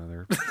opposed to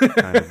another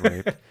kind of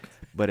rape.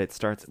 But it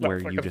starts where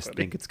you just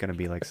think it's going to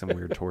be like some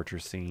weird torture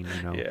scene,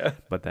 you know. Yeah.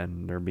 But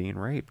then they're being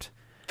raped.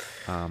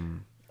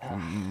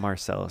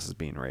 Marcellus is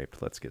being raped.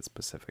 Let's get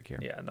specific here.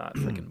 Yeah, not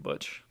freaking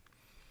Butch.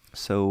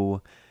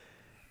 So,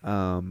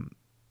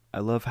 I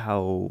love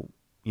how,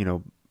 you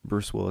know,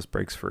 Bruce Willis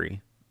breaks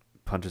free,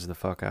 punches the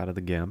fuck out of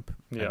the Gimp,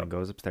 and then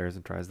goes upstairs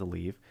and tries to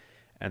leave,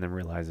 and then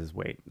realizes,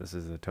 wait, this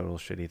is a total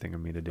shitty thing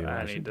of me to do.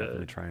 I should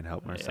definitely try and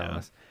help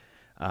Marcellus.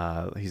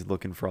 Yeah. He's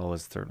looking for all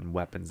his certain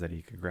weapons that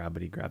he could grab,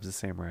 but he grabs a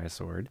samurai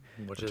sword,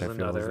 which I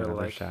feel is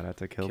another shout out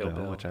to Kill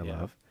Bill, which I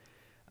love.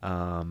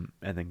 And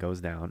then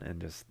goes down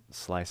and just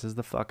slices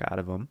the fuck out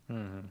of him.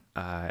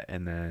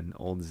 And then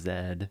old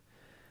Zed,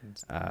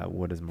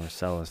 what does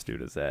Marcellus do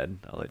to Zed?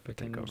 I'll let you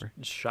take over.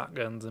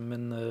 Shotguns him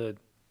in the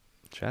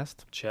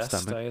chest,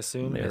 stomach, I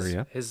assume.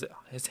 area. His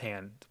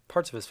hand,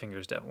 parts of his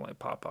fingers definitely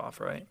pop off,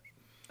 right?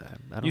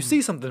 I don't You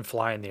see something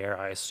fly in the air.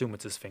 I assume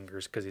it's his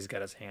fingers because he's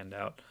got his hand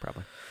out.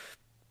 probably.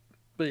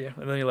 But yeah,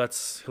 and then he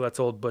lets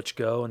old Butch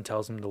go and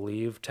tells him to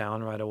leave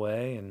town right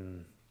away,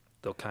 and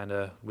they'll kind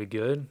of, we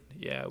good?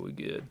 Yeah, we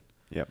good.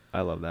 Yep,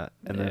 I love that.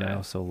 And then I Yeah.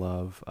 also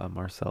love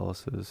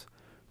Marcellus's,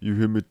 "You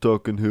hear me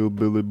talking,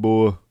 hillbilly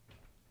boy?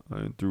 I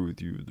ain't through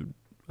with you.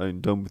 I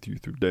ain't done with you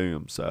through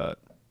damn sight."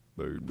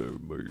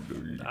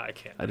 I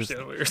can't I just-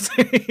 understand what you're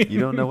saying. You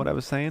don't know what I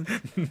was saying?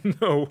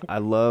 No. I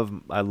love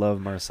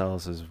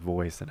Marcellus's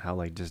voice and how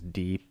like just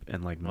deep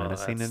and like Well,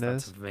 menacing that's, it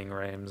that's is. Ving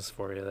Rhames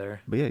for you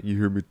there. But yeah, you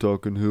hear me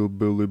talking,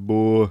 hillbilly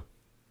boy?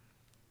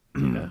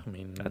 Yeah, I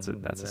mean That's a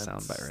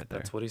soundbite right there.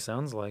 That's what he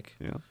sounds like.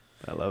 Yeah,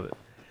 I love it.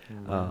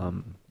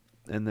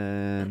 And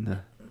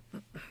then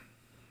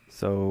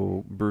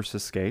so Bruce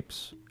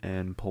escapes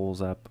and pulls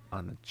up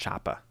on the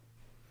chopper,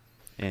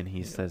 and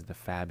he says to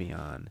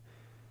Fabian,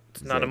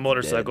 It's not a "Zed's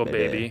motorcycle, dead,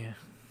 baby.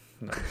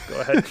 No,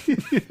 go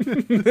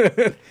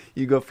ahead.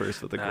 You go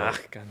first with the Ah,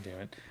 quote. God damn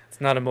it.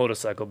 It's not a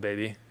motorcycle,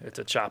 baby. It's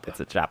a chopper. It's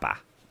a chopper.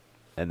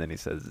 And then he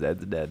says,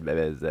 "Zed's dead,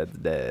 baby. Zed's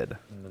dead."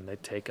 And then they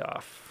take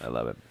off. I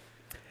love it.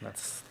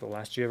 That's the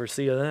last you ever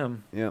see of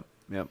them. Yep.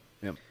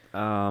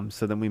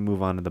 So then we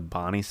move on to the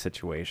Bonnie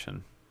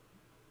situation.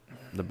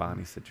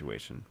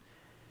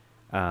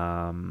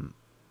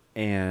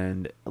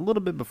 And a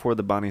little bit before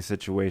the Bonnie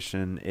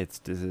situation,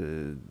 it's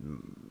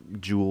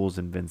Jules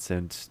and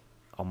Vincent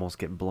almost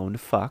get blown to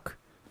fuck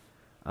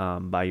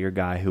by your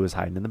guy who was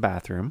hiding in the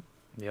bathroom.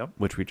 Yep.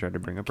 Which we tried to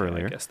bring up Okay,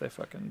 earlier. I guess they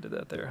fucking did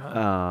that there,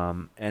 huh?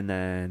 And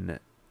then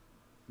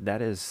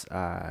that is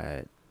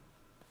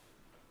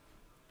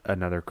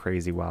another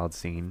crazy wild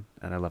scene,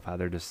 and I love how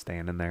they're just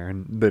standing there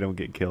and they don't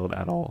get killed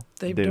at all.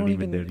 They don't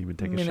even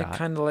take I mean, a shot. it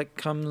kind of like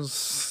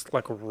comes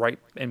like right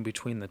in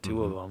between the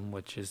 2 of them,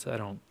 which is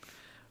never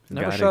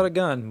Gotta- shot a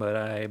gun, but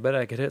I bet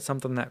I could hit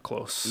something that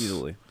close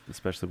Easily,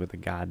 especially with the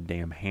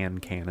goddamn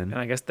hand cannon.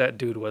 And I guess that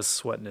dude was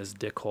sweating his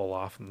dick hole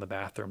off in the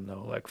bathroom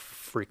though, like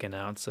freaking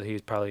out. So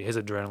his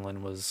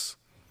adrenaline was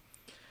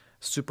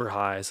super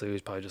high. So he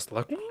was probably just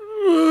like,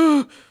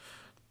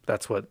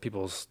 that's what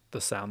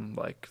the sound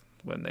like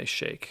when they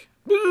shake.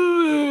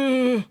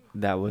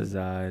 That was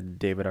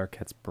David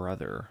Arquette's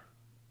brother,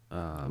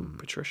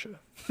 Patricia,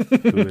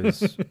 who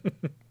is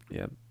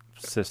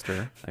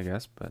sister, I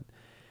guess, but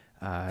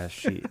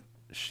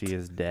she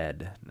is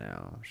dead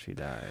now. She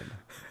died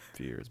a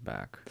few years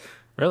back.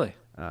 Really?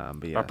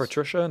 But yes. Are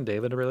Patricia and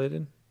David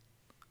related?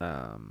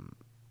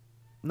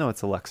 No,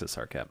 it's Alexis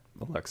Arquette.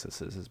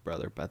 Alexis is his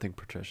brother, but I think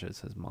Patricia is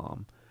his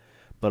mom.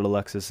 But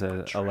Alexis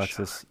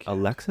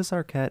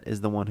Arquette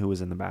is the one who was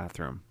in the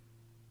bathroom.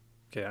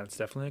 Yeah, it's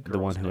definitely a girl's The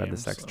one who had name,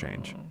 the sex so-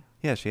 change.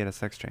 Yeah, she had a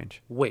sex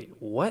change. Wait,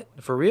 what?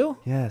 For real?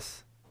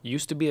 Yes.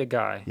 Used to be a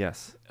guy.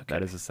 Yes. Okay.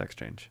 That is a sex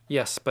change.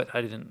 Yes, but I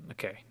didn't.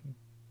 Okay,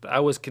 I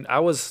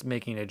was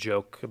making a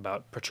joke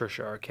about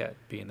Patricia Arquette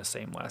being the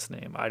same last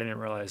name. I didn't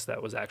realize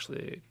that was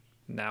actually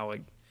now,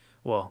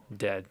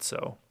 dead.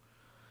 So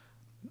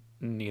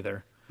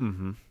neither.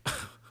 Mm-hmm.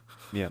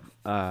 Yeah.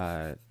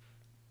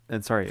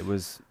 And sorry, it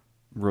was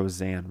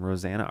Roseanne.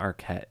 Rosanna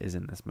Arquette is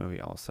in this movie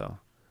also.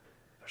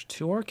 There's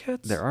 2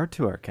 Arquettes? There are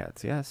 2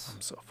 Arquettes, yes.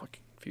 I'm so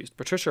fucking confused.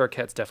 Patricia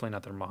Arquette's definitely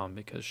not their mom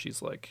because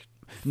she's like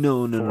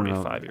No.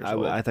 45 years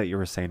old. I thought you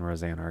were saying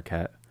Rosanna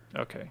Arquette.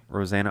 Okay.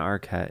 Rosanna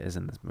Arquette is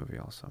in this movie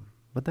also.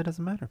 But that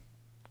doesn't matter.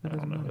 I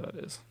don't know who that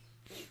is.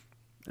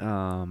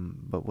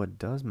 But what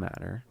does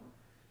matter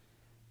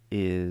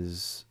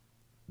is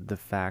the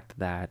fact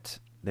that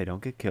they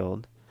don't get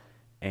killed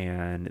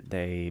and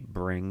they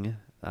bring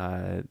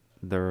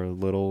their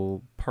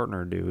little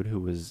partner dude who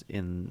was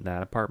in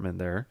that apartment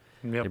there.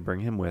 Yep. They bring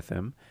him with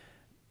him,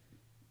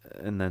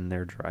 and then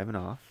they're driving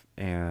off.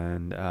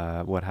 And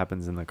what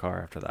happens in the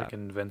car after that?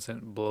 Freaking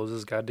Vincent blows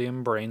his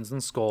goddamn brains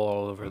and skull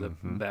all over the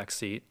back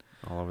seat.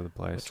 All over the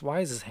place.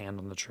 Why is his hand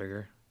on the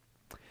trigger?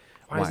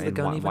 Why is the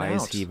gun even why out?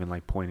 is he even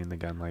like pointing the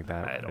gun like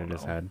that I don't in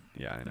his know. head?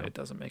 Yeah, I know. It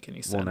doesn't make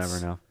any sense. We'll never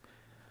know.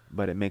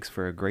 But it makes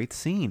for a great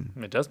scene.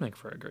 It does make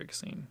for a great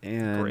scene.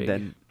 And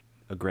then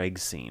a Greg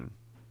scene.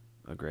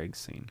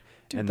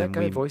 Dude, and that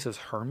then guy voices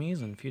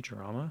Hermes in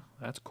Futurama.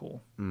 That's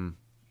cool.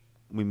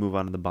 We move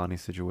on to the Bonnie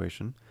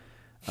situation.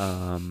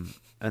 And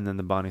then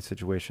the Bonnie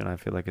situation, I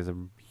feel like, is a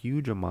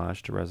huge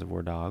homage to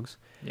Reservoir Dogs.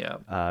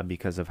 Yeah.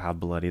 Because of how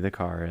bloody the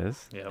car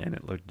is. Yep. And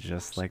it looked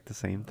just like the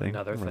same thing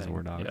Another from thing.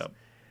 Reservoir Dogs. Yep.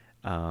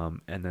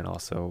 And then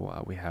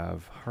also we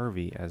have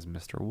Harvey as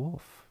Mr.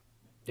 Wolf.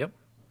 Yep.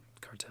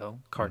 Cartel.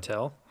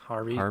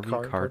 Harvey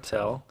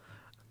Cartel.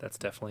 That's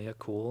definitely a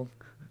cool,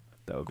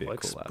 that would be a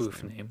cool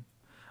spoof name.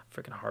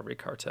 Freaking Harvey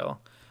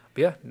Cartel.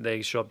 But yeah,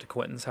 they show up to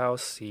Quentin's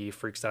house. He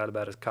freaks out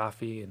about his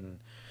coffee, and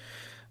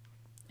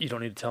you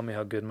don't need to tell me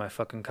how good my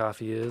fucking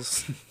coffee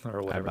is,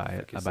 or whatever. I buy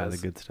it. I buy the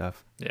good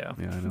stuff. Yeah.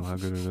 Yeah, I know how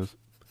good it is.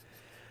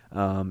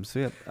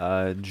 So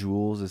yeah,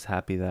 Jules is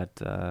happy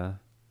that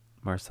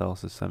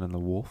Marcellus is sending the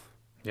wolf.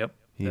 Yep.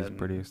 He's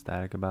pretty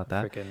ecstatic about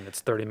that. Freaking,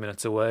 it's 30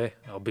 minutes away.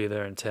 I'll be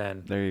there in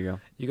 10. There you go.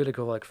 You got to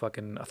go like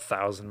fucking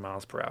 1,000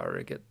 miles per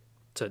hour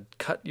to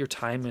cut your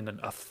time in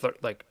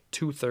like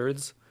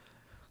 2/3.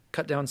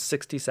 cut down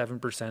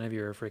 67% of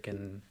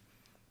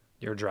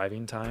your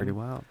driving time. Pretty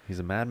wild. He's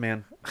a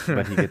madman,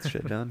 but he gets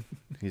shit done.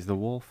 He's the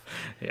wolf.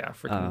 Yeah,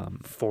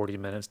 freaking 40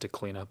 minutes to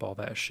clean up all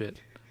that shit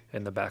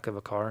in the back of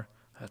a car.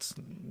 That's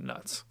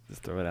nuts.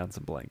 Just throw it on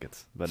some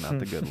blankets, but not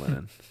the good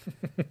linen.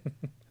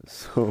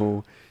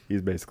 So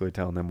he's basically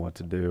telling them what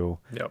to do.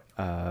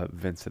 Yep.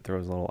 Vincent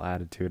throws a little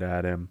attitude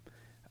at him.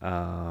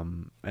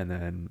 And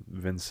then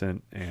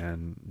Vincent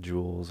and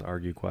Jules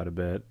argue quite a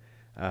bit.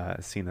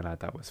 A scene that I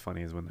thought was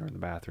funny is when they're in the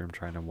bathroom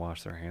trying to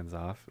wash their hands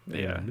off.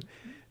 Yeah. And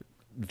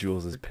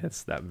Jules is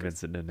pissed that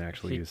Vincent didn't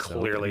actually use soap.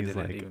 Clearly and he's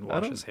didn't like, even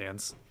wash his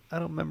hands. I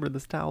don't remember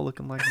this towel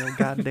looking like no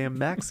goddamn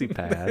maxi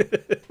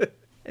pad.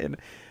 And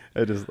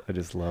I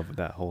just love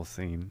that whole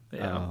scene.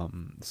 Yeah.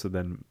 So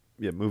then,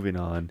 moving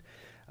on,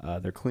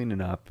 they're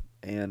cleaning up,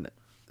 and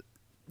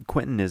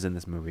Quentin is in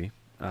this movie.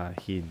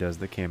 He does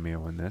the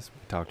cameo in this.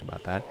 We talked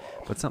about that.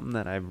 But something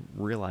that I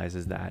realize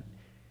is that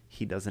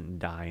he doesn't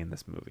die in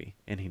this movie,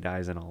 and he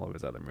dies in all of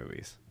his other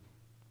movies.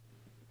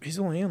 He's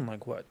only in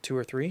like what, 2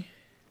 or 3?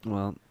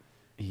 Well,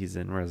 he's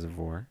in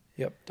Reservoir.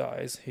 Yep,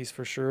 dies. He's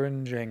for sure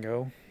in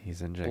Django.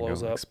 He's in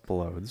Blows Django. up.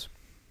 Explodes.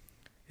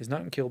 He's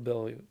not in Kill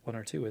Bill 1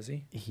 or 2, is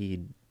he?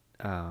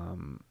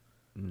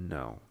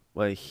 No.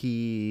 Well,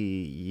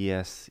 he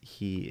is,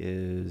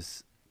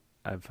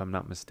 if I'm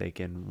not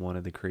mistaken, one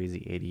of the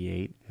crazy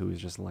 88 who was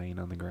just laying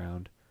on the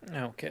ground.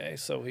 Okay,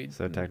 so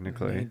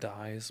technically he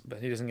dies,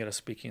 but he doesn't get a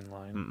speaking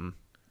line.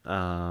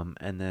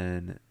 And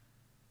then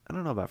I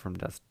don't know about From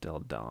Dusk Till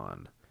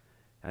Dawn.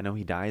 I know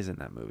he dies in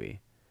that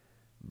movie,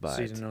 but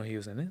So you didn't know he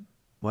was in it?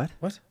 What?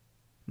 What?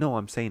 No,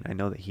 I'm saying I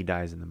know that he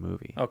dies in the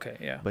movie. Okay,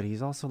 yeah. But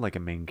he's also like a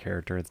main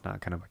character. It's not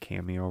kind of a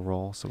cameo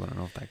role, so I don't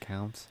know if that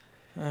counts.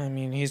 I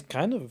mean, he's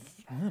kind of,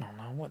 I don't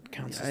know what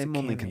counts as a I'm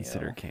only cameo.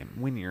 consider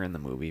when you're in the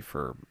movie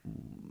for,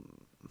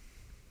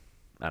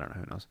 I don't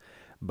know, who knows.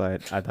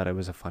 But I thought it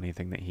was a funny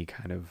thing that he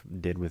kind of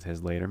did with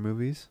his later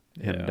movies,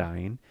 him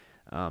dying.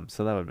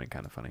 So that would have been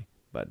kind of funny,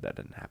 but that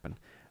didn't happen.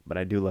 But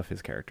I do love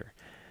his character.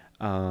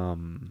 So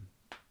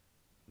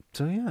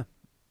yeah.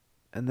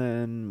 And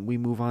then we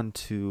move on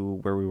to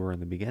where we were in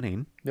the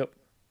beginning. Yep.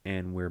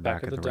 And we're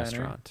back at the diner,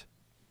 restaurant.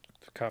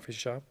 The coffee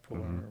shop, or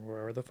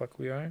wherever the fuck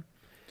we are.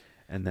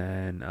 And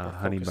then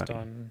Honey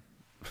Bunny.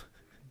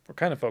 We're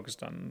kind of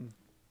focused on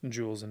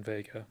Jules and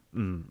Vega.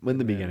 In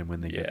the beginning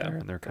when they get there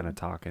and they're kind of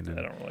talking. And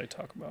I don't really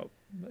talk about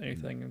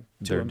anything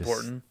too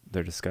important.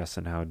 They're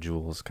discussing how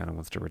Jules kind of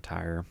wants to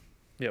retire.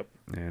 Yep.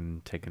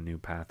 And take a new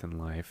path in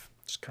life.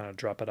 Just kind of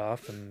drop it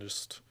off and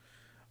just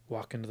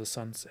walk into the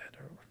sunset.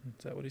 Or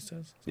is that what he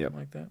says? Something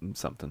like that?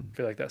 Something. I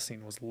feel like that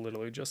scene was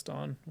literally just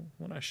on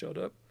when I showed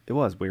up. It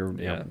was. We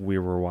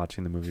were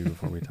watching the movie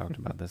before we talked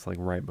about this, like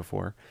right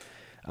before.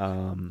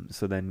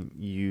 So then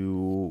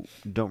you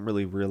don't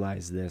really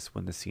realize this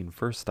when the scene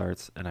first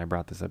starts, and I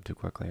brought this up too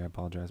quickly, I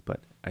apologize, but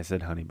I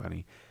said Honey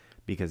Bunny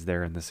because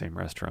they're in the same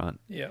restaurant.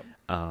 Yeah.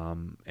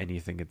 And you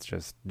think it's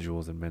just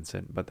Jules and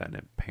Vincent, but then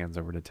it pans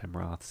over to Tim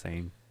Roth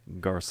saying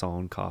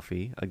Garçon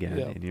coffee again,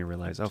 and you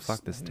realize, oh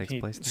fuck, this takes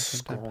place in the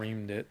same time. He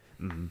screamed it.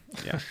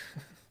 Yeah.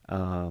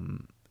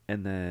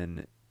 And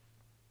then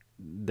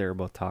they're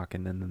both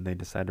talking, and then they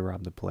decide to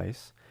rob the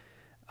place.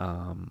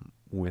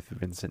 With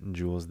Vincent and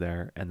Jules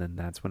there, and then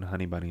that's when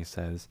Honey Bunny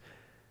says,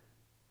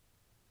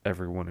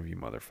 every one of you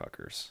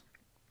motherfuckers.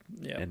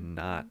 Yeah. And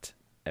not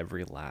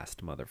every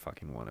last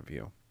motherfucking one of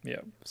you.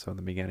 Yeah. So in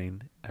the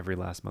beginning, every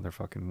last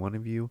motherfucking one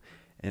of you,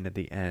 and at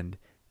the end,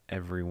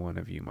 every one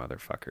of you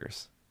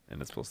motherfuckers. And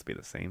it's supposed to be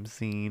the same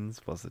scene,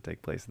 supposed to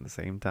take place in the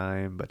same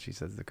time, but she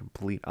says the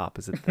complete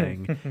opposite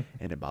thing,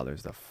 and it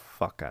bothers the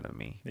fuck out of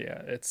me.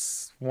 Yeah,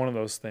 it's one of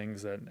those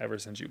things that ever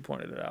since you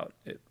pointed it out,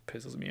 it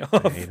pisses me off.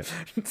 I hate it.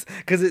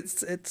 Because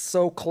it's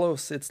so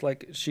close. It's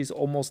like she's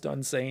almost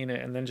done saying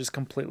it and then just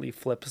completely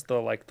flips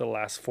the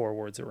last 4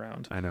 words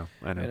around. I know.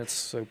 And it's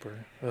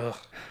super, ugh.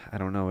 I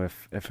don't know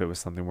if it was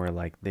something where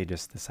like they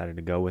just decided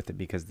to go with it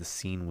because the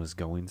scene was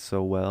going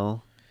so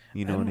well.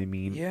 You know what I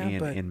mean? Yeah,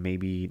 and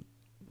maybe...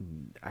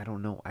 I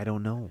don't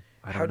know.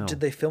 How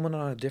did they film it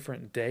on a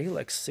different day,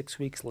 like 6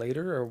 weeks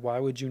later? Or why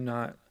would you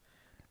not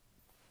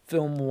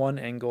film one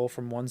angle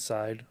from one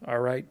side? All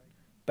right,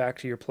 back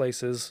to your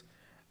places.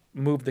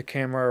 Move the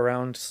camera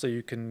around so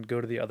you can go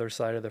to the other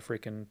side of the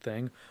freaking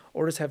thing.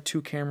 Or just have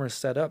 2 cameras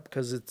set up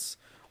because it's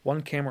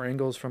one camera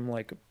angle's from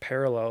like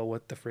parallel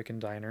with the freaking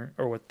diner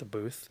or with the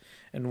booth,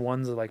 and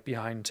one's like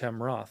behind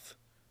Tim Roth.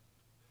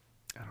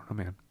 I don't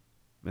know, man.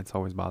 It's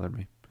always bothered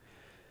me.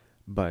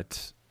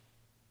 But...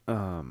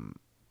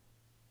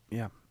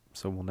 yeah,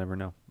 so we'll never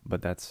know,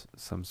 but that's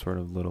some sort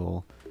of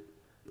little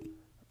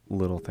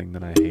thing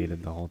that I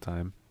hated the whole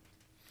time.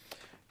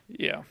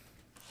 Yeah.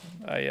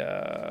 All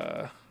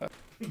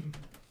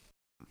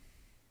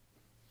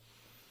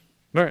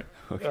right.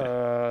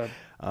 Okay.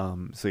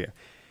 So yeah,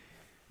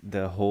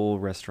 the whole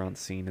restaurant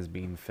scene is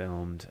being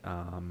filmed,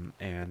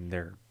 and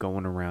they're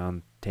going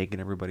around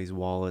taking everybody's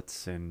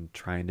wallets and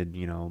trying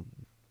to,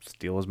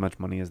 steal as much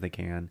money as they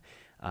can.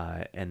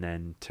 And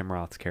then Tim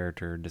Roth's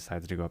character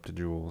decides to go up to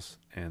Jules,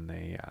 and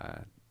they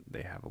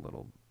have a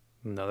little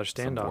Another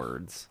some standoff.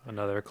 words.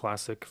 Another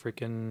classic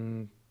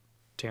freaking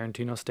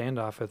Tarantino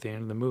standoff at the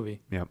end of the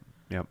movie. Yep.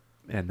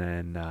 And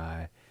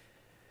then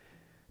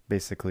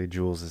basically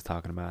Jules is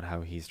talking about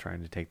how he's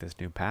trying to take this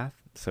new path.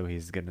 So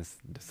he's going to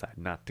decide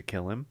not to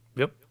kill him.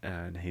 Yep.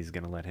 And he's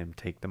going to let him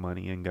take the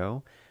money and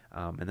go.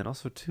 And then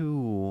also,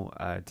 too,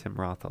 Tim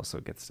Roth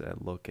also gets to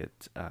look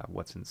at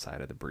what's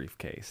inside of the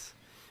briefcase.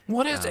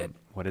 What is it?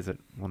 What is it?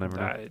 We'll never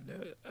know.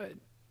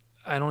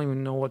 I don't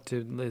even know what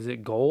to... Is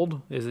it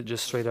gold? Is it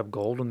just straight up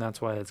gold and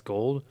that's why it's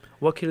gold?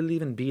 What could it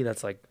even be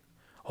that's like,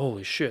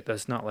 holy shit,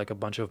 that's not like a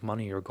bunch of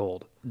money or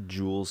gold?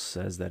 Jules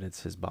says that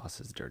it's his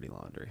boss's dirty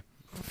laundry.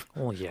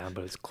 Well, yeah,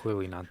 but it's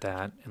clearly not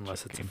that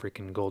unless it's a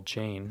freaking gold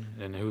chain.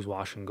 And who's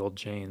washing gold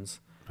chains?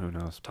 Who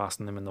knows?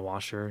 Tossing them in the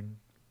washer,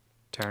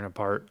 tearing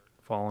apart,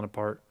 falling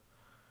apart.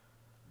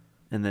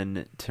 And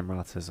then Tim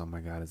Roth says, "Oh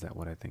my God, is that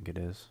what I think it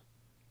is?"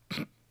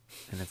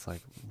 And it's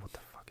like, what the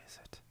fuck is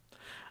it?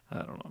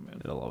 I don't know,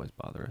 man. It'll always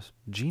bother us.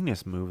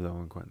 Genius move, though,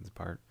 on Quentin's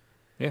part.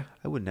 Yeah.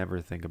 I would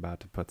never think about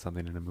to put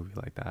something in a movie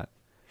like that.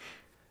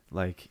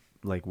 Like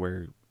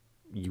where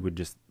you would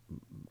just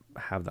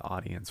have the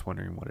audience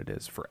wondering what it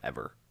is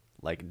forever.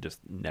 Like, just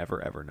never,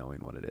 ever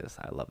knowing what it is.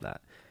 I love that.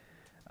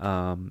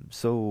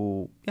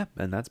 So, yeah,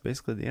 and that's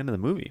basically the end of the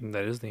movie.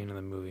 That is the end of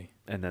the movie.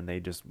 And then they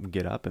just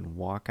get up and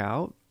walk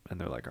out,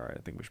 and they're like, all right,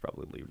 I think we should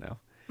probably leave now.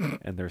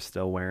 And they're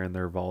still wearing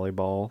their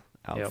volleyball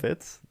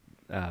outfits.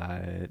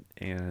 Yep.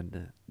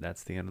 And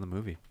that's the end of the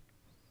movie.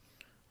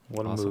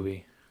 What a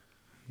movie.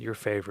 Your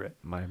favorite.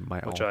 My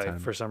which all-time. I,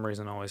 for some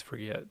reason, always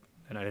forget.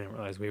 And I didn't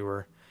realize we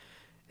were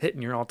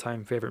hitting your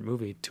all-time favorite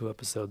movie 2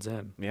 episodes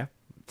in. Yeah.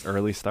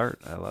 Early start.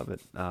 I love it.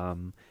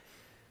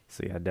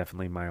 So, yeah,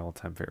 definitely my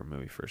all-time favorite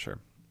movie for sure.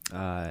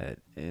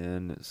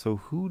 And so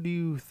who do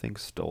you think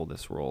stole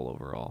this role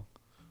overall?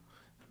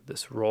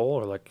 This role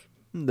or like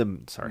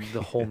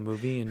the whole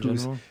movie in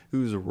general?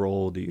 Whose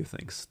role do you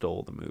think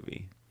stole the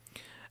movie?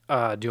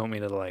 Do you want me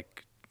to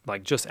like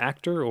just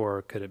actor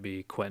or could it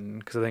be Quentin?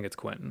 Because I think it's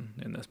Quentin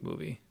in this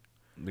movie.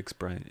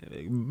 Explain,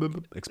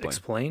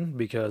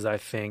 because I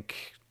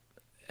think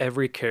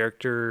every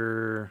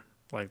character,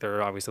 like there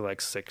are obviously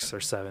like 6 or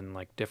 7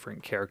 like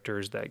different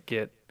characters that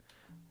get,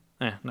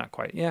 not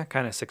quite,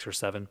 kind of 6 or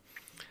 7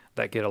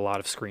 that get a lot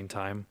of screen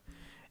time,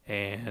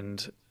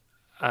 and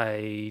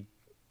I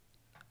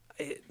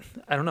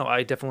don't know.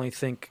 I definitely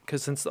think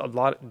because since a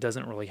lot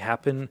doesn't really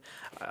happen,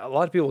 a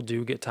lot of people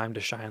do get time to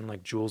shine.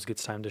 Like Jules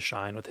gets time to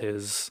shine with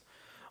his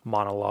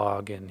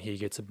monologue, and he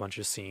gets a bunch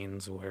of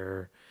scenes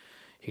where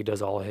he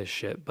does all of his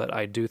shit. But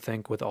I do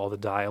think with all the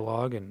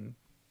dialogue and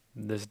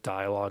this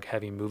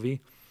dialogue-heavy movie,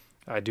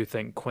 I do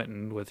think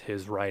Quentin with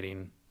his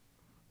writing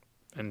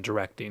and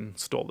directing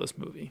stole this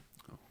movie.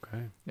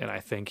 Okay. And I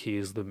think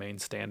he's the main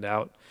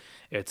standout.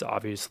 It's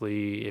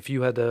obviously, if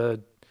you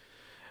had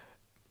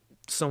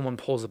someone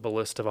pulls up a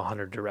list of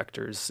 100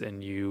 directors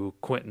and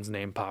Quentin's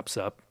name pops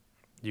up,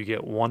 you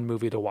get one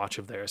movie to watch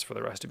of theirs for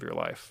the rest of your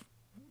life.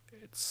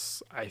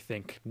 It's, I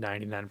think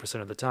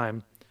 99% of the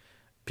time,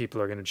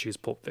 people are going to choose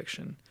Pulp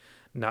Fiction.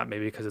 Not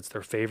maybe because it's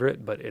their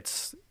favorite, but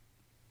it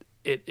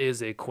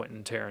is a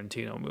Quentin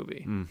Tarantino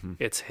movie. Mm-hmm.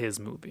 It's his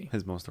movie.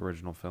 His most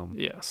original film.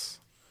 Yes.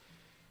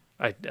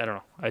 I don't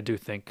know. I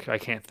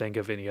can't think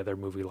of any other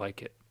movie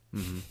like it.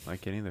 Mm-hmm. I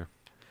can't either.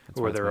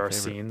 Where there are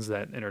scenes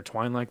that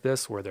intertwine like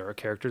this, where there are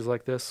characters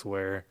like this,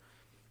 where,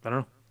 I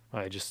don't know.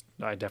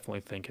 I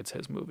definitely think it's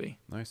his movie.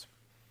 Nice.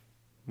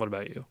 What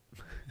about you?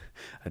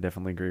 I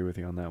definitely agree with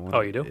you on that one.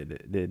 Oh, you do?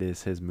 It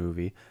is his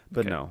movie.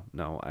 But Okay.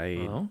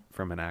 no,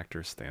 from an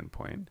actor's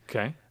standpoint,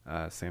 Okay.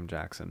 Sam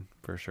Jackson,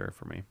 for sure,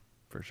 for me.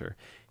 For sure.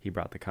 He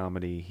brought the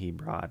comedy, he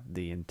brought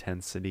the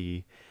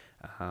intensity,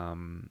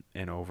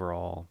 and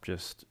overall,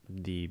 just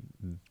the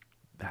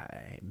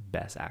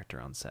best actor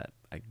on set.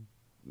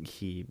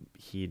 He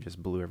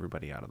just blew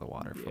everybody out of the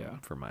water,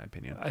 for my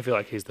opinion. I feel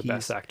like he's the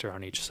best actor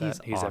on each set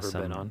he's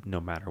awesome, ever been on.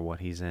 No matter what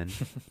he's in,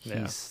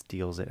 Yeah. he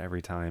steals it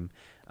every time.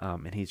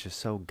 And he's just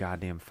so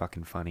goddamn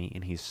fucking funny,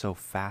 and he's so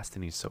fast,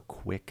 and he's so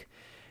quick,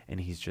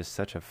 and he's just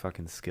such a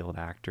fucking skilled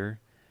actor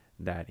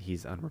that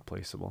he's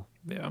unreplaceable.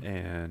 Yeah.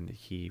 And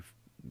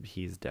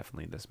he's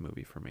definitely this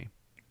movie for me.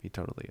 He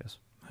totally is.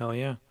 Hell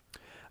yeah.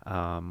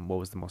 What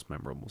was the most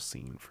memorable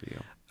scene for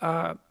you?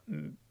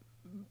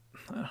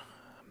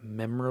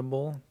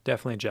 Memorable,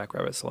 definitely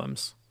Jackrabbit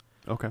Slims.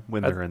 Okay,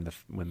 when they're in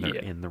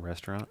the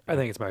restaurant. I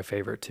think it's my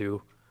favorite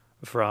too.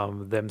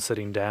 From them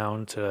sitting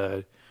down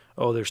to,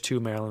 oh, there's 2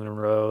 Marilyn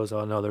Monroes.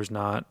 Oh no, there's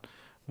not.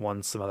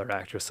 One some other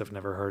actress I've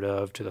never heard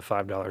of. To the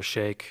 $5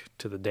 shake.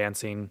 To the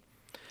dancing.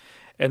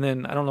 And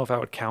then I don't know if I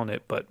would count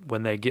it, but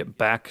when they get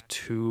back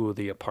to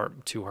the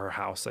apartment, to her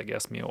house, I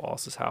guess Mia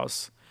Wallace's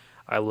house,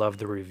 I love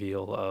the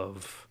reveal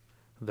of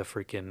the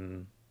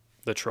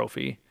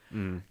trophy.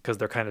 Because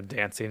they're kind of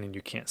dancing and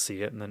you can't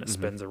see it, and then it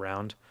spins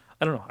around.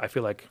 I don't know. I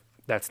feel like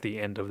that's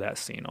the end of that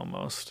scene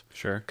almost.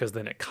 Sure. Because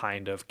then it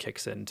kind of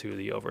kicks into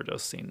the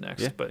overdose scene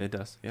next. Yeah, but it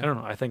does. Yeah. I don't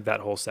know. I think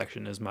that whole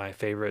section is my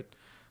favorite,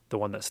 the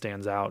one that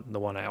stands out, and the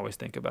one I always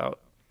think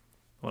about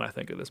when I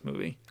think of this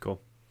movie.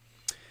 Cool.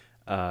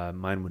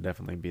 Mine would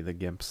definitely be the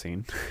GIMP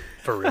scene.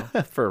 For real?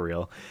 For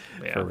real.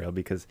 Yeah. For real,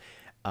 because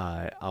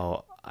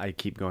I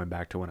keep going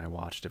back to when I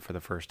watched it for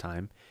the first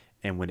time,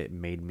 and when it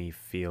made me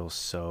feel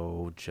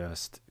so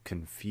just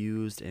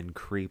confused and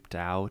creeped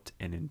out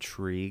and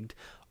intrigued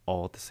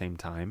all at the same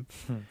time,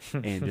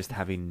 and just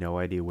having no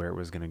idea where it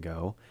was going to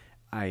go.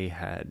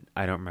 I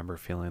don't remember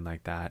feeling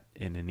like that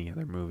in any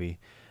other movie.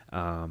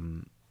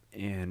 And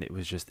it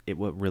was just,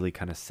 what really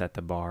kind of set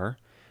the bar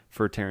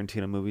for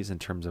Tarantino movies in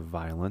terms of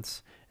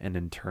violence and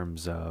in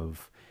terms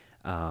of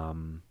how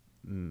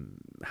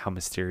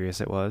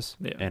mysterious it was,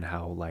 and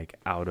how like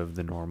out of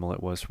the normal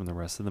it was from the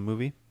rest of the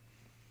movie.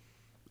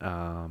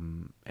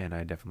 And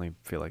I definitely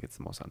feel like it's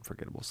the most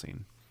unforgettable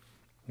scene.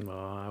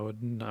 I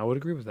would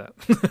agree with that.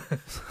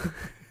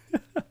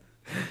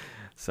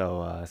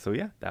 So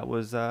yeah, that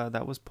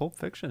was Pulp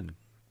Fiction.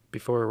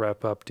 Before we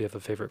wrap up, do you have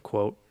a favorite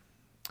quote?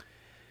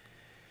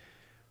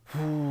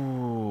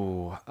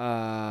 Ooh,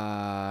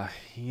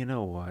 you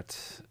know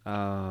what?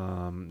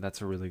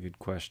 That's a really good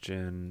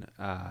question.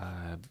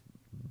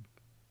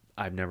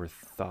 I've never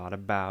thought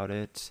about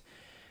it.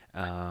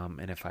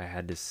 And if I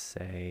had to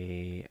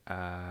say,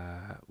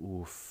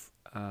 oh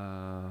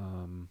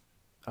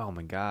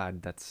my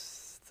God,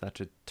 that's such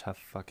a tough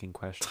fucking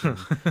question.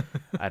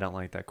 I don't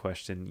like that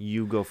question.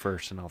 You go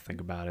first and I'll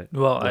think about it.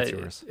 Well, What's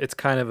yours? It's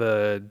kind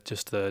of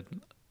just 3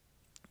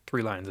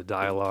 lines of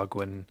dialogue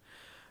when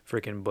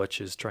freaking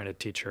Butch is trying to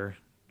teach her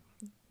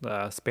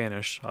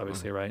Spanish,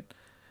 obviously, right?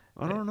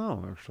 I don't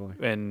know, actually.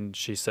 And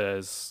she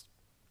says,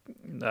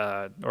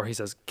 or he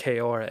says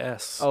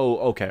KRS. Oh,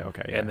 okay.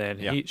 Yeah, and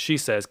then she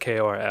says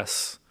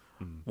KRS.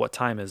 What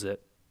time is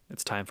it?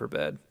 It's time for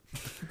bed.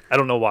 I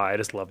don't know why. I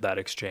just love that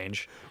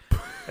exchange.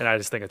 And I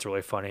just think it's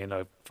really funny and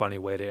a funny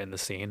way to end the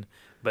scene.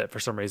 But for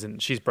some reason,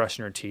 she's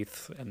brushing her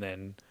teeth, and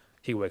then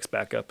he wakes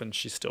back up, and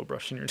she's still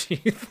brushing her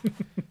teeth.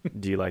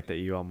 Do you like that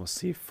you almost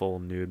see full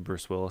nude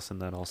Bruce Willis in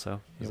that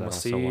also? Is that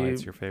also see why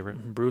it's your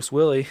favorite? Bruce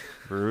Willie.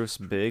 Bruce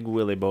Big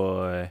Willie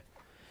Boy.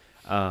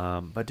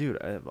 But dude,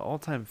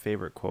 all-time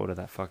favorite quote of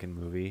that fucking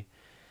movie.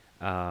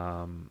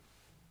 I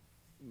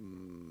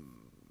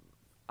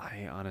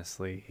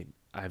honestly,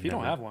 If you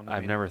don't have one,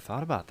 I've never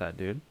thought about that,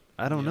 dude.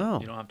 I don't know.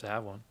 You don't have to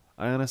have one.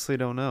 I honestly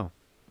don't know.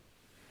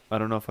 I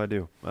don't know if I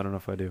do.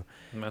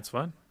 And that's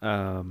fine.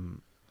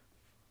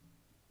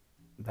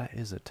 That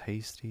is a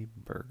tasty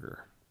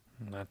burger.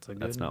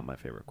 That's not my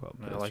favorite quote.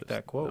 I like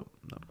that quote.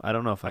 No. I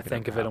don't know if I I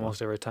think of it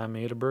almost every time I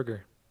eat a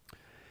burger.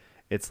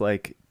 It's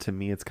like, to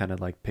me, it's kind of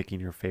like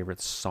picking your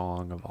favorite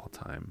song of all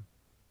time.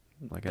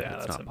 Like,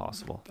 it's not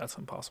possible. That's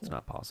impossible. It's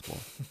not possible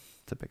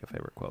to pick a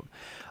favorite quote.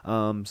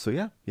 So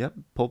yeah,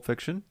 Pulp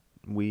Fiction.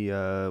 We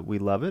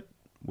love it.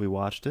 We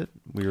watched it.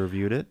 We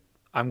reviewed it.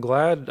 I'm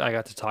glad I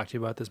got to talk to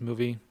you about this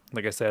movie.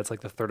 Like I said, it's like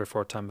the 3rd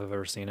or 4th time I've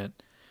ever seen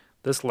it.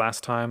 This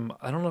last time,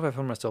 I don't know if I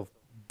found myself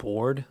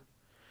bored.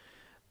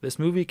 This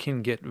movie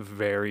can get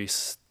very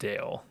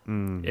stale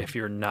if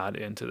you're not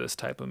into this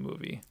type of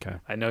movie. Okay.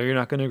 I know you're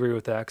not going to agree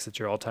with that because it's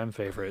your all-time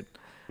favorite.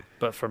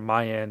 But from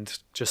my end,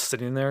 just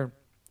sitting there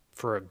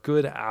for a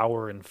good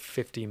hour and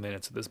 50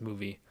 minutes of this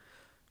movie,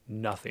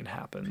 nothing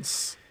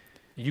happens.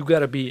 You got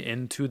to be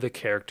into the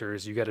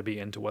characters. You got to be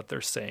into what they're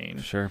saying.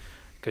 Sure.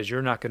 Because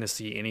you're not going to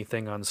see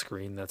anything on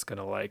screen that's going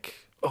to like,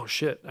 oh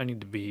shit, I need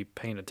to be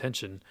paying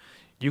attention.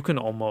 You can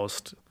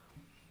almost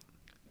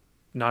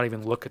not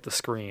even look at the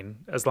screen.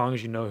 As long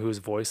as you know whose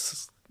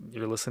voice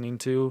you're listening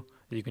to,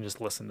 you can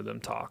just listen to them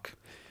talk.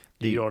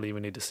 You don't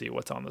even need to see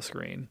what's on the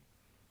screen.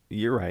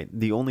 You're right.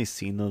 The only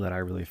scene, though, that I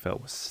really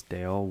felt was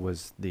stale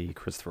was the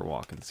Christopher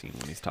Walken scene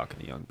when he's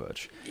talking to young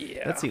Butch.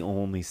 Yeah. That's the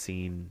only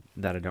scene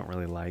that I don't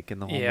really like in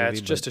the whole movie. Yeah,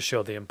 it's just to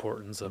show the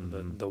importance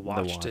of the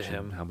watch to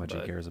him. How much he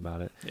cares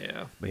about it.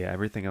 Yeah. But yeah,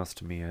 everything else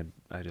to me,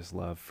 I just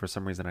love. For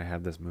some reason, I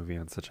have this movie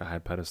on such a high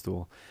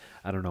pedestal.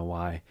 I don't know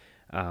why.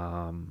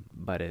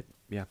 But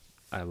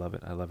I love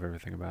it. I love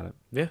everything about it.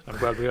 Yeah, I'm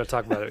glad we got to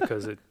talk about it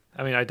because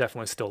I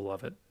definitely still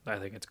love it. I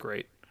think it's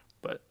great.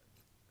 But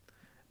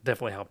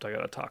definitely helped I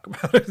got to talk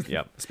about it.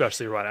 Yep.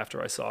 Especially right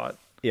after I saw it.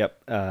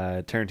 Yep.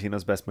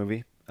 Tarantino's best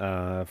movie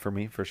for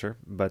me, for sure.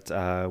 But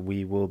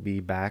we will be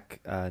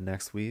back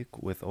next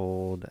week with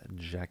old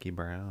Jackie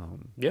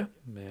Brown. Yeah,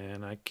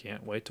 man, I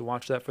can't wait to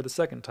watch that for the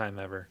 2nd time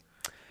ever.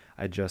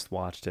 I just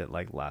watched it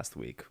like last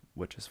week,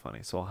 which is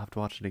funny. So I'll have to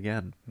watch it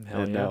again.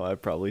 Hell yeah. Now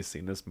I've probably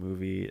seen this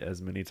movie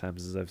as many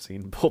times as I've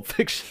seen Pulp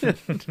Fiction.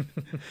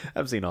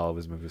 I've seen all of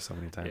his movies so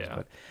many times.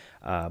 Yeah.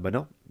 But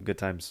no, good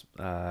times.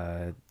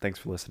 Thanks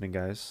for listening,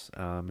 guys.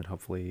 And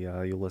hopefully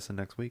you'll listen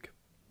next week.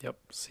 Yep.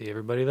 See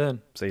everybody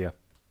then. See ya.